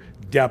build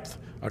depth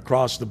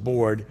across the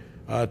board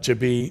to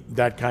be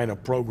that kind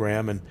of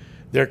program, and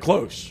they're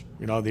close.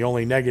 The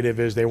only negative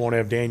is they won't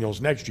have Daniels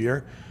next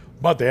year,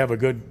 but they have a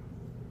good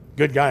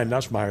guy in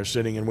Nussmeier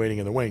sitting and waiting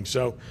in the wings.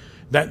 So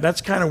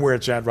that's kind of where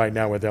it's at right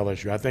now with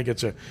LSU. I think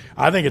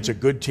it's a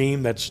good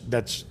team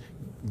that's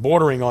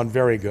bordering on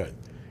very good.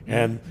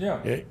 And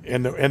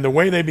the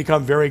way they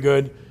become very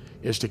good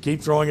is to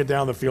keep throwing it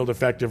down the field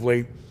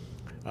effectively,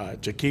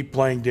 to keep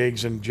playing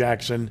Diggs and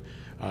Jackson,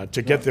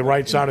 to get the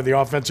right side of the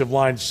offensive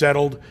line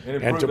settled,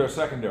 and improve their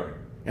secondary,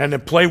 and to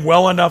play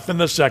well enough in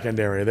the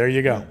secondary. There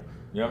you go.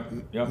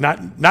 Yep.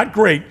 Not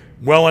great,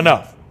 well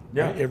enough.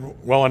 Yeah.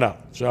 Well enough.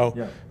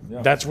 So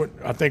that's what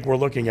I think we're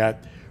looking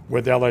at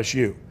with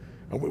LSU.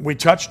 We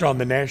touched on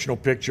the national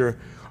picture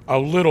a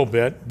little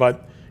bit,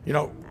 but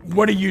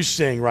what are you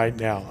seeing right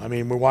now? I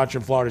mean, we're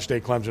watching Florida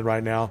State Clemson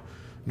right now.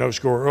 No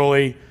score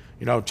early.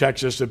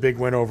 Texas, a big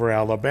win over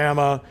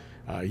Alabama.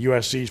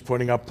 USC's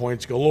putting up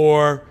points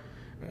galore.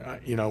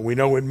 We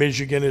know what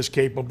Michigan is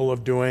capable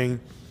of doing.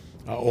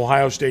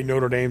 Ohio State,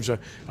 Notre Dame's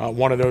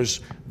one of those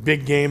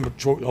big game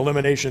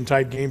elimination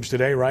type games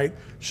today, right?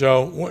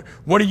 So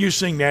what are you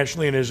seeing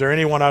nationally, and is there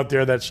anyone out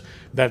there that's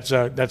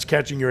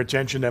catching your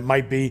attention that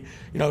might be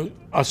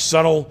a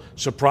subtle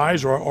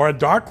surprise or a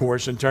dark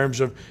horse in terms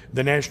of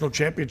the national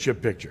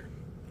championship picture?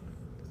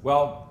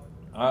 Well,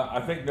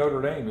 I think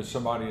Notre Dame is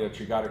somebody that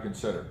you got to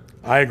consider.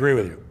 I agree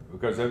with you,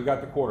 because they've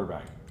got the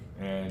quarterback,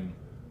 and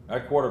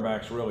that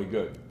quarterback's really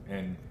good.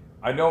 And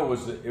I know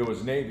it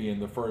was Navy in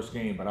the first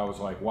game, but I was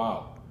like,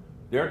 wow,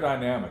 they're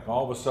dynamic.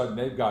 All of a sudden,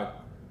 they've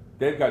got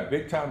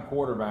big time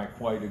quarterback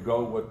play to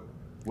go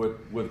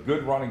with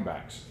good running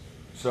backs.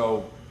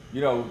 So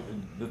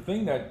the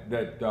thing that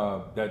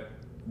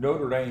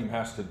Notre Dame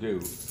has to do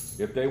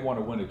if they want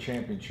to win a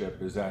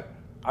championship is that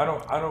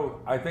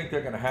I think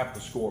they're going to have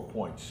to score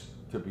points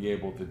to be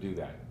able to do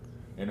that.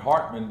 And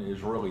Hartman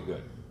is really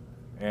good,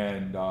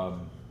 and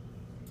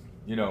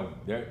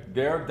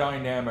they're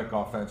dynamic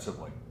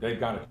offensively. They've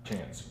got a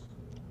chance.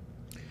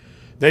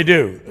 They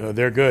do.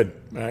 They're good,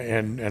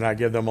 and I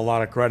give them a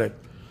lot of credit.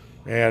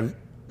 And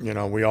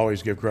we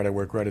always give credit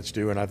where credit's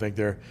due, and I think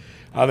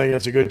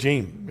it's a good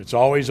team. It's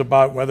always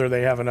about whether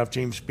they have enough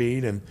team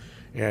speed,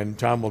 and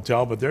time will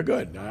tell. But they're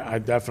good. I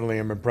definitely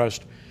am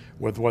impressed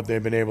with what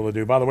they've been able to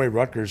do. By the way,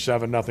 Rutgers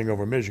 7-0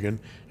 over Michigan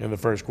in the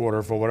first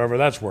quarter, for whatever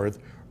that's worth,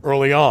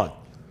 early on.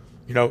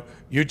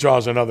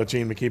 Utah's another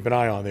team to keep an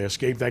eye on. They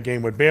escaped that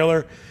game with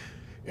Baylor,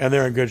 and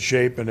they're in good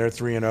shape, and they're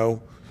 3-0,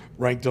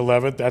 ranked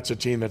 11th. That's a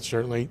team that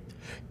certainly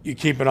you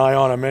keep an eye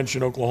on. I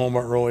mentioned Oklahoma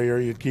earlier.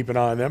 You keep an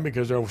eye on them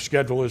because their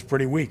schedule is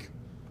pretty weak,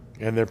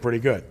 and they're pretty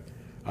good.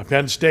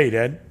 Penn State,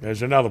 Ed,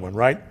 there's another one,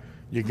 right?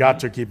 You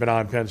got to keep an eye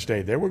on Penn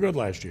State. They were good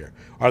last year.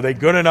 Are they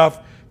good enough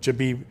to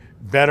be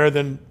better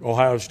than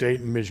Ohio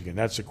State and Michigan?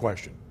 That's the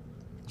question.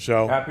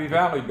 So Happy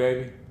Valley,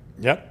 baby.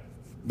 Yep.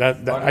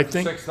 I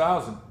think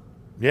 6,000.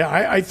 Yeah,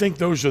 I think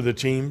those are the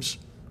teams.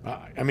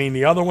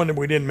 The other one that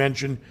we didn't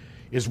mention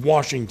is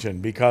Washington,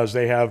 because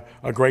they have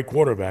a great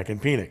quarterback in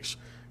Penix.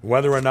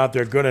 Whether or not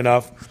they're good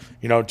enough,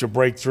 to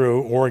break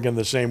through, Oregon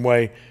the same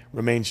way,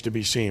 remains to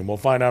be seen. We'll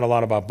find out a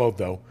lot about both,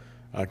 though,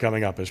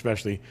 coming up,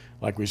 especially,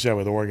 like we said,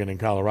 with Oregon and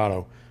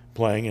Colorado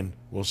playing, and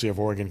we'll see if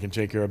Oregon can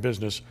take care of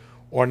business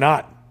or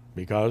not,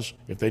 because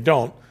if they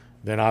don't,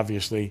 then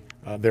obviously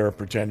they're a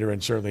pretender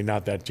and certainly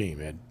not that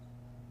team, Ed.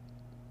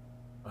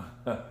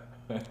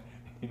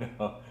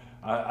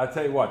 I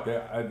tell you what,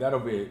 that'll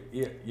be,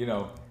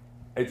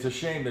 it's a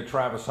shame that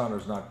Travis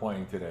Hunter's not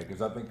playing today,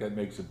 because I think that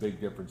makes a big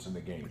difference in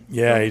the game.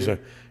 Yeah,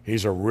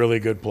 he's a really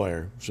good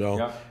player.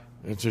 So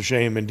It's a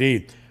shame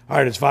indeed. All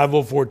right, it's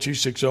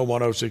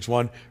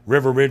 504-260-1061,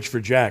 River Ridge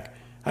for Jack.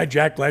 Hi,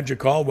 Jack. Glad you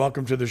called.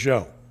 Welcome to the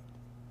show.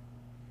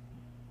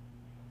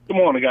 Good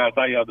morning, guys.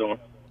 How y'all doing?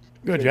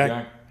 Good,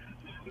 Jack.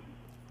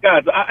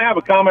 Guys, I have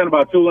a comment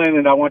about Tulane,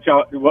 and I want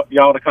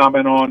y'all to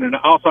comment on, and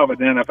I also have an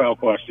NFL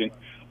question.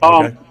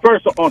 Okay.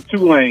 First, on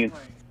Tulane,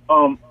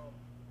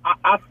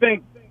 I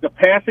think the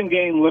passing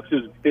game looks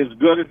as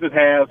good as it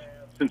has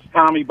since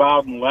Tommy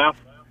Bowden left,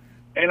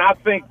 and I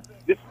think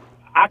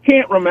I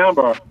can't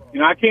remember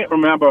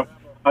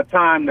a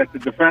time that the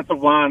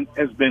defensive line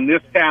has been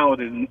this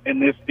talented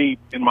and this deep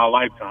in my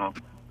lifetime.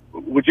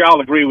 Would y'all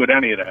agree with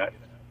any of that?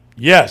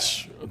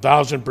 Yes,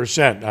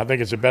 1,000%. I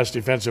think it's the best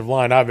defensive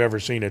line I've ever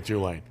seen at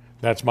Tulane.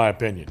 That's my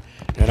opinion.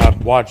 And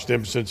I've watched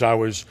them since the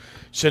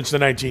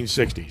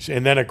 1960s.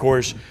 And then, of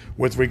course,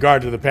 with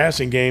regard to the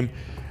passing game,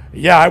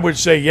 yeah, I would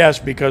say yes,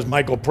 because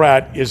Michael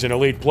Pratt is an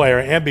elite player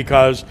and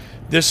because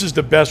this is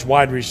the best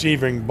wide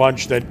receiving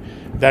bunch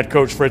that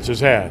Coach Fritz has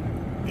had.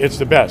 It's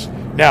the best.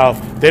 Now,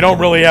 they don't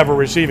really have a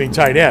receiving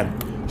tight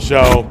end.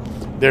 So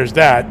there's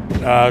that.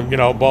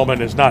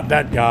 Bowman is not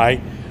that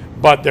guy.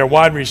 But their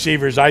wide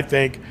receivers, I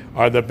think,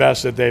 are the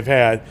best that they've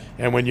had.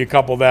 And when you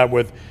couple that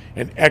with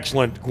an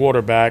excellent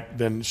quarterback,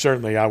 then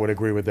certainly I would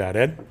agree with that.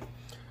 Ed?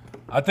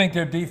 I think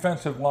their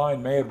defensive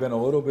line may have been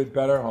a little bit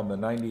better on the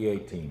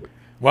 98 team.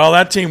 Well,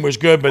 that team was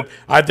good, but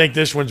I think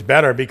this one's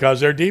better because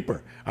they're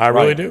deeper. I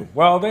really do.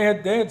 Well, they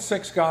had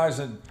 6,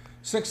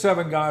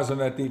 7 guys on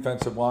that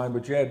defensive line,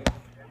 but you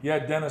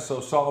had Dennis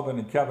O'Sullivan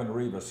and Kevin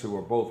Rivas, who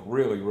are both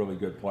really, really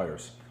good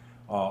players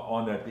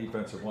on that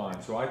defensive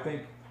line. So I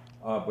think,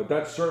 but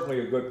that's certainly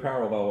a good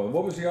parallel. And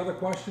what was the other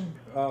question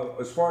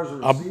as far as the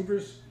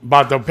receivers?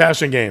 About the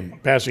passing game.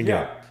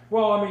 Yeah.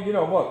 Well, I mean,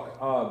 look,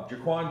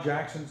 Jaquan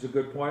Jackson's a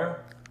good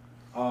player.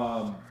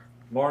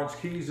 Lawrence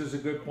Keys is a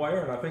good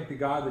player, and I think the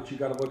guy that you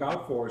got to look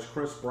out for is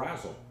Chris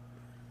Brazel.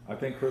 I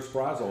think Chris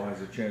Brazel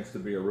has a chance to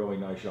be a really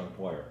nice young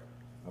player.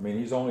 I mean,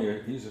 he's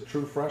a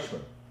true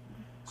freshman.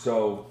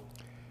 So,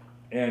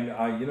 and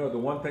the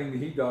one thing that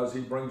he does,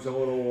 he brings a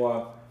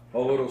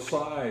little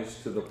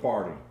size to the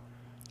party.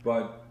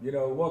 But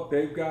look,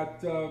 they've got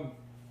talent.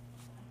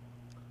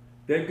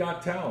 They've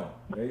got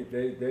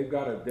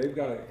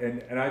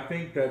it, and I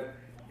think that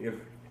if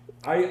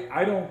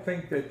I don't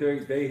think that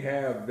they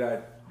have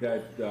that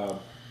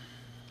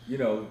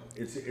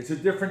it's a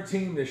different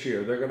team this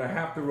year. They're going to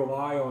have to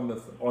rely on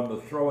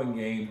the throwing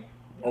game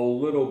a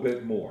little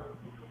bit more.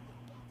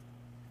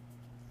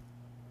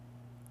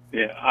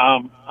 Yeah,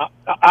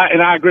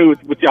 I agree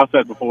with what y'all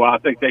said before. I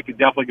think they could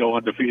definitely go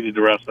undefeated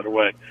the rest of the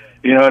way.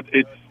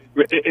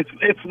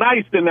 It's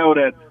nice to know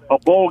that a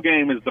bowl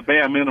game is the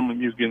bare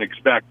minimum you can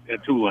expect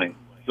at Tulane.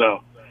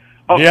 So,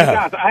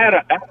 yeah. Guys, I had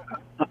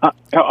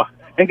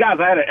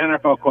an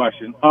NFL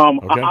question.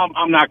 Okay.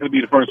 I'm not going to be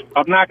the first.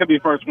 I'm not going to be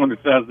the first one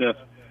that says this.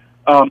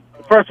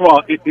 First of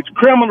all, it's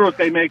criminal that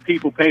they make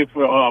people pay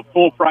for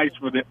full price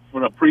for the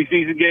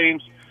preseason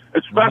games,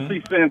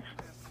 especially since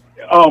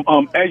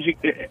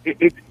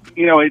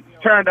it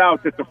turned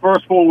out that the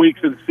first 4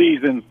 weeks of the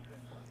season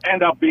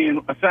end up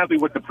being essentially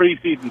what the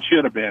preseason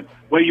should have been,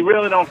 where you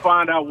really don't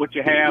find out what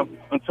you have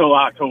until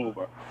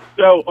October.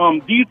 So,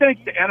 do you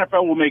think the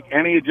NFL will make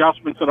any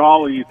adjustments at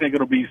all, or do you think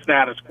it'll be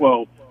status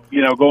quo,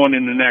 going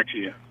into next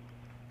year?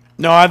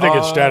 No, I think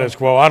it's status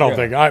quo.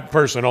 I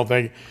personally don't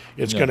think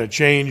it's going to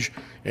change.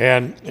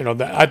 And,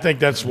 I think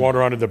that's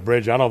water under the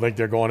bridge. I don't think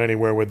they're going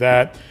anywhere with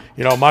that.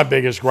 My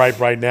biggest gripe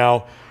right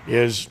now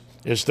is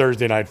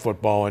Thursday night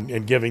football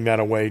and giving that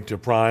away to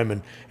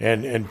Prime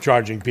and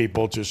charging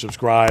people to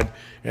subscribe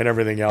and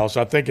everything else.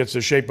 I think it's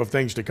the shape of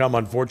things to come,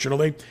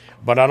 unfortunately,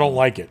 but I don't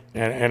like it.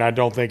 And I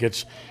don't think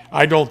it's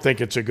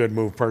a good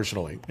move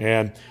personally.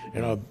 And,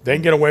 they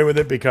can get away with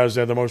it because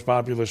they're the most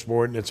popular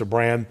sport and it's a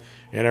brand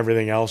and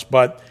everything else.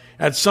 But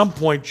at some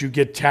point you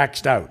get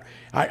taxed out.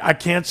 I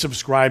can't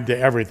subscribe to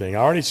everything. I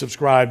already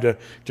subscribe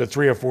to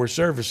 3 or 4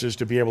 services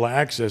to be able to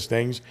access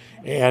things.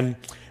 And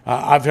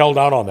I've held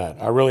out on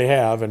that. I really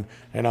have, and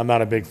I'm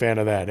not a big fan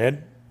of that.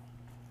 Ed?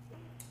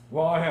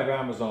 Well, I have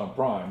Amazon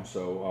Prime,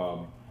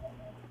 so,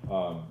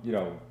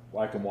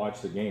 I can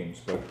watch the games.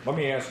 But let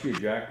me ask you,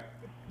 Jack,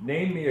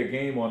 name me a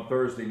game on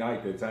Thursday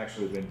night that's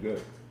actually been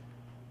good.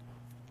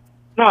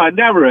 No, it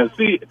never is.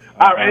 See,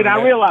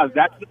 I realize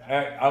that.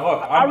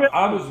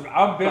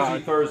 I'm busy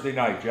Thursday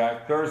night,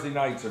 Jack. Thursday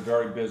nights are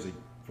very busy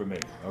for me,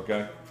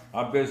 okay?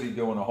 I'm busy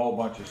doing a whole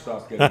bunch of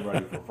stuff getting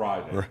ready for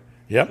Friday.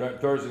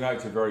 Yep. Thursday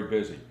nights are very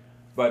busy.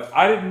 But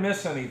I didn't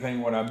miss anything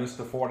when I missed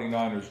the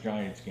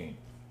 49ers-Giants game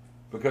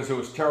because it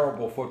was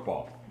terrible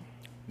football.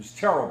 It was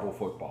terrible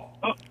football.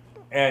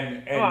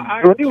 And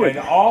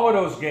all of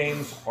those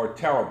games are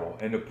terrible,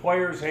 and the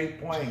players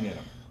hate playing in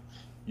them.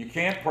 You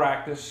can't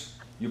practice.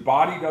 Your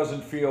body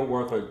doesn't feel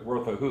worth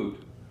a hoot.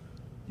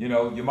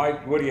 You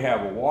might, what do you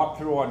have, a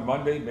walkthrough on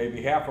Monday,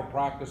 maybe half a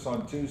practice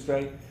on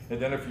Tuesday, and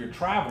then if you're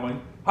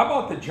traveling, how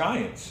about the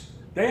Giants?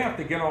 They have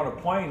to get on a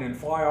plane and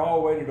fly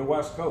all the way to the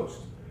West Coast.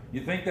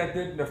 You think that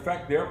didn't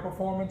affect their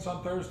performance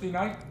on Thursday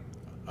night?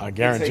 I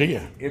guarantee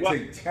you. It's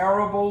a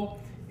terrible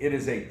It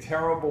is a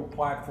terrible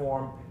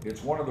platform.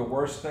 It's one of the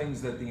worst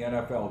things that the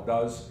NFL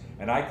does,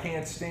 and I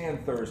can't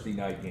stand Thursday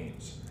night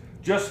games.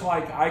 Just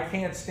like I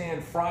can't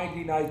stand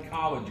Friday night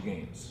college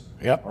games.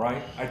 Yep. All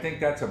right? I think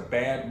that's a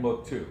bad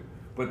look too.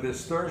 But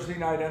this Thursday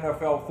night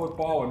NFL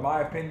football, in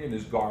my opinion,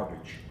 is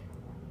garbage.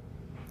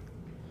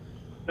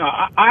 No,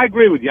 I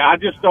agree with you. I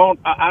just don't.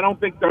 I don't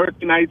think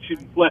Thursday night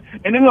should play.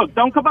 And then look,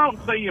 don't come out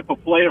and say you're for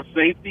player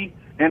safety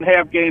and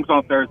have games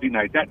on Thursday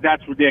night.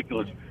 That's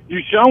ridiculous.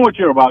 You've shown what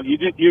you're about.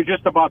 You're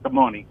just about the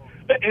money.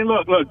 And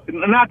look,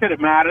 not that it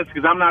matters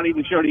because I'm not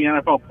even sure the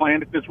NFL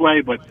planned it this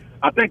way, but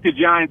I think the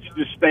Giants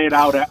just stayed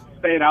out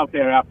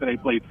there after they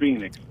played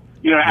Phoenix.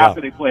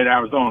 After they played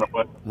Arizona.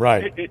 But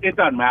right, it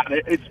doesn't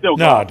matter. It's still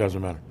no, gone. it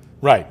doesn't matter.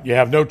 Right, you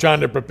have no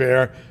time to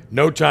prepare,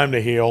 no time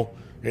to heal.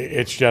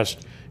 It's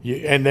just,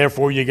 and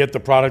therefore you get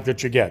the product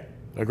that you get.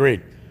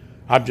 Agreed.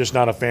 I'm just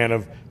not a fan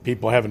of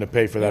people having to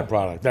pay for that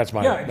product. That's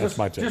my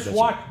take. Just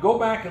watch. Go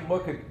back and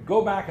look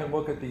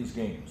at these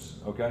games.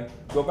 Okay,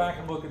 go back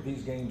and look at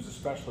these games,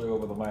 especially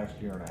over the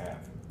last year and a half.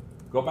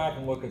 Go back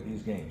and look at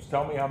these games.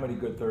 Tell me how many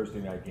good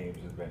Thursday night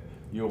games have been.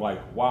 You're like,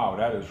 wow,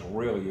 that is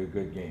really a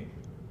good game.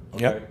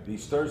 Okay,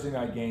 These Thursday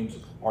night games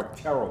are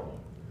terrible.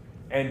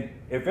 And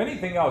if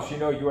anything else, you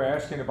were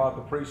asking about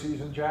the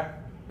preseason, Jack.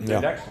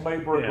 The next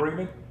labor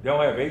agreement, they'll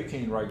have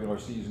 18 regular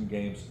season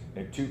games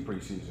and 2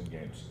 preseason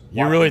games.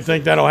 You really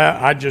think that'll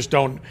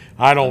happen?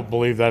 I don't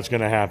believe that's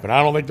going to happen.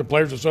 I don't think the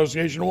Players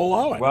Association will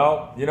allow it.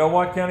 Well, you know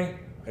what, Kenny?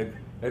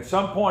 At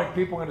some point,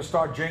 people are going to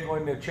start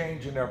jingling their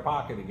change in their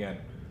pocket again,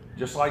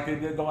 just like they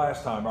did the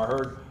last time. I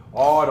heard,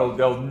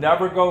 they'll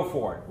never go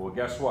for it. Well,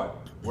 guess what?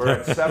 We're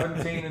at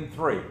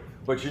 17-3.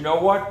 But you know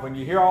what? When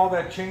you hear all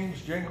that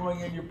change jingling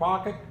in your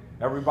pocket,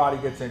 everybody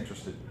gets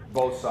interested,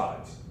 both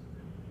sides.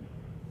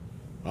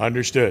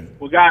 Understood.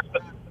 Well, guys,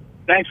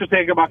 thanks for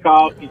taking my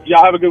call.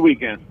 Y'all have a good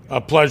weekend.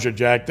 A pleasure,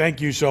 Jack. Thank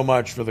you so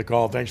much for the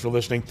call. Thanks for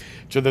listening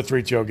to the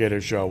Three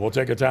Tailgaters Show. We'll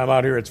take a time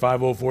out here. It's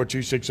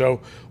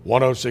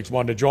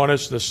 504-260-1061 to join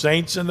us. The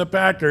Saints and the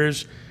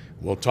Packers.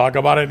 We'll talk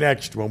about it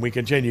next when we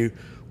continue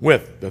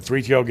with the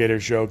Three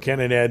Tailgaters Show.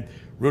 Ken and Ed,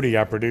 Rudy,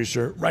 our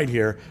producer, right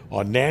here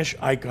on Nash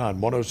Icon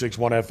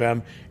 106.1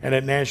 FM and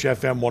at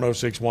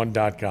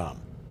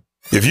NashFM1061.com.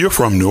 If you're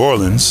from New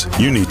Orleans,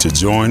 you need to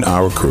join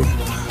our crew.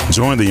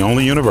 Join the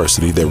only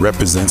university that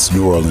represents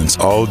New Orleans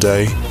all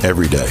day,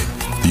 every day.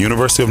 The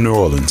University of New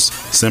Orleans.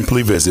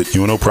 Simply visit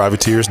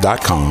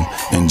UNOprivateers.com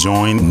and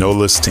join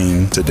NOLA's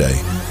team today.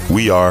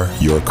 We are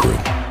your crew.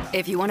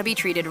 If you want to be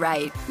treated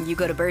right, you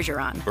go to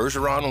Bergeron.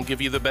 Bergeron will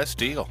give you the best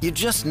deal. You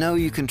just know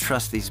you can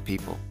trust these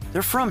people.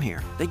 They're from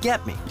here. They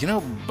get me.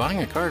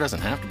 Buying a car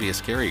doesn't have to be a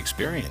scary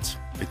experience.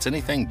 It's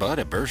anything but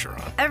at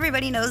Bergeron.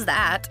 Everybody knows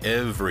that.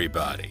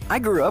 Everybody. I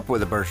grew up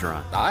with a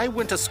Bergeron. I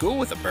went to school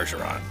with a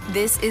Bergeron.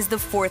 This is the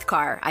 4th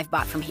car I've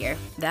bought from here.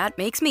 That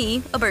makes me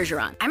a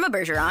Bergeron. I'm a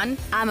Bergeron.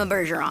 I'm a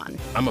Bergeron.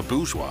 I'm a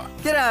bourgeois.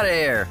 Get out of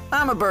here.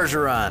 I'm a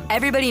Bergeron.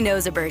 Everybody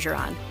knows a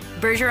Bergeron.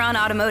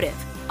 Bergeron Automotive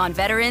on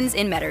Veterans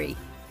in Metairie.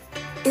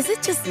 Is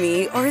it just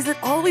me, or is it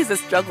always a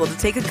struggle to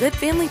take a good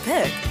family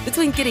pic?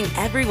 Between getting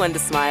everyone to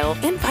smile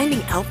and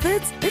finding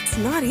outfits, it's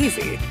not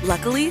easy.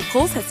 Luckily,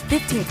 Kohl's has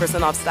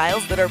 15% off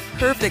styles that are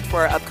perfect for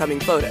our upcoming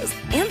photos,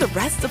 and the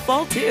rest of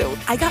fall too.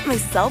 I got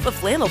myself a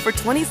flannel for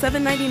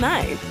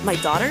 $27.99, my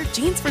daughter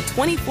jeans for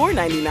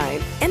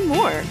 $24.99, and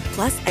more.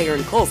 Plus, I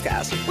earned Kohl's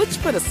Cash,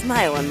 which put a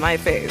smile on my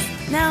face.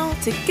 Now,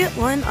 to get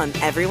one on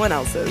everyone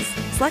else's.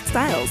 Select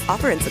styles.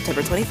 Offer ends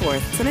September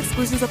 24th. Some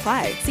exclusions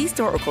apply. See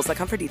store or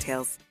Kohl's.com for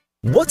details.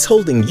 What's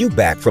holding you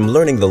back from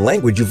learning the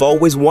language you've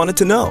always wanted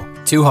to know?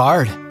 Too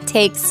hard.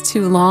 Takes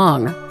too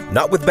long.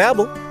 Not with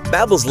Babbel.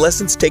 Babbel's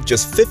lessons take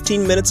just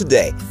 15 minutes a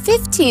day.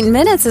 15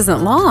 minutes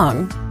isn't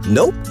long.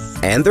 Nope.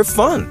 And they're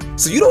fun.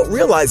 So you don't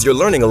realize you're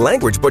learning a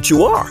language, but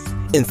you are.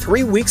 In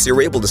 3 weeks,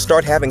 you're able to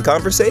start having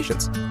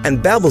conversations.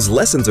 And Babbel's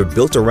lessons are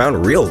built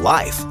around real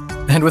life.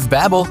 And with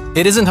Babbel,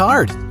 it isn't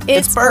hard.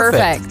 It's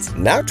perfect.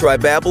 Now try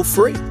Babbel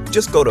free.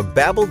 Just go to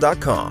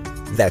Babbel.com.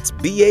 That's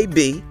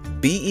BABBEL.com.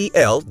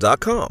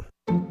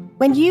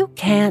 When you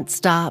can't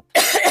stop,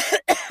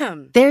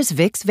 there's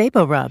Vicks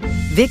VapoRub.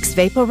 Vicks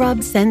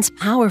VapoRub sends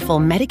powerful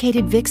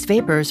medicated Vicks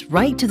vapors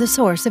right to the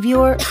source of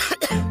your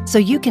so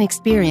you can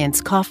experience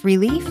cough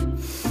relief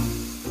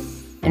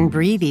and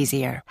breathe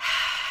easier.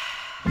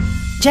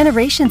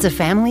 Generations of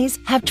families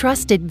have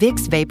trusted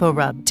Vicks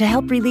VapoRub to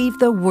help relieve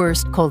the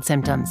worst cold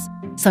symptoms.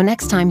 So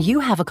next time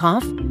you have a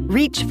cough,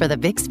 reach for the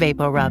Vicks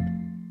VapoRub.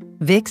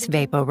 Vicks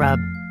VapoRub.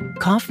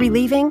 Cough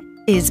relieving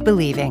is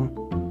believing.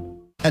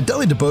 At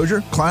Dudley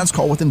DeBosier, clients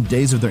call within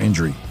days of their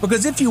injury.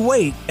 Because if you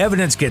wait,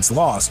 evidence gets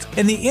lost,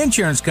 and the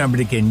insurance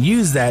company can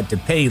use that to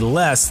pay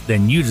less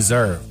than you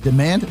deserve.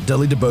 Demand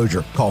Dudley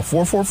DeBosier. Call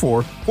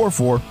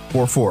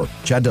 444-4444.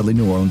 Chad Dudley,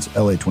 New Orleans,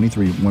 LA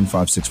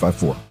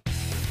 23-15654.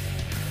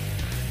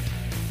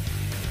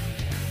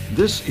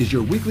 This is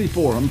your weekly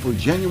forum for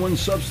genuine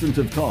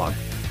substantive talk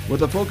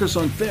with a focus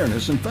on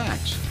fairness and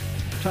facts.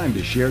 Time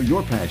to share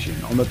your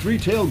passion on the Three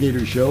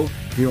Tailgaters Show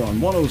here on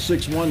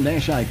 106.1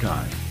 Nash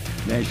Icon,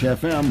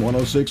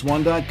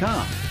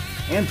 NashFM1061.com,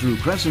 and through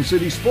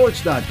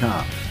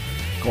CrescentCitySports.com.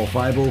 Call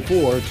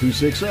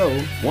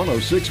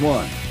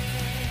 504-260-1061.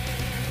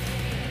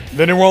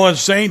 The New Orleans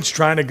Saints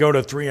trying to go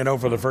to 3-0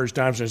 for the first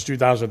time since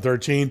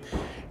 2013.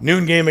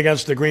 Noon game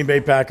against the Green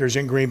Bay Packers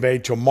in Green Bay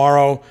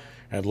tomorrow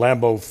at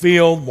Lambeau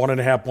Field.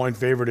 1.5-point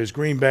favorite is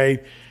Green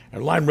Bay. The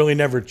line really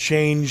never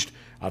changed.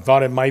 I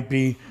thought it might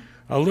be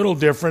a little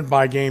different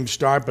by game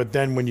start, but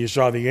then when you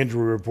saw the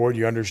injury report,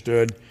 you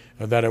understood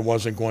that it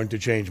wasn't going to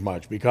change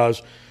much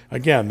because,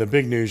 again, the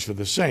big news for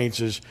the Saints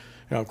is,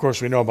 of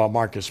course, we know about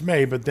Marcus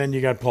May, but then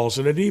you got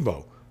Paulson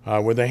Adebo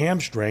with a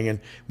hamstring. And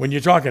when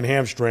you're talking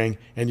hamstring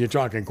and you're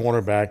talking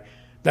cornerback,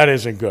 that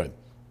isn't good.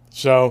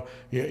 So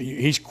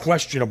he's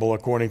questionable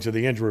according to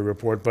the injury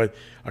report, but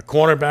a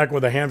cornerback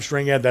with a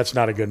hamstring, that's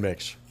not a good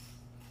mix.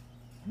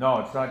 No,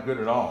 it's not good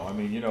at all. I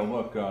mean,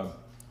 look,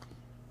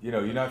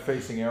 you're not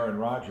facing Aaron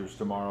Rodgers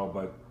tomorrow,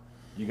 but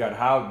you got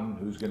Howden,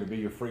 who's going to be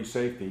your free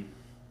safety.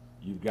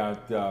 You've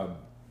got,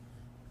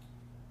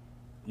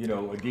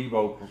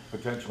 Adebo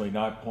potentially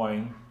not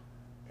playing,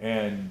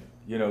 and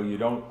you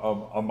don't.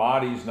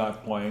 Amadi's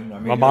not playing. I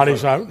mean,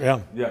 Amadi's out. Yeah.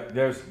 Yeah.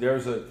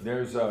 There's a.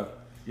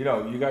 You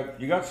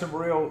got some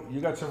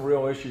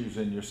real issues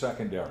in your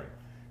secondary.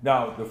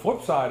 Now the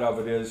flip side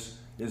of it is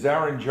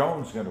Aaron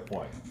Jones going to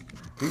play?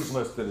 He's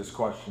listed as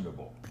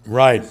questionable.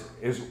 Right.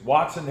 Christian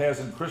Watson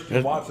hasn't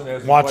played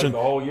the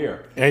whole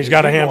year. Yeah, he's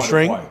got a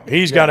hamstring.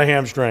 He's got a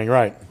hamstring.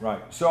 Right.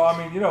 Right. So I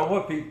mean,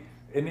 look,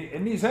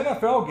 in these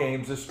NFL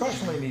games,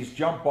 especially in these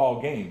jump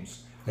ball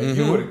games, and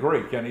you would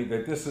agree, Kenny,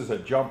 that this is a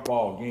jump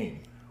ball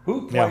game.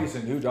 Who plays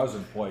and who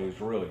doesn't play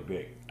is really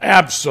big.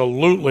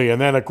 Absolutely.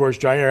 And then, of course,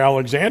 Jair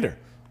Alexander.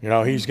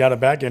 He's got a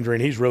back injury,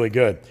 and he's really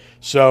good.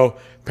 So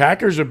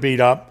Packers are beat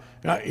up.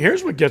 Now,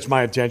 here's what gets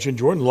my attention.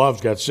 Jordan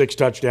Love's got 6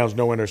 touchdowns,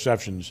 no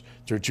interceptions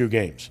through 2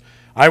 games.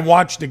 I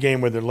watched the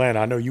game with Atlanta.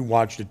 I know you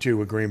watched it, too,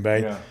 with Green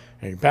Bay. Yeah.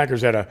 And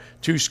Packers had a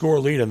 2-score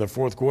lead in the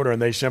fourth quarter, and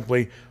they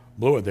simply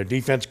blew it. Their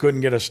defense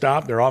couldn't get a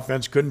stop. Their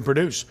offense couldn't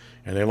produce,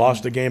 and they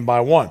lost the game by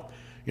 1.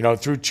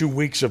 Through 2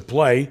 weeks of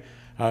play,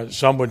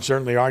 some would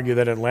certainly argue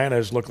that Atlanta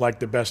has looked like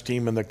the best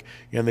team in the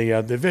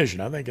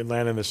division. I think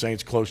Atlanta and the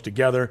Saints close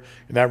together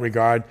in that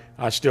regard.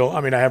 I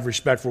have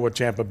respect for what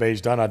Tampa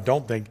Bay's done. I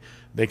don't think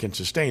they can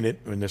sustain it,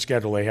 and the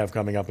schedule they have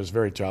coming up is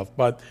very tough.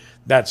 But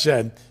that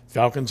said,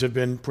 Falcons have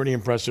been pretty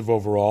impressive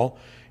overall.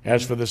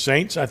 As for the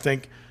Saints, I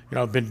think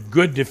been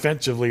good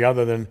defensively,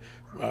 other than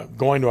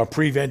going to a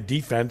prevent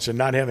defense and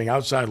not having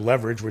outside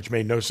leverage, which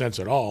made no sense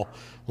at all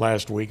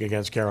last week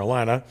against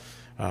Carolina.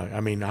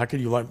 How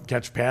could you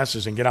catch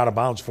passes and get out of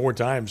bounds 4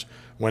 times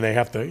when they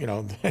have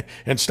to,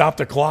 and stop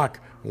the clock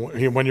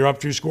when you're up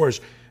 2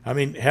 scores?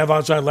 Have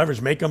outside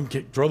leverage, make them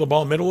throw the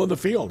ball middle of the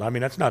field.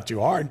 That's not too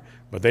hard,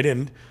 but they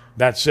didn't.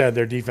 That said,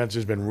 their defense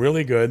has been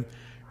really good.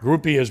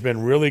 Groupie has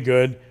been really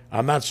good.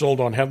 I'm not sold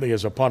on Headley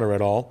as a punter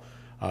at all.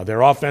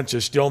 Their offense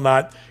is still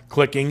not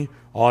clicking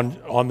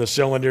on the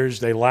cylinders.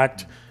 They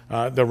lacked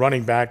the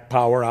running back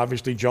power.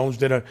 Obviously, Jones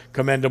did a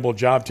commendable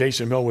job.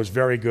 Taysom Hill was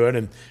very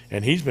good,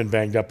 and he's been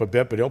banged up a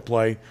bit, but he'll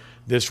play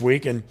this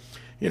week. And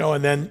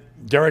then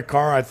Derek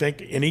Carr, I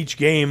think in each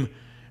game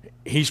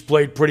he's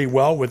played pretty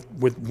well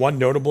with one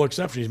notable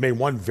exception. He's made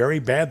one very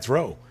bad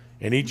throw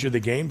in each of the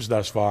games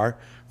thus far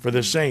for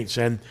the Saints.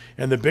 And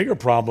the bigger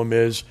problem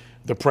is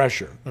the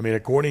pressure.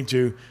 According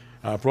to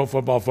Pro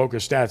Football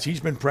Focus stats, he's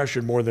been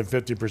pressured more than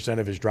 50%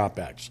 of his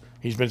dropbacks.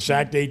 He's been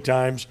sacked 8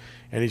 times,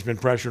 and he's been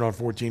pressured on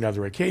 14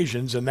 other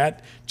occasions. And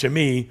that, to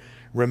me,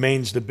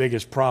 remains the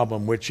biggest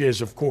problem, which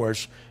is, of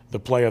course, the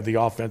play of the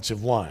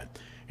offensive line.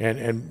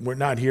 And we're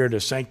not here to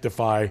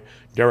sanctify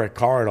Derek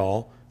Carr at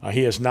all.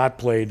 He has not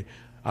played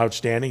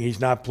outstanding.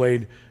 He's not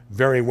played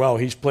very well.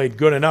 He's played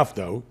good enough,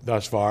 though,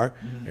 thus far.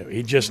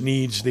 He just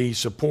needs the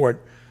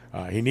support.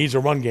 He needs a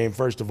run game,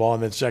 first of all,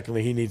 and then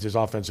secondly, he needs his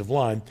offensive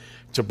line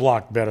to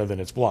block better than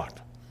it's blocked.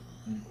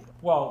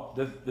 Well,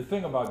 the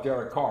thing about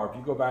Derek Carr, if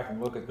you go back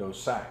and look at those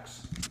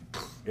sacks,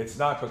 it's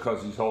not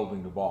because he's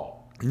holding the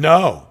ball.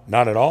 No,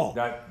 not at all.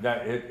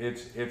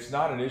 It's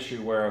not an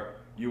issue where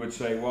you would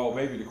say, well,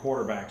 maybe the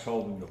quarterback's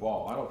holding the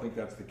ball. I don't think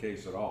that's the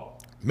case at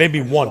all. Maybe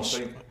once.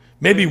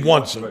 Maybe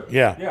once, but,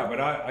 yeah. Yeah,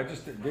 but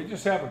they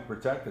just haven't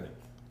protected him.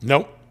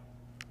 Nope.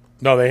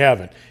 No, they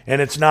haven't.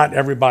 And it's not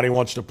everybody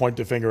wants to point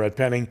the finger at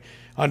Penning.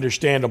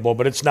 Understandable,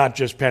 but it's not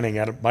just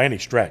Penning by any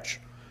stretch.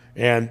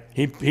 And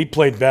he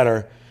played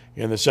better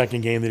in the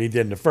second game than he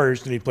did in the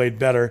first, and he played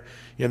better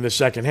in the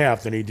second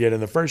half than he did in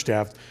the first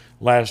half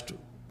last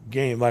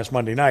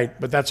Monday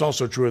night. But that's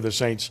also true of the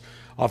Saints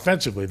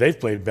offensively. They've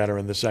played better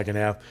in the second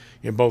half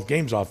in both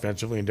games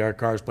offensively, and Derek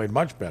Carr's played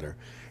much better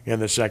in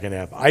the second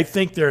half. I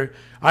think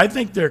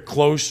they're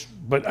close,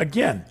 but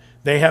again,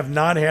 they have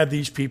not had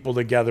these people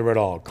together at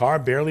all. Carr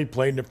barely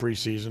played in the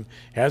preseason,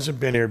 hasn't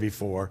been here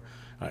before.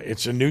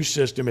 It's a new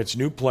system, it's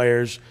new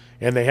players,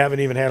 and they haven't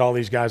even had all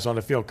these guys on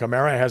the field.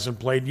 Kamara hasn't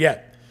played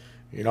yet.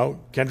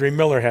 Kendry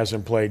Miller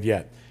hasn't played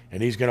yet,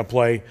 and he's going to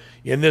play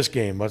in this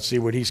game. Let's see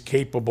what he's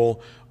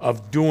capable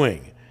of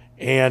doing.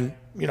 And,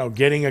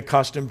 getting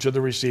accustomed to the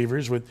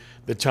receivers with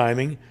the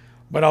timing.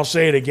 But I'll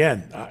say it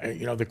again.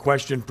 The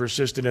question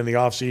persisted in the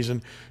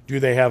offseason, do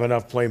they have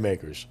enough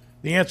playmakers?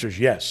 The answer is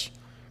yes.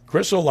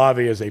 Chris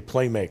Olave is a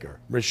playmaker.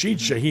 Rashid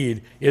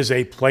Shaheed is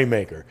a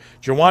playmaker.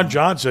 Jawan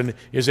Johnson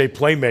is a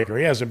playmaker.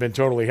 He hasn't been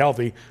totally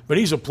healthy, but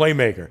he's a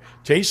playmaker.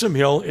 Taysom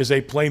Hill is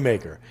a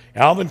playmaker.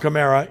 Alvin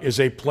Kamara is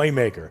a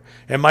playmaker.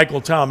 And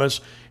Michael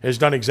Thomas has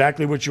done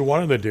exactly what you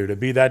want him to do, to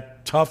be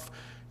that tough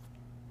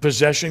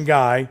possession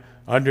guy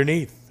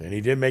underneath. And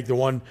he did make the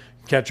one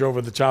catch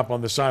over the top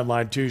on the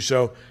sideline too.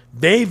 So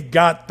they've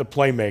got the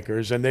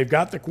playmakers, and they've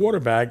got the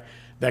quarterback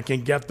that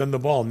can get them the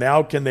ball.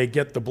 Now can they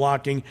get the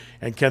blocking,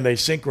 and can they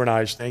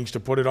synchronize things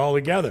to put it all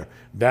together?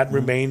 That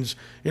remains,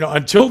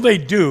 until they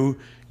do,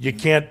 you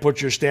can't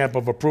put your stamp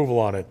of approval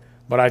on it.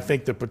 But I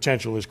think the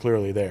potential is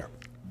clearly there.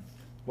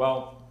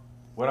 Well,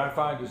 what I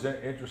find is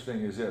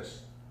interesting is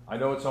this. I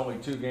know it's only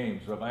 2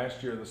 games, but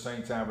last year the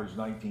Saints averaged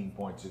 19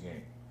 points a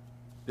game.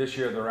 This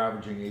year they're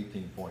averaging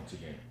 18 points a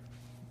game.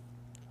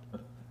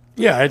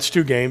 Yeah, it's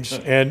 2 games,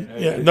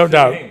 and no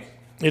doubt. Games.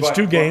 It's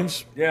 2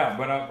 games. Yeah,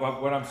 but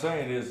what I'm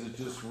saying is it's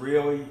just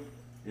really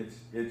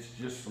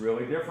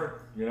different.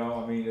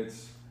 I mean,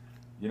 it's,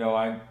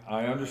 I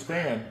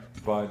understand,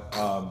 but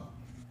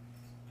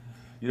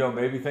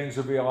maybe things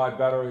would be a lot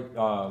better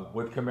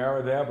with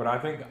Kamara there. But I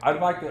think I'd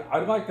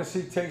like to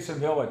see Taysom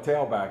Hill at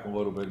tailback a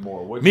little bit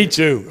more. Me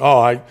too.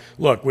 Oh,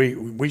 look,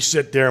 we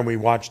sit there and we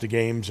watch the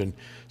games, and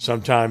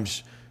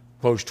sometimes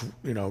post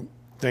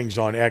things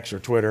on X or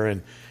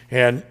Twitter,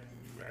 and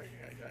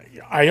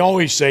I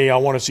always say I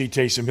want to see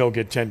Taysom Hill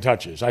get 10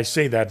 touches. I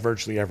say that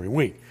virtually every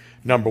week,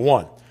 number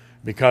one,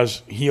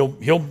 because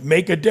he'll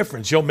make a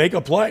difference. He'll make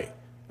a play.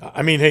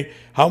 I mean, hey,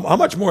 how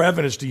much more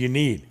evidence do you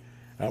need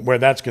where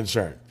that's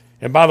concerned?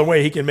 And by the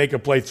way, he can make a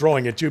play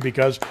throwing it too,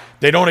 because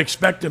they don't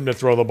expect him to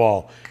throw the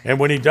ball. And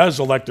when he does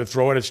elect to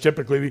throw it, it's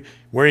typically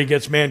where he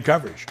gets man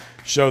coverage.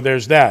 So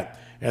there's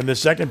that. And the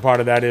second part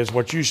of that is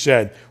what you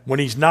said. When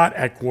he's not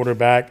at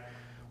quarterback,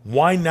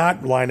 why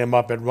not line him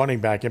up at running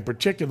back, in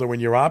particular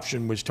when your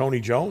option was Tony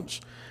Jones?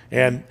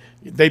 And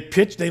they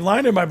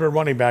lined him up at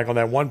running back on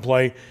that one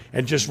play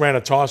and just ran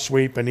a toss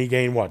sweep, and he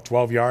gained,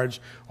 12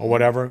 yards or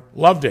whatever?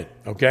 Loved it,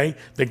 okay?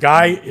 The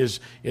guy is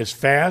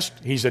fast.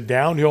 He's a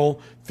downhill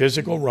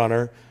physical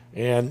runner,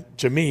 and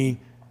to me,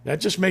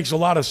 that just makes a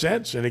lot of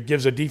sense, and it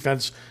gives a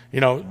defense,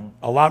 a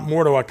lot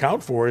more to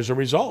account for as a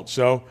result.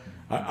 So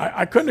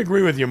I couldn't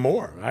agree with you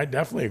more. I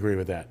definitely agree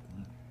with that.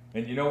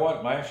 And you know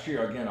what? Last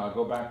year, again, I'll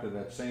go back to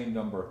that same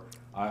number.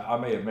 I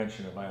may have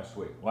mentioned it last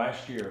week.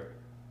 Last year,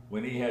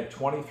 when he had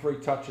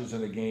 23 touches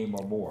in a game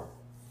or more,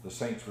 the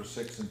Saints were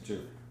 6-2.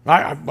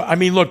 I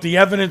mean, look, the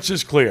evidence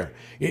is clear.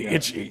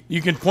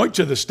 You can point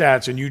to the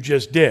stats, and you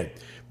just did,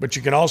 but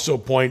you can also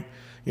point,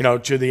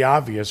 to the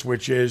obvious,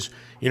 which is,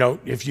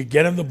 if you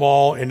get him the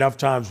ball enough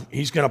times,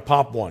 he's going to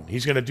pop one.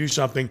 He's going to do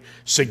something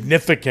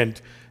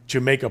significant to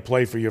make a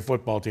play for your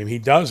football team. He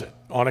does it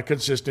on a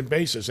consistent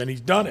basis, and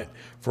he's done it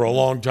for a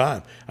long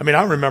time. I mean,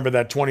 I remember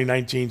that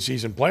 2019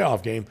 season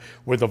playoff game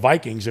with the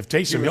Vikings. If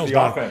Taysom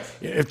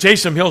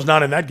Hill's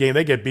not in that game,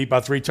 they get beat by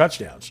 3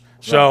 touchdowns.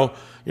 Right. So,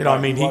 I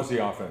mean, he was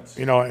the offense.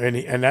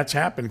 And that's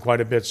happened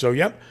quite a bit. So,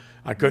 yep,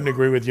 I couldn't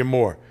agree with you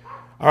more.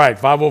 All right,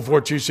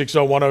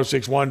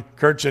 504-260-1061.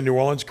 Kurt's in New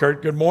Orleans.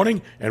 Kurt, good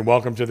morning, and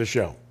welcome to the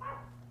show.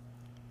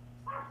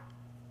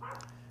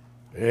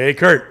 Hey,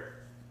 Kurt.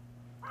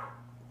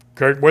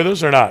 Kurt with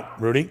us or not,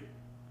 Rudy?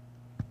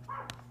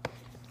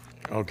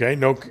 Okay,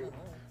 no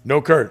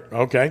Kurt.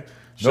 Okay.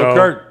 No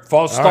Kurt.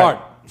 False start.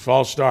 Right,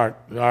 false start.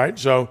 All right.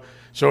 So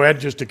Ed,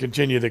 just to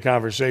continue the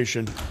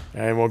conversation,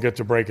 and we'll get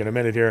to break in a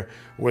minute here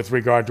with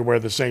regard to where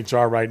the Saints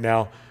are right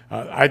now.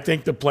 I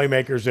think the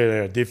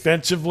playmakers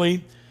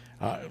defensively,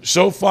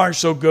 so far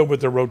so good with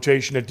the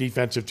rotation at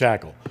defensive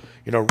tackle.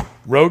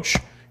 Roach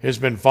has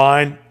been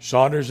fine.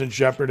 Saunders and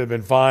Shepard have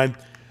been fine.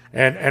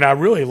 And I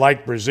really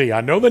like Brzee.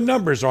 I know the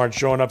numbers aren't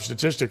showing up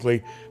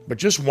statistically, but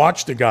just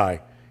watch the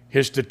guy.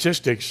 His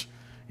statistics,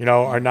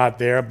 are not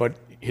there, but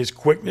his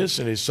quickness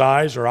and his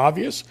size are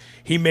obvious.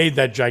 He made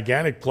that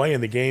gigantic play in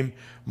the game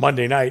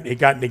Monday night. It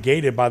got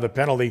negated by the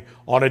penalty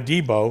on a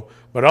Debo,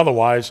 but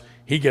otherwise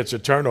he gets a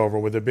turnover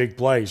with a big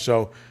play.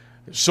 So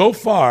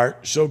far,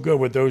 so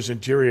good with those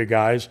interior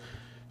guys.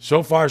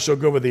 So far, so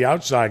good with the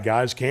outside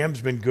guys.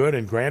 Cam's been good,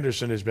 and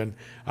Granderson has been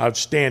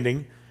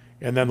outstanding.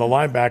 And then the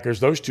linebackers,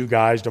 those 2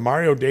 guys,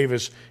 Demario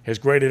Davis has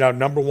graded out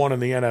number 1 in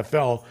the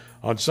NFL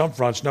on some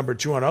fronts, number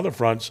 2 on other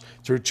fronts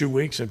through 2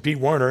 weeks, and Pete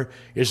Werner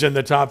is in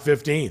the top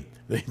 15.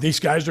 These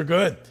guys are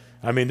good.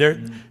 I mean,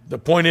 the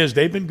point is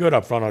they've been good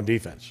up front on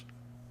defense.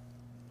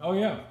 Oh,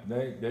 yeah.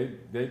 They've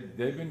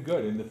been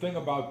good. And the thing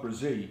about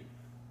Brzee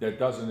that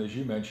doesn't, as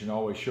you mentioned,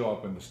 always show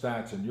up in the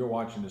stats, and you're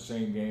watching the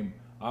same game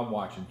I'm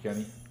watching,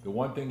 Kenny, the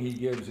one thing he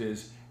gives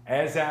is,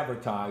 as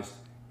advertised,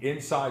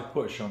 inside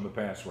push on the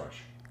pass rush.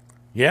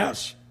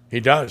 Yes, he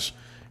does,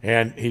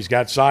 and he's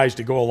got size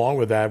to go along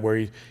with that, where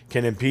he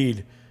can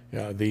impede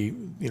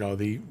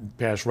the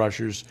pass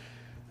rushers,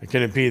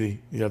 can impede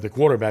the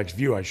quarterback's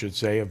view, I should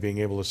say, of being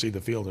able to see the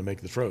field and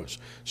make the throws.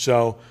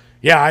 So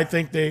yeah, I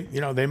think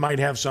they might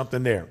have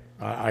something there.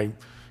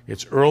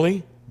 It's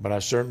early, but I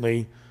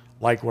certainly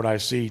like what I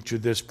see to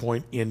this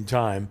point in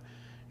time,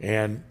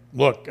 and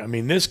look, I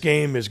mean, this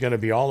game is going to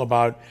be all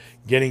about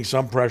getting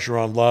some pressure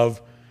on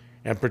Love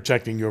and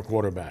protecting your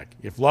quarterback.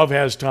 If Love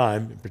has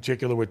time, in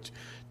particular with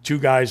two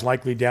guys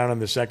likely down in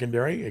the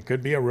secondary, it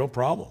could be a real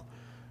problem.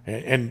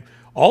 And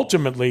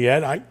ultimately,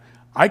 Ed,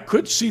 I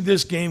could see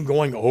this game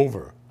going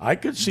over. I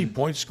could see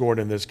points scored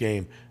in this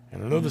game.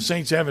 And I know the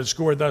Saints haven't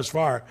scored thus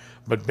far,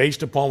 but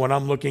based upon what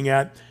I'm looking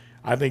at,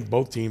 I think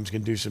both teams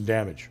can do some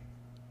damage.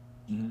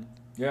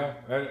 Yeah,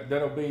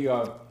 that'll be.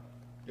 I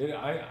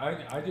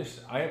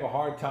have a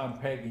hard time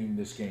pegging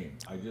this game.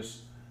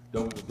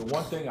 The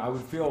one thing I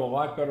would feel a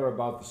lot better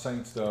about the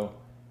Saints though,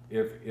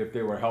 if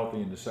they were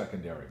healthy in the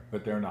secondary,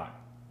 but they're not.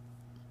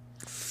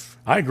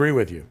 I agree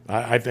with you.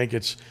 I think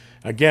it's,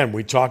 again,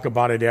 we talk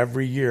about it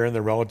every year in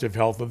the relative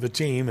health of the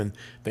team, and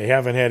they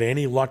haven't had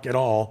any luck at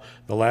all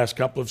the last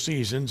couple of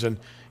seasons. And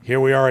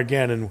here we are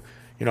again in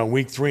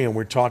week 3, and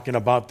we're talking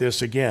about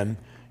this again,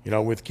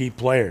 with key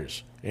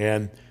players.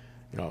 And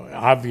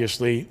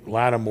obviously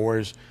Lattimore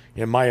is,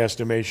 in my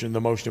estimation,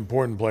 the most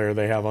important player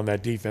they have on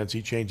that defense.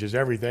 He changes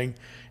everything,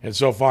 and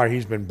so far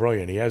he's been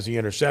brilliant. He has the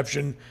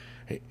interception.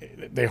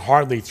 They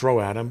hardly throw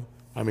at him.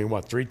 I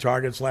mean, 3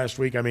 targets last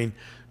week? I mean,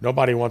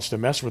 nobody wants to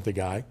mess with the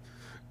guy.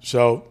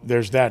 So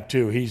there's that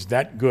too. He's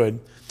that good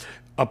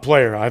a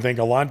player. I think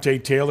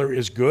Alontae Taylor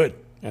is good,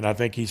 and I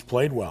think he's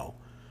played well.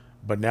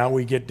 But now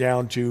we get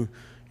down to,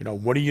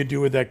 what do you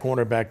do with that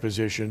cornerback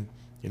position,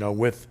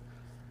 with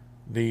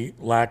the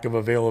lack of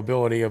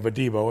availability of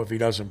Adebo if he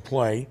doesn't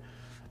play?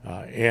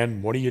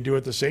 And what do you do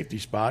at the safety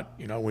spot,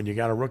 when you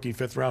got a rookie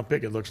 5th-round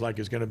pick? It looks like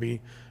it's going to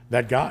be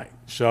that guy.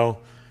 So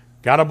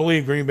got to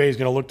believe Green Bay is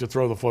going to look to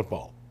throw the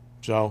football.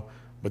 So,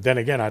 but then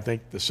again, I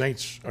think the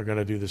Saints are going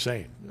to do the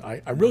same.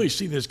 I really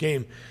see this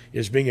game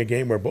as being a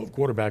game where both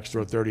quarterbacks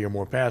throw 30 or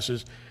more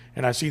passes,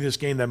 and I see this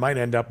game that might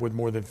end up with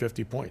more than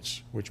 50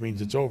 points, which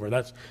means it's over.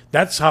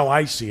 That's how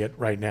I see it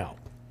right now.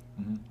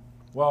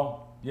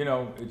 Well,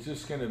 it's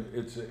just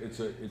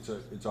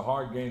it's a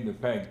hard game to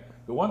peg.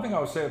 The one thing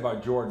I would say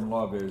about Jordan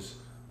Love is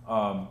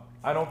I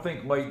don't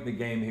think late in the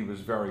game he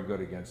was very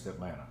good against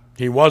Atlanta.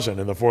 He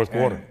wasn't in the fourth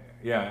quarter.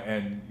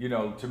 And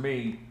to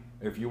me,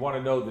 if you want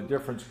to know the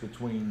difference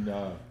between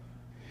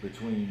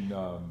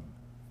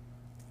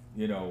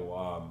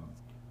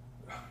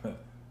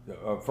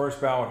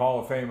first ballot Hall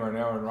of Famer and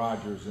Aaron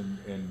Rodgers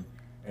and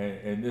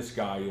this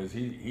guy is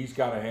he's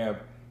got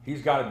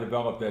to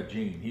develop that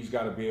gene. He's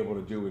got to be able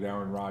to do what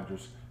Aaron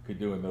Rodgers could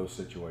do in those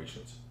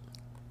situations.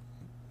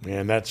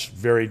 And that's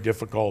very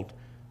difficult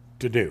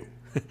to do.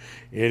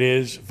 It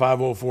is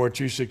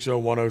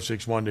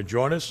 504-260-1061 to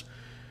join us.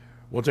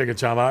 We'll take a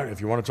timeout. If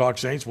you want to talk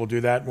Saints, we'll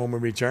do that when we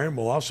return.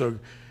 We'll also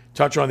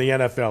touch on the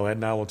NFL. And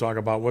now we'll talk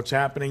about what's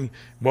happening,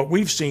 what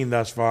we've seen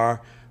thus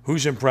far,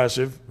 who's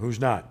impressive, who's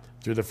not,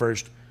 through the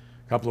first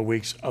couple of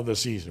weeks of the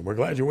season. We're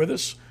glad you're with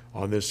us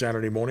on this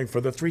Saturday morning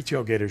for the 3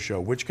 Tailgators Show,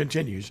 which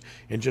continues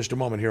in just a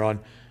moment here on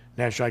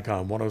Nash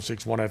Icon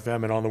 106.1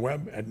 FM and on the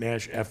web at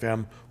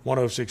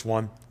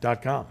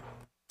NashFM1061.com.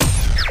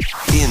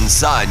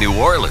 Inside New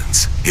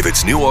Orleans. If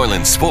it's New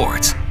Orleans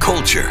sports,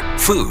 culture,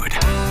 food,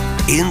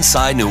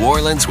 Inside New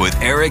Orleans with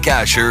Eric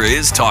Asher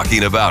is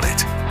talking about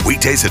it.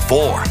 Weekdays at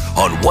 4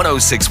 on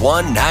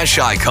 106.1 Nash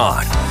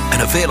Icon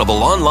and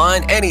available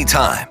online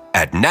anytime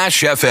at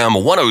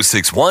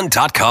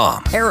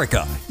NashFM1061.com.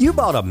 Erica, you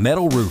bought a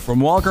metal roof from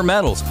Walker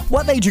Metals.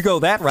 What made you go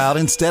that route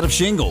instead of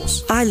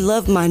shingles? I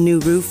love my new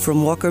roof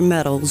from Walker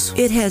Metals.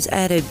 It has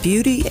added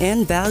beauty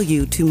and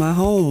value to my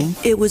home.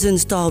 It was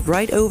installed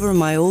right over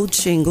my old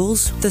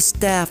shingles. The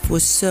staff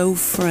was so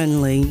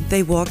friendly.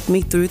 They walked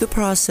me through the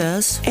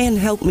process and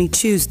helped me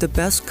choose the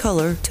best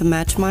color to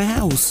match my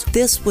house.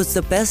 This was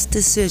the best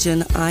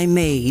decision I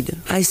made.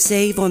 I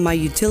save on my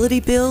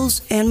utility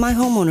bills and my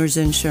homeowner's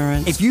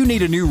insurance. If you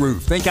need a new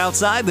roof, think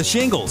outside the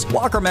shingles.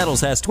 Walker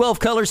Metals has 12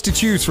 colors to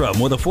choose from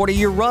with a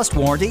 40-year rust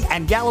warranty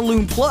and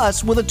Galaloon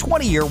Plus with a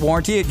 20-year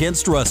warranty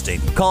against rusting.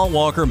 Call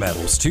Walker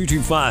Metals,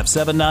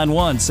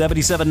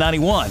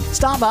 225-791-7791.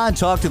 Stop by and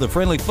talk to the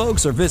friendly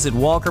folks or visit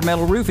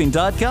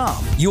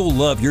WalkerMetalRoofing.com. You'll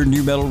love your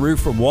new metal roof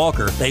from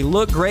Walker. They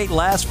look great,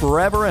 last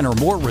forever, and are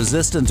more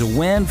resistant to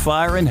wind,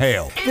 fire, and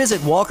hail.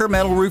 Visit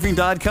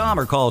WalkerMetalRoofing.com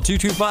or call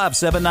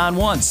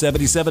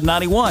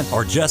 225-791-7791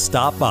 or just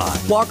stop by.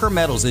 Walker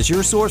Metals is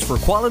your source for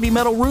quality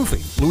metal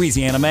roofing.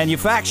 Louisiana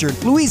manufactured,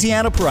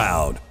 Louisiana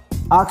proud.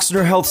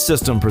 Ochsner Health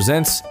System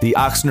presents the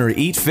Ochsner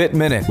Eat Fit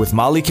Minute with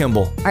Molly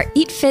Kimball. Our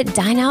Eat Fit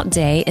Dine Out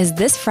Day is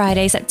this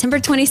Friday, September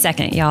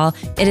 22nd, y'all.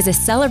 It is a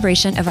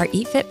celebration of our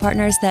Eat Fit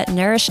partners that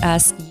nourish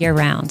us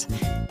year-round.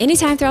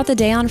 Anytime throughout the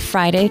day on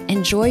Friday,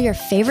 enjoy your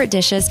favorite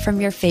dishes from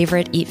your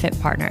favorite Eat Fit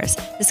partners.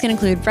 This can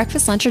include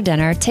breakfast, lunch, or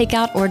dinner,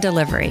 takeout, or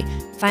delivery.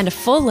 Find a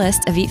full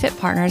list of Eat Fit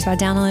partners by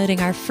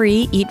downloading our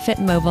free Eat Fit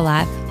mobile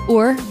app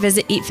or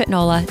visit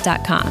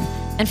eatfitnola.com.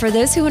 And for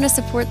those who want to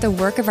support the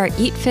work of our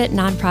Eat Fit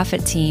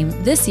nonprofit team,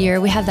 this year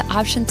we have the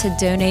option to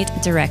donate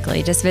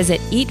directly. Just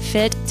visit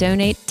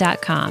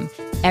eatfitdonate.com.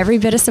 Every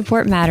bit of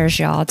support matters,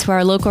 y'all, to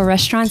our local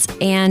restaurants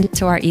and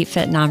to our Eat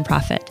Fit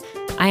nonprofit.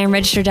 I am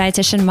registered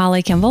dietitian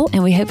Molly Kimball,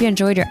 and we hope you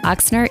enjoyed your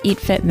Ochsner Eat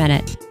Fit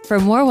Minute. For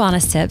more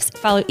wellness tips,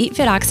 follow Eat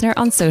Fit Oxnard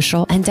on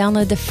social and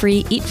download the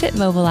free Eat Fit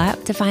mobile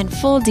app to find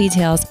full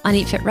details on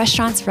Eat Fit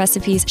restaurants,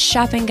 recipes,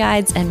 shopping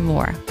guides, and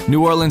more.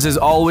 New Orleans is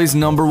always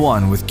number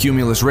one with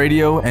Cumulus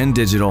Radio and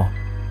digital.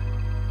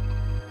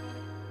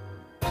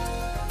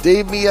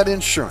 Dave Miette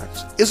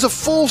Insurance is a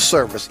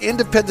full-service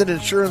independent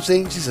insurance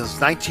agency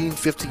since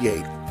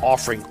 1958,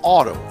 offering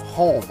auto,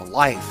 home,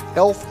 life,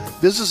 health,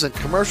 business, and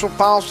commercial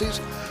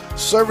policies,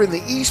 serving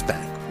the East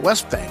Bank,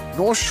 West Bank,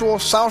 North Shore,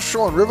 South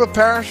Shore, and River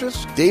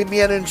parishes. Dave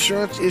Miette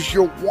Insurance is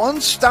your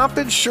one-stop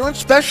insurance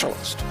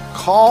specialist.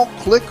 Call,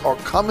 click, or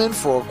come in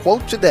for a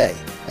quote today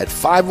at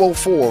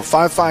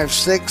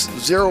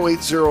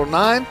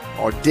 504-556-0809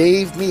 or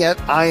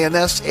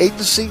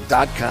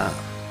DaveMietteINSAgency.com.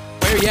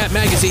 Where You At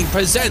Magazine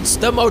presents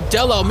the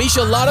Modelo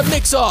Michelada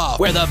Mix-Off,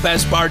 where the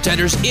best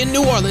bartenders in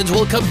New Orleans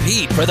will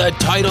compete for the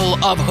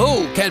title of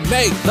who can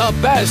make the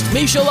best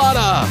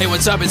Michelada. Hey,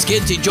 what's up? It's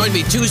Ginty. Join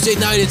me Tuesday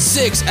night at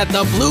 6 at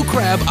the Blue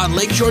Crab on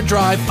Lakeshore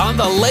Drive on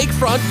the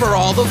lakefront for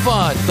all the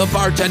fun. The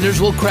bartenders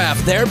will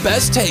craft their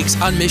best takes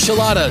on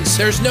Micheladas.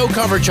 There's no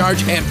cover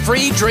charge and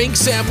free drink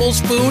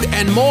samples, food,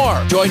 and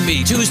more. Join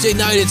me Tuesday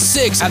night at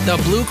 6 at the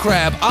Blue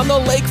Crab on the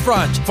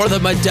lakefront for the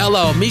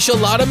Modelo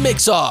Michelada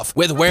Mix-Off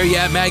with Where You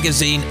At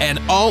Magazine and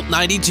Alt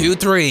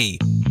 92.3.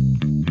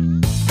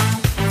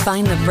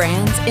 Find the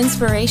brands,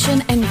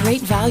 inspiration, and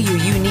great value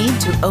you need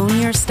to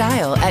own your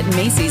style at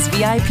Macy's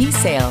VIP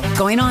sale,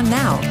 going on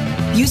now.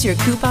 Use your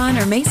coupon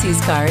or Macy's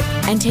card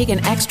and take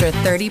an extra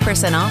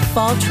 30% off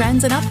fall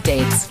trends and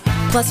updates.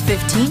 Plus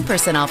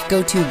 15% off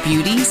go-to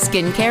beauty,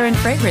 skincare, and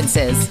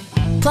fragrances.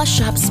 Plus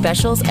shop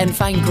specials and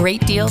find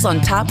great deals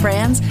on top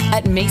brands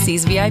at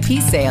Macy's VIP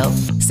sale.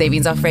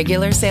 Savings off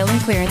regular sale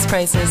and clearance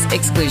prices.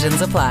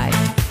 Exclusions apply.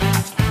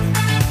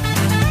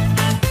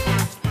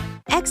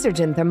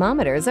 Exergen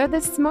thermometers are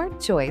the smart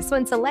choice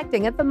when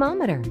selecting a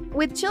thermometer.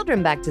 With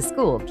children back to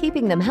school,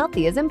 keeping them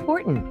healthy is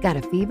important. Got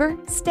a fever?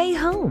 Stay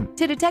home.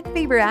 To detect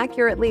fever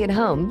accurately at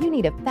home, you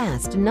need a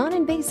fast,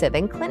 non-invasive,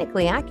 and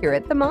clinically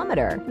accurate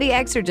thermometer. The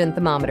Exergen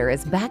thermometer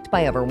is backed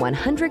by over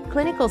 100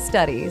 clinical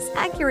studies.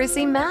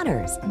 Accuracy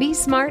matters. Be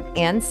smart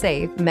and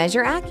safe.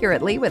 Measure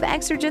accurately with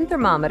Exergen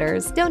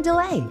thermometers. Don't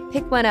delay.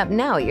 Pick one up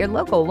now at your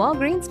local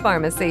Walgreens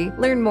pharmacy.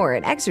 Learn more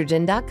at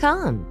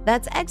Exergen.com.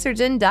 That's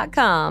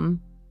Exergen.com.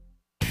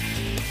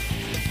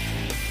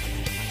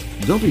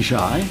 Don't be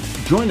shy.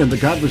 Join in the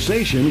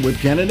conversation with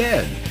Ken and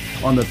Ed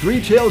on the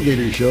 3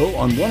 Tailgaters Show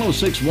on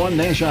 106.1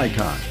 Nash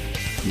Icon,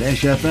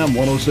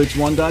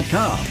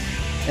 NashFM1061.com,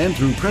 and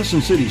through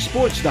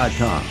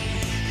CrescentCitySports.com.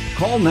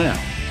 Call now,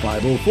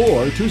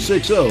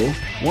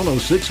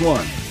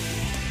 504-260-1061.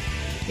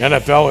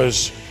 NFL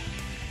has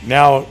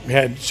now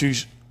had 2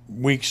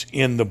 weeks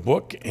in the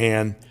book,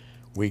 and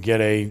we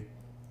get a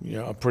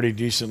pretty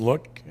decent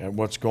look at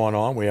what's going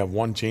on. We have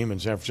one team in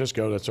San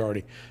Francisco that's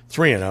already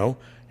 3-0.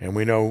 And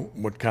we know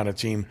what kind of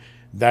team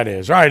that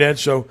is. All right, Ed,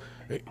 so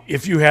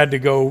if you had to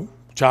go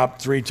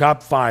top 3,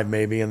 top 5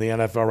 maybe in the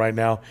NFL right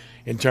now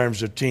in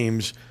terms of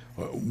teams,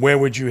 where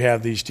would you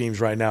have these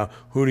teams right now?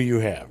 Who do you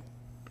have?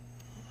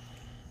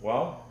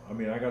 Well, I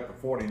mean, I got the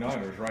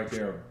 49ers right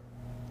there,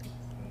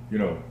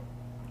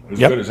 as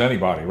good as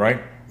anybody,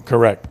 right?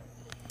 Correct.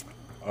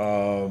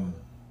 Let's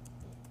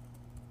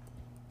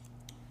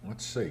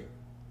see.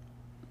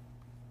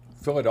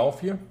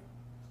 Philadelphia,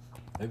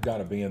 they've got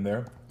to be in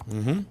there.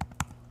 Mm-hmm.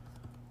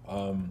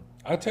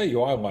 I'll tell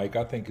you I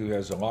think who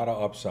has a lot of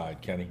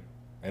upside, Kenny,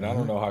 and I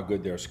don't know how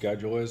good their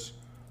schedule is,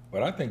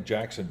 but I think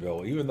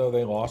Jacksonville, even though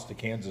they lost to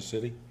Kansas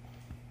City,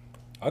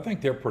 I think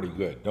they're pretty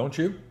good, don't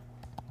you?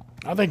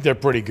 I think they're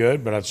pretty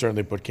good, but I'd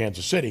certainly put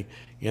Kansas City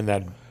in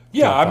that.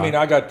 Yeah, I mean,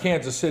 I got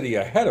Kansas City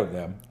ahead of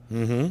them,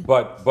 mm-hmm.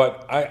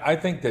 but I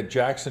think that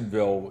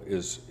Jacksonville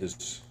is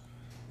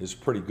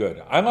pretty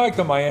good. I like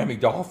the Miami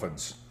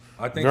Dolphins.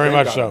 I think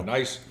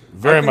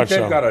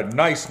they've got a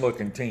nice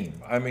looking team.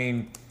 I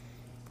mean,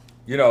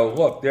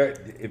 look,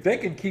 if they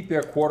can keep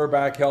their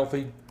quarterback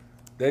healthy,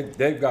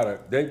 they've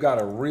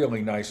got a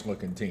really nice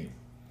looking team.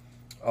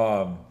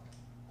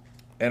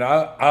 And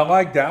I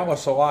like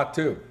Dallas a lot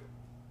too.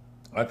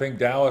 I think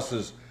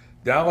Dallas's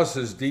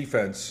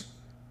defense.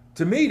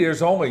 To me,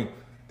 there's only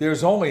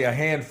a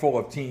handful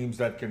of teams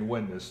that can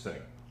win this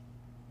thing.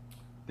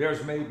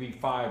 There's maybe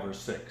 5 or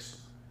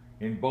 6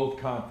 in both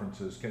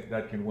conferences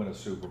that can win a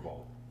Super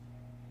Bowl.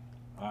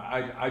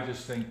 I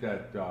just think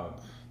that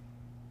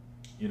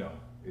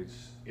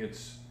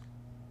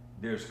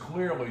there's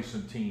clearly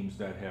some teams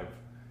that have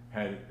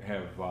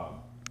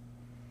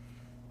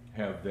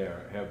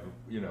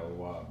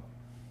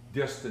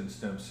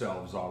distanced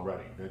themselves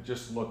already. They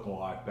just look a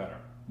lot better.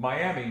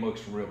 Miami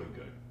looks really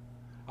good.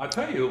 I'll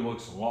tell you who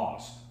looks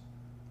lost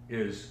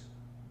is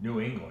New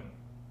England.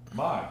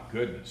 My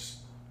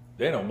goodness,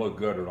 they don't look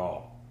good at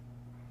all.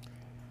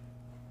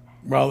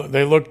 Well,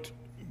 they looked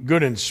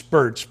good in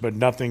spurts, but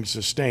nothing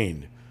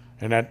sustained.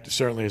 And that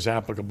certainly is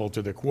applicable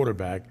to the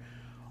quarterback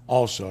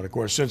also. And, of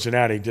course,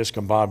 Cincinnati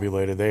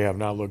discombobulated. They have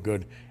not looked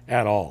good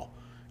at all.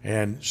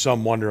 And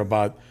some wonder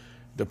about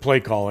the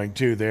play calling,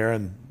 too, there.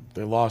 And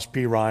They lost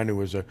P. Ryan, who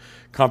was a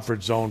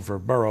comfort zone for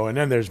Burrow. And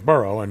then there's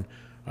Burrow. And,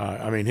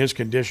 his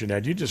condition,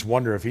 Ed, you just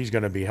wonder if he's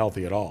going to be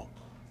healthy at all,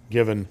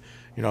 given,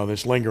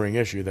 this lingering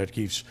issue that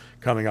keeps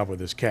coming up with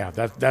his calf.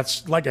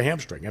 That's like a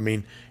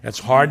hamstring. It's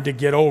hard to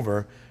get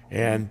over,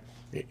 and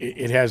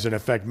it has an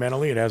effect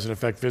mentally. It has an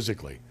effect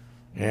physically.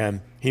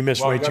 And he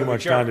missed way too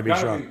much time to be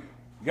sharp.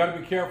 You got to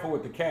be careful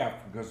with the calf,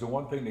 because the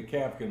one thing the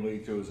calf can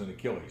lead to is an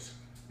Achilles,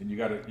 and you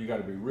got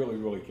to be really,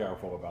 really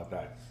careful about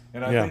that.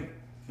 And I think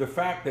the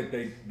fact that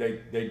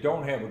they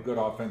don't have a good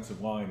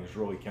offensive line is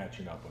really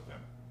catching up with them.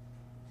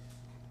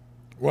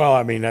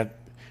 Well,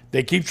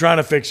 they keep trying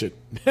to fix it.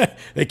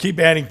 They keep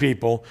adding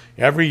people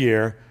every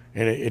year,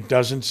 and it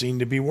doesn't seem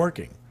to be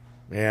working.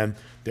 And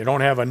they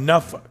don't have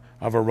enough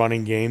of a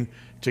running game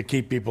to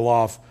keep people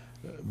off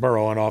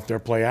Burrow and off their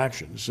play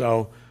action.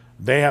 So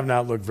they have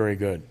not looked very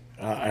good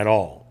at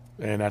all.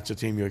 And that's a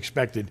team you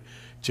expected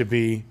to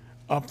be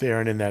up there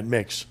and in that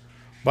mix.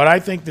 But I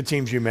think the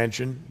teams you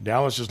mentioned,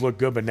 Dallas has looked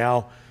good, but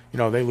now,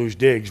 they lose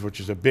Diggs, which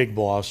is a big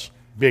loss.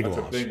 That's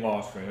a big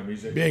loss for him.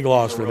 He's a really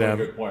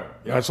good player.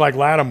 Yep. That's like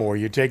Lattimore.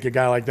 You take a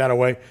guy like that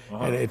away,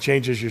 and it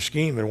changes your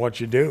scheme and what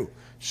you do.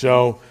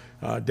 So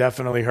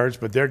definitely hurts,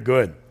 but they're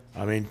good.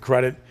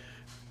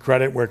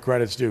 Credit where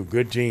credit's due.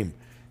 Good team.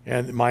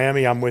 And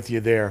Miami, I'm with you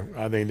there.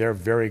 They're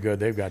very good.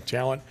 They've got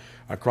talent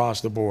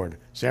across the board.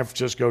 San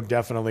Francisco,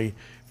 definitely,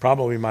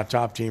 probably my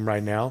top team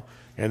right now.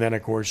 And then,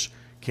 of course,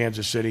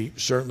 Kansas City,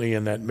 certainly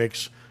in that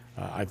mix.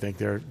 I think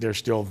they're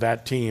still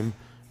that team.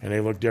 And they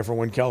look different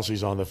when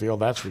Kelsey's on the field,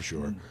 that's for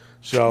sure.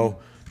 So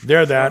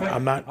they're that.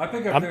 I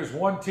think if there's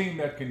one team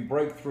that can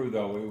break through,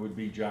 though, it would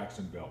be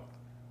Jacksonville.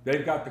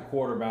 They've got the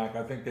quarterback.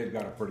 I think they've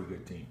got a pretty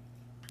good team.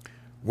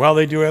 Well,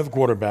 they do have a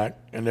quarterback,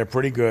 and they're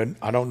pretty good.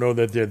 I don't know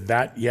that they're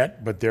that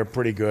yet, but they're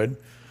pretty good.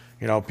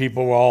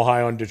 People were all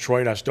high on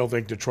Detroit. I still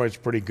think Detroit's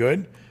pretty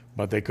good,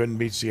 but they couldn't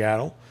beat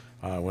Seattle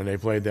when they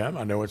played them.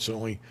 I know it's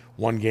only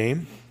one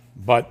game.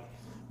 But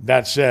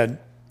that said,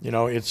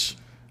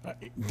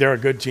 they're a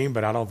good team,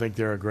 but I don't think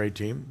they're a great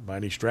team by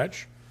any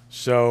stretch.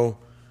 So,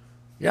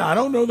 I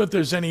don't know that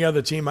there's any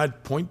other team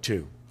I'd point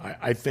to.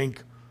 I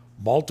think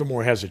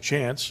Baltimore has a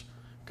chance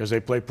because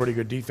they play pretty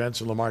good defense,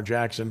 and Lamar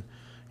Jackson,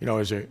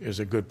 is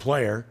a good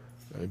player.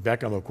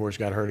 Beckham, of course,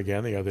 got hurt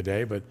again the other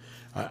day, but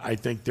I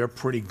think they're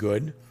pretty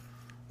good.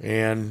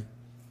 And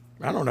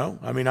I don't know.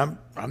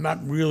 I'm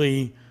not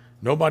really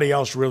 – nobody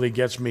else really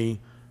gets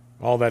me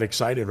all that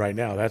excited right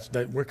now.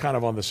 We're kind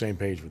of on the same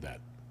page with that.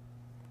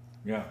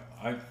 Yeah.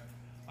 I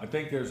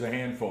think there's a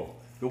handful.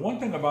 The one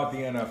thing about the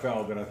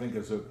NFL that I think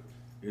is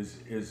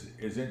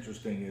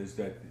interesting is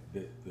that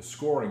the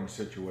scoring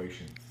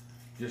situation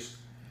just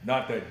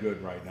not that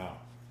good right now.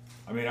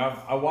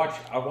 I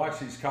watch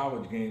these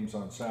college games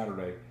on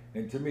Saturday,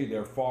 and to me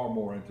they're far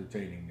more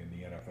entertaining than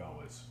the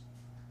NFL is.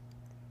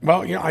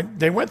 Well,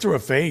 they went through a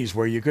phase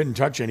where you couldn't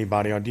touch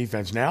anybody on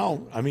defense. Now,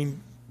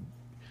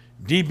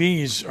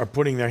 DBs are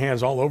putting their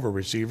hands all over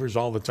receivers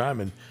all the time,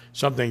 and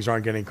some things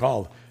aren't getting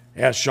called.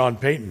 Ask Sean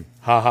Payton.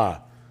 Ha.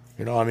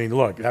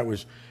 Look,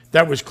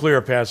 that was clear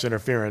pass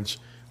interference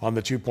on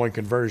the 2-point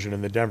conversion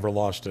in the Denver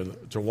loss to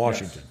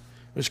Washington. Yes.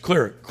 It was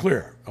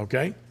clear,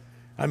 okay?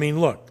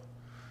 Look,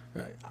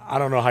 I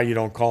don't know how you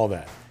don't call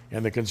that.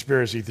 And the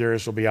conspiracy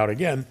theorists will be out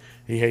again.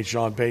 He hates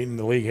Sean Payton,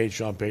 the league hates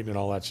Sean Payton, and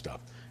all that stuff.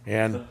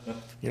 And,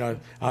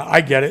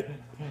 I get it.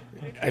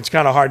 It's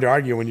kind of hard to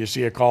argue when you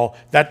see a call.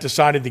 That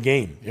decided the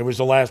game. It was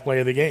the last play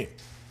of the game.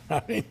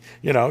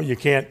 You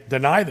can't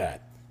deny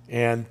that.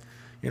 And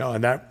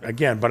that,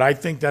 again, but I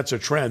think that's a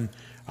trend.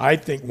 I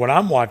think when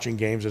I'm watching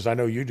games, as I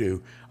know you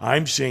do,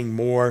 I'm seeing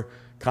more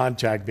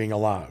contact being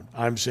allowed.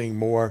 I'm seeing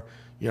more,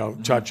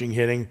 touching,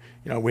 hitting.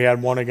 We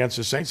had one against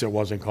the Saints that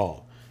wasn't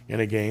called in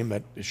a game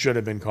that should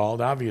have been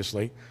called,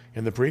 obviously,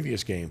 in the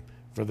previous game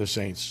for the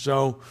Saints.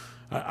 So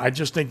I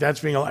just think that's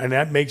being allowed, and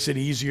that makes it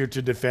easier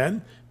to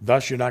defend.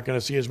 Thus, you're not going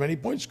to see as many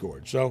points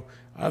scored. So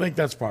I think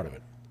that's part of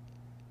it.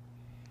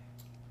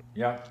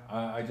 Yeah,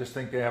 I just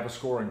think they have a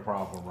scoring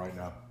problem right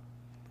now.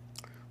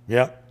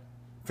 Yeah.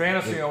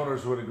 Fantasy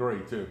owners would agree,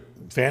 too.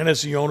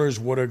 Fantasy owners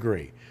would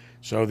agree.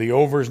 So the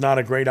over is not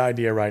a great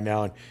idea right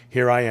now, and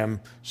here I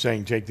am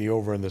saying take the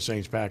over in the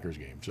Saints-Packers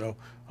game. So,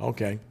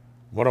 okay,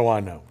 what do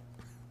I know?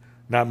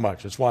 Not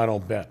much. That's why I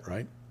don't bet,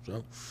 right?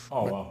 So.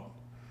 Well.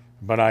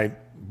 But I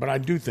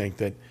do think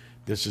that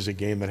this is a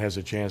game that has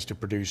a chance to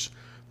produce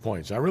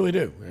points. I really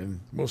do, and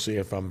we'll see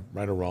if I'm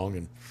right or wrong,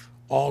 and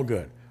all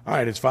good. All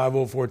right, it's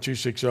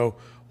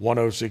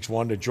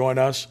 504-260-1061 to join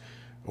us.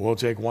 We'll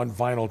take one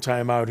final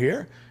timeout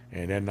here,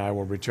 and then I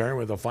will return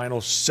with a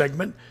final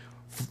segment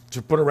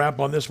to put a wrap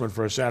on this one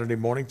for a Saturday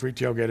morning, 3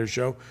 Tailgators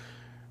show.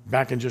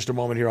 Back in just a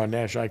moment here on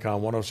Nash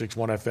Icon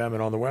 106.1 FM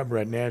and on the web. We're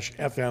at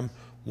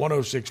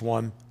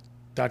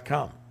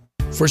NashFM1061.com.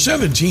 For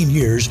 17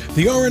 years,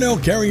 the R&L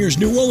Carriers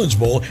New Orleans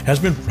Bowl has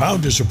been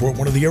proud to support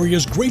one of the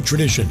area's great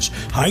traditions,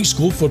 high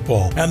school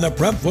football, and the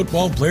Pratt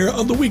Football Player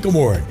of the Week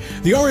Award.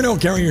 The R&L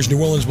Carriers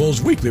New Orleans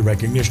Bowl's weekly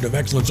recognition of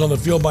excellence on the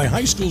field by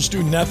high school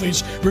student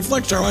athletes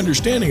reflects our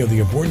understanding of the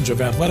importance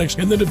of athletics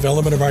in the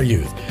development of our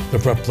youth. The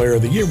Pratt Player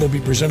of the Year will be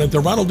presented the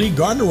Ronald D.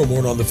 Gardner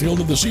Award on the field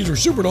of the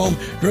Caesars Superdome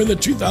during the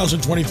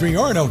 2023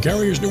 R&L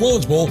Carriers New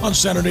Orleans Bowl on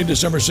Saturday,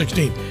 December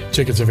 16th.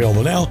 Tickets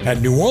available now at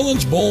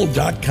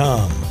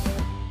neworleansbowl.com.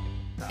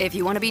 If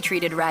you want to be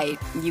treated right,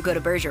 you go to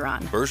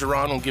Bergeron.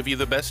 Bergeron will give you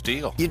the best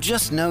deal. You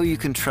just know you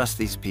can trust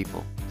these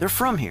people. They're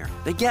from here.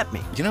 They get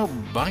me. You know,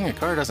 buying a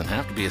car doesn't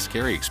have to be a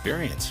scary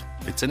experience.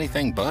 It's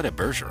anything but at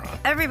Bergeron.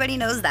 Everybody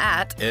knows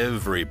that.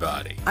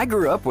 Everybody. I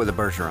grew up with a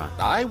Bergeron.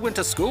 I went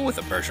to school with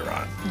a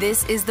Bergeron.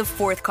 This is the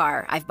 4th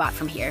car I've bought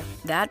from here.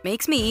 That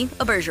makes me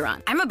a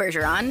Bergeron. I'm a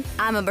Bergeron.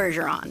 I'm a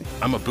Bergeron.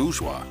 I'm a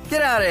bourgeois.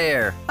 Get out of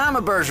here. I'm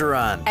a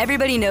Bergeron.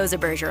 Everybody knows a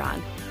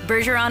Bergeron.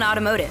 Bergeron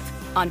Automotive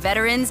on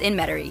Veterans in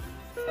Metairie.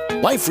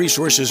 Life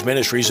Resources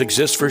Ministries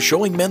exists for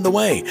showing men the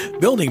way,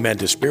 building men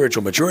to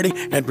spiritual maturity,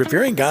 and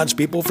preparing God's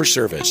people for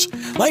service.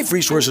 Life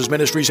Resources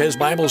Ministries has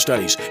Bible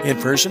studies in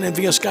person and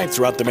via Skype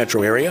throughout the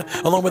metro area,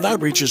 along with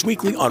outreaches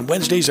weekly on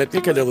Wednesdays at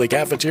Piccadilly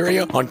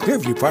Cafeteria on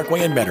Clearview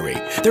Parkway in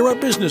Metairie. There are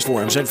business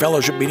forums and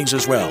fellowship meetings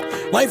as well.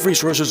 Life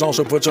Resources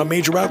also puts on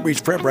major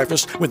outreach prayer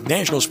breakfasts with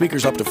national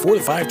speakers up to 4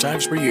 to 5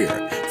 times per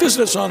year.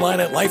 Visit us online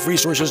at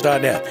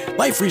liferesources.net.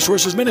 Life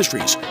Resources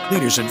Ministries,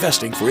 leaders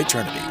investing for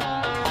eternity.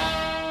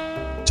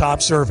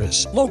 Top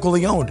service,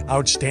 locally owned,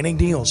 outstanding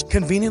deals,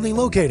 conveniently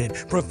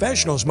located,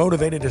 professionals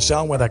motivated to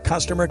sell where the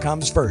customer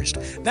comes first.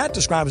 That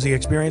describes the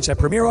experience at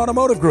Premier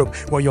Automotive Group,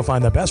 where you'll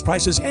find the best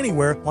prices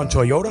anywhere on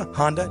Toyota,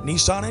 Honda,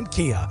 Nissan, and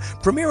Kia.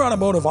 Premier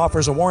Automotive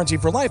offers a warranty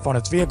for life on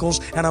its vehicles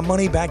and a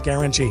money-back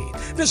guarantee.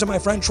 Visit my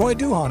friend Troy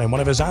Duhan in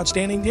one of his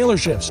outstanding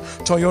dealerships.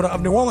 Toyota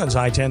of New Orleans,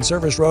 I-10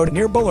 Service Road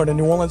near Bullard in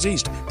New Orleans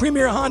East.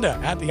 Premier Honda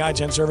at the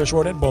I-10 Service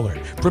Road at Bullard.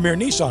 Premier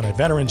Nissan at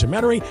Veterans in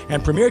Metairie,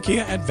 and Premier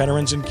Kia at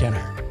Veterans in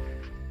Kenner.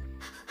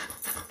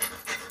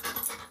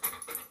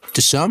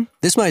 To some,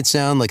 this might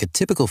sound like a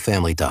typical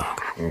family dog.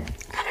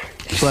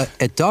 But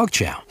at Dog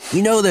Chow,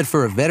 we know that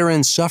for a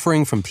veteran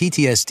suffering from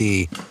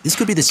PTSD, this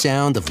could be the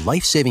sound of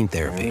life-saving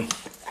therapy.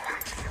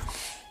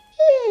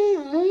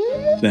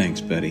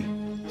 Thanks, Betty.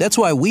 That's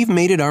why we've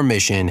made it our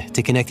mission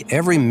to connect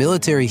every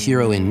military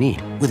hero in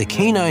need with a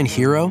canine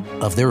hero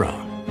of their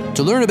own.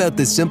 To learn about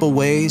the simple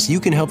ways you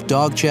can help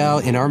Dog Chow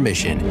in our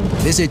mission,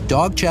 visit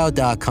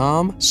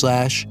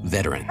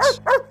dogchow.com/veterans.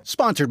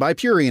 Sponsored by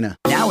Purina.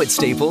 Now at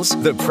Staples,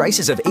 the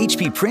prices of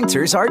HP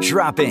printers are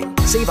dropping.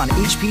 Save on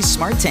HP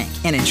Smart Tank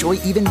and enjoy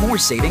even more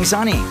savings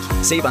on ink.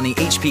 Save on the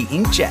HP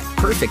Inkjet,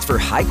 perfect for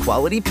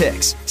high-quality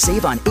pics.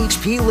 Save on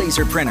HP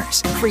laser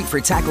printers, great for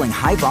tackling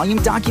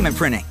high-volume document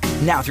printing.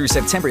 Now through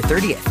September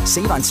 30th,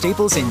 save on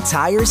Staples'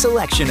 entire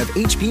selection of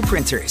HP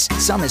printers,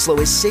 some as low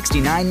as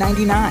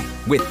 $69.99.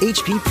 With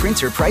HP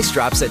printer price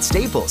drops at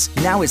Staples,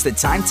 now is the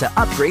time to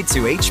upgrade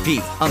to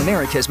HP,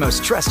 America's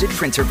most trusted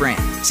printer brand.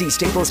 See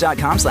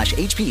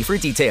staples.com/HP for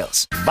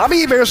details. Bobby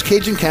Hebert's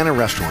Cajun Cannon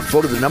Restaurant,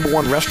 voted the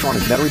 #1 restaurant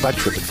in Metairie by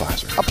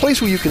TripAdvisor. A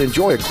place where you can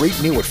enjoy a great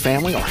meal with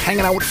family or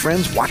hanging out with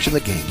friends watching the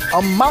game.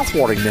 A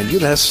mouth-watering menu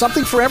that has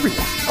something for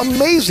everyone.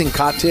 Amazing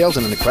cocktails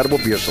and an incredible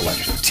beer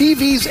selection.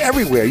 TVs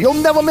everywhere. You'll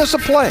never miss a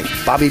play.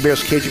 Bobby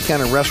Hebert's Cajun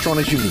Cannon Restaurant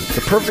is unique.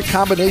 The perfect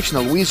combination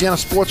of Louisiana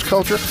sports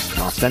culture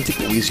and authentic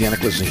Louisiana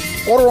cuisine.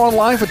 Order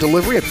online for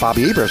delivery at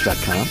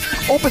BobbyHeberts.com.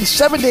 Open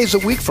 7 days a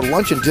week for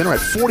lunch and dinner at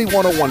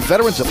 4101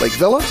 Veterans at Lake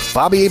Villa.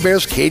 Bobby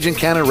Hebert's Cajun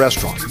Cannon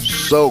Restaurant.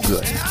 So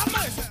good.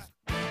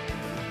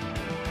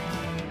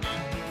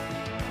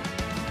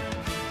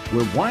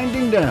 We're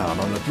winding down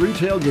on the 3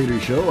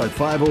 Tailgaters Show at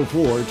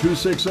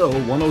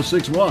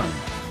 504-260-1061.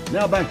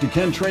 Now back to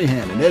Ken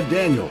Trahan and Ed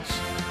Daniels.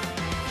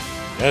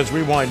 As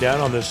we wind down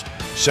on this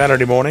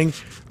Saturday morning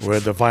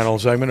with the final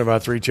segment of our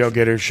 3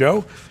 Tailgaters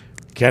Show,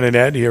 Ken and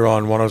Ed here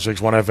on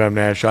 106.1 FM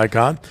Nash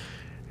Icon.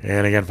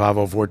 And again,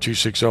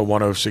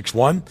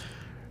 504-260-1061.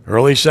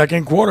 Early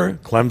second quarter,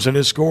 Clemson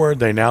has scored.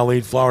 They now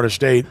lead Florida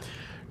State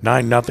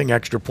 9-0,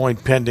 extra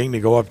point pending to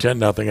go up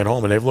 10-0 at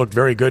home. And they've looked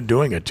very good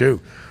doing it, too.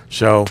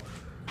 So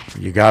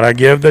you got to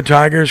give the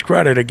Tigers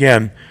credit.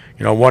 Again,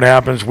 you know, what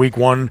happens week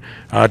 1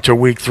 to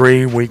week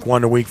 3, week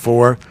 1 to week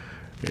 4,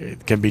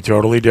 it can be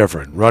totally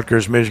different.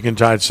 Rutgers, Michigan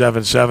tied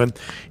 7-7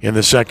 in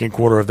the second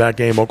quarter of that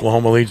game.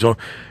 Oklahoma leads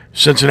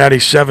Cincinnati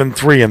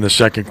 7-3 in the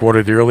second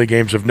quarter. The early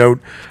games of note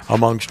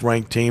amongst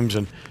ranked teams.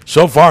 And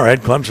so far,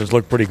 Ed, Clemson's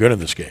looked pretty good in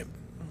this game.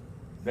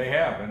 They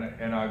have,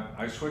 and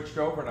I switched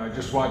over and I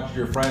just watched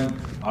your friend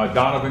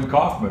Donovan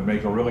Kaufman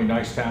make a really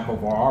nice tackle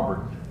for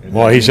Auburn.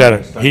 Well, he's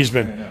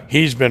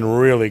been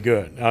really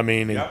good. I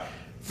mean, yep.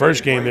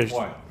 first game this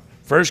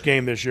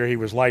year he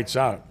was lights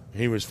out.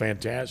 He was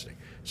fantastic.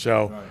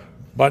 So, right.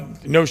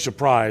 But no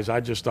surprise. I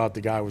just thought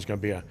the guy was going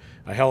to be a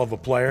hell of a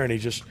player, and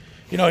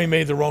he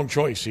made the wrong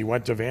choice. He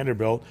went to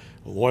Vanderbilt,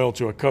 loyal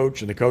to a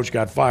coach, and the coach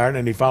got fired,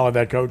 and he followed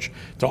that coach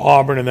to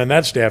Auburn, and then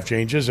that staff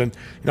changes, and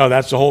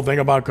that's the whole thing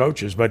about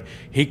coaches. But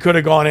he could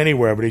have gone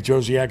anywhere, but he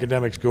chose the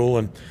academic school,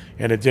 and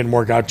it didn't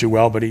work out too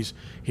well. But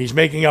he's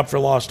making up for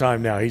lost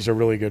time now. He's a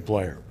really good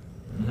player.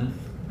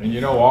 Mm-hmm.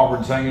 And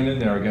Auburn's hanging in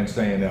there against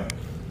A&M.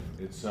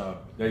 It's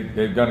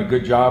they've done a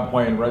good job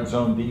playing red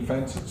zone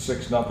defense. It's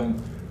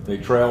 6-0. They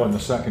trail in the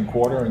second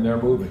quarter, and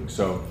they're moving.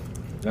 So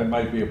that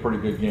might be a pretty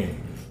good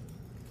game.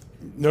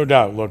 No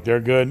doubt. Look, they're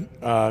good.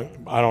 I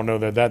don't know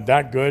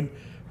that good,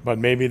 but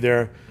maybe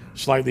they're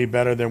slightly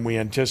better than we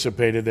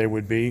anticipated they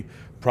would be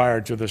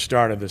prior to the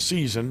start of the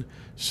season.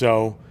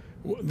 So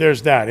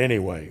there's that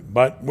anyway.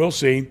 But we'll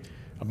see.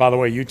 By the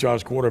way,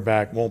 Utah's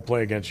quarterback won't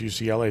play against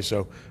UCLA,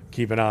 so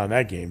keep an eye on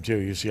that game too.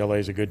 UCLA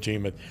is a good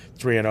team at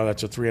 3-0.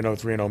 That's a 3-0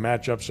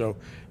 matchup, so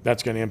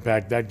that's going to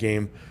impact that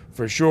game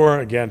for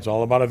sure. Again, it's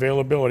all about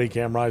availability.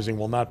 Cam Rising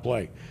will not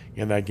play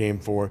in that game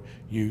for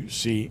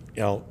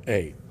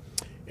UCLA.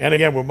 And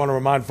again, we want to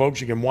remind folks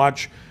you can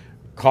watch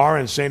Carr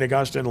and St.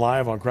 Augustine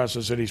live on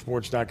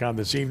CrescentCitySports.com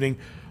this evening.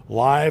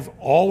 Live,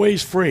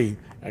 always free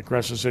at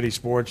Crescent City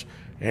Sports.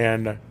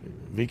 And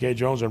V.K.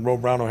 Jones and Ro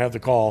Brown will have the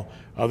call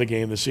of the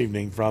game this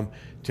evening from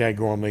Tad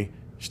Gormley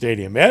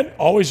Stadium. Ed,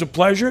 always a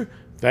pleasure.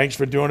 Thanks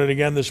for doing it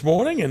again this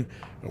morning, and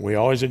we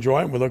always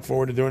enjoy it. We look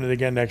forward to doing it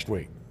again next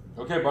week.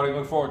 Okay, buddy.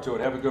 Look forward to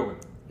it. Have a good one.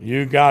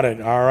 You got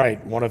it. All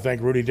right. Want to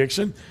thank Rudy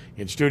Dixon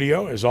in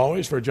studio, as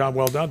always, for a job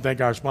well done.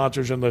 Thank our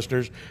sponsors and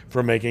listeners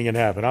for making it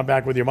happen. I'm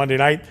back with you Monday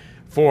night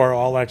for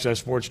All Access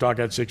Sports Talk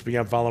at 6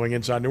 p.m. following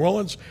Inside New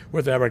Orleans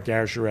with Eric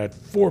Asher at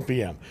 4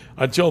 p.m.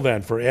 Until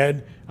then, for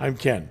Ed, I'm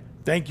Ken.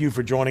 Thank you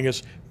for joining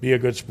us. Be a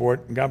good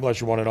sport, and God bless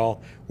you one and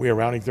all. We are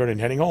rounding third and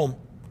heading home.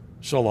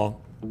 So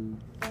long.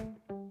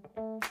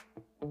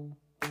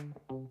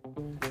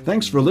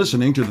 Thanks for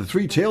listening to the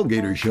Three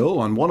Tailgaters Show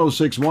on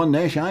 106.1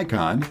 Nash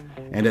Icon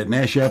and at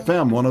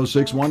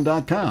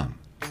NashFM1061.com.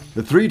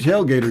 The Three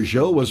Tailgaters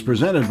Show was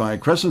presented by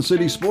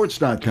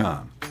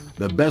CrescentCitySports.com,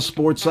 the best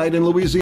sports site in Louisiana.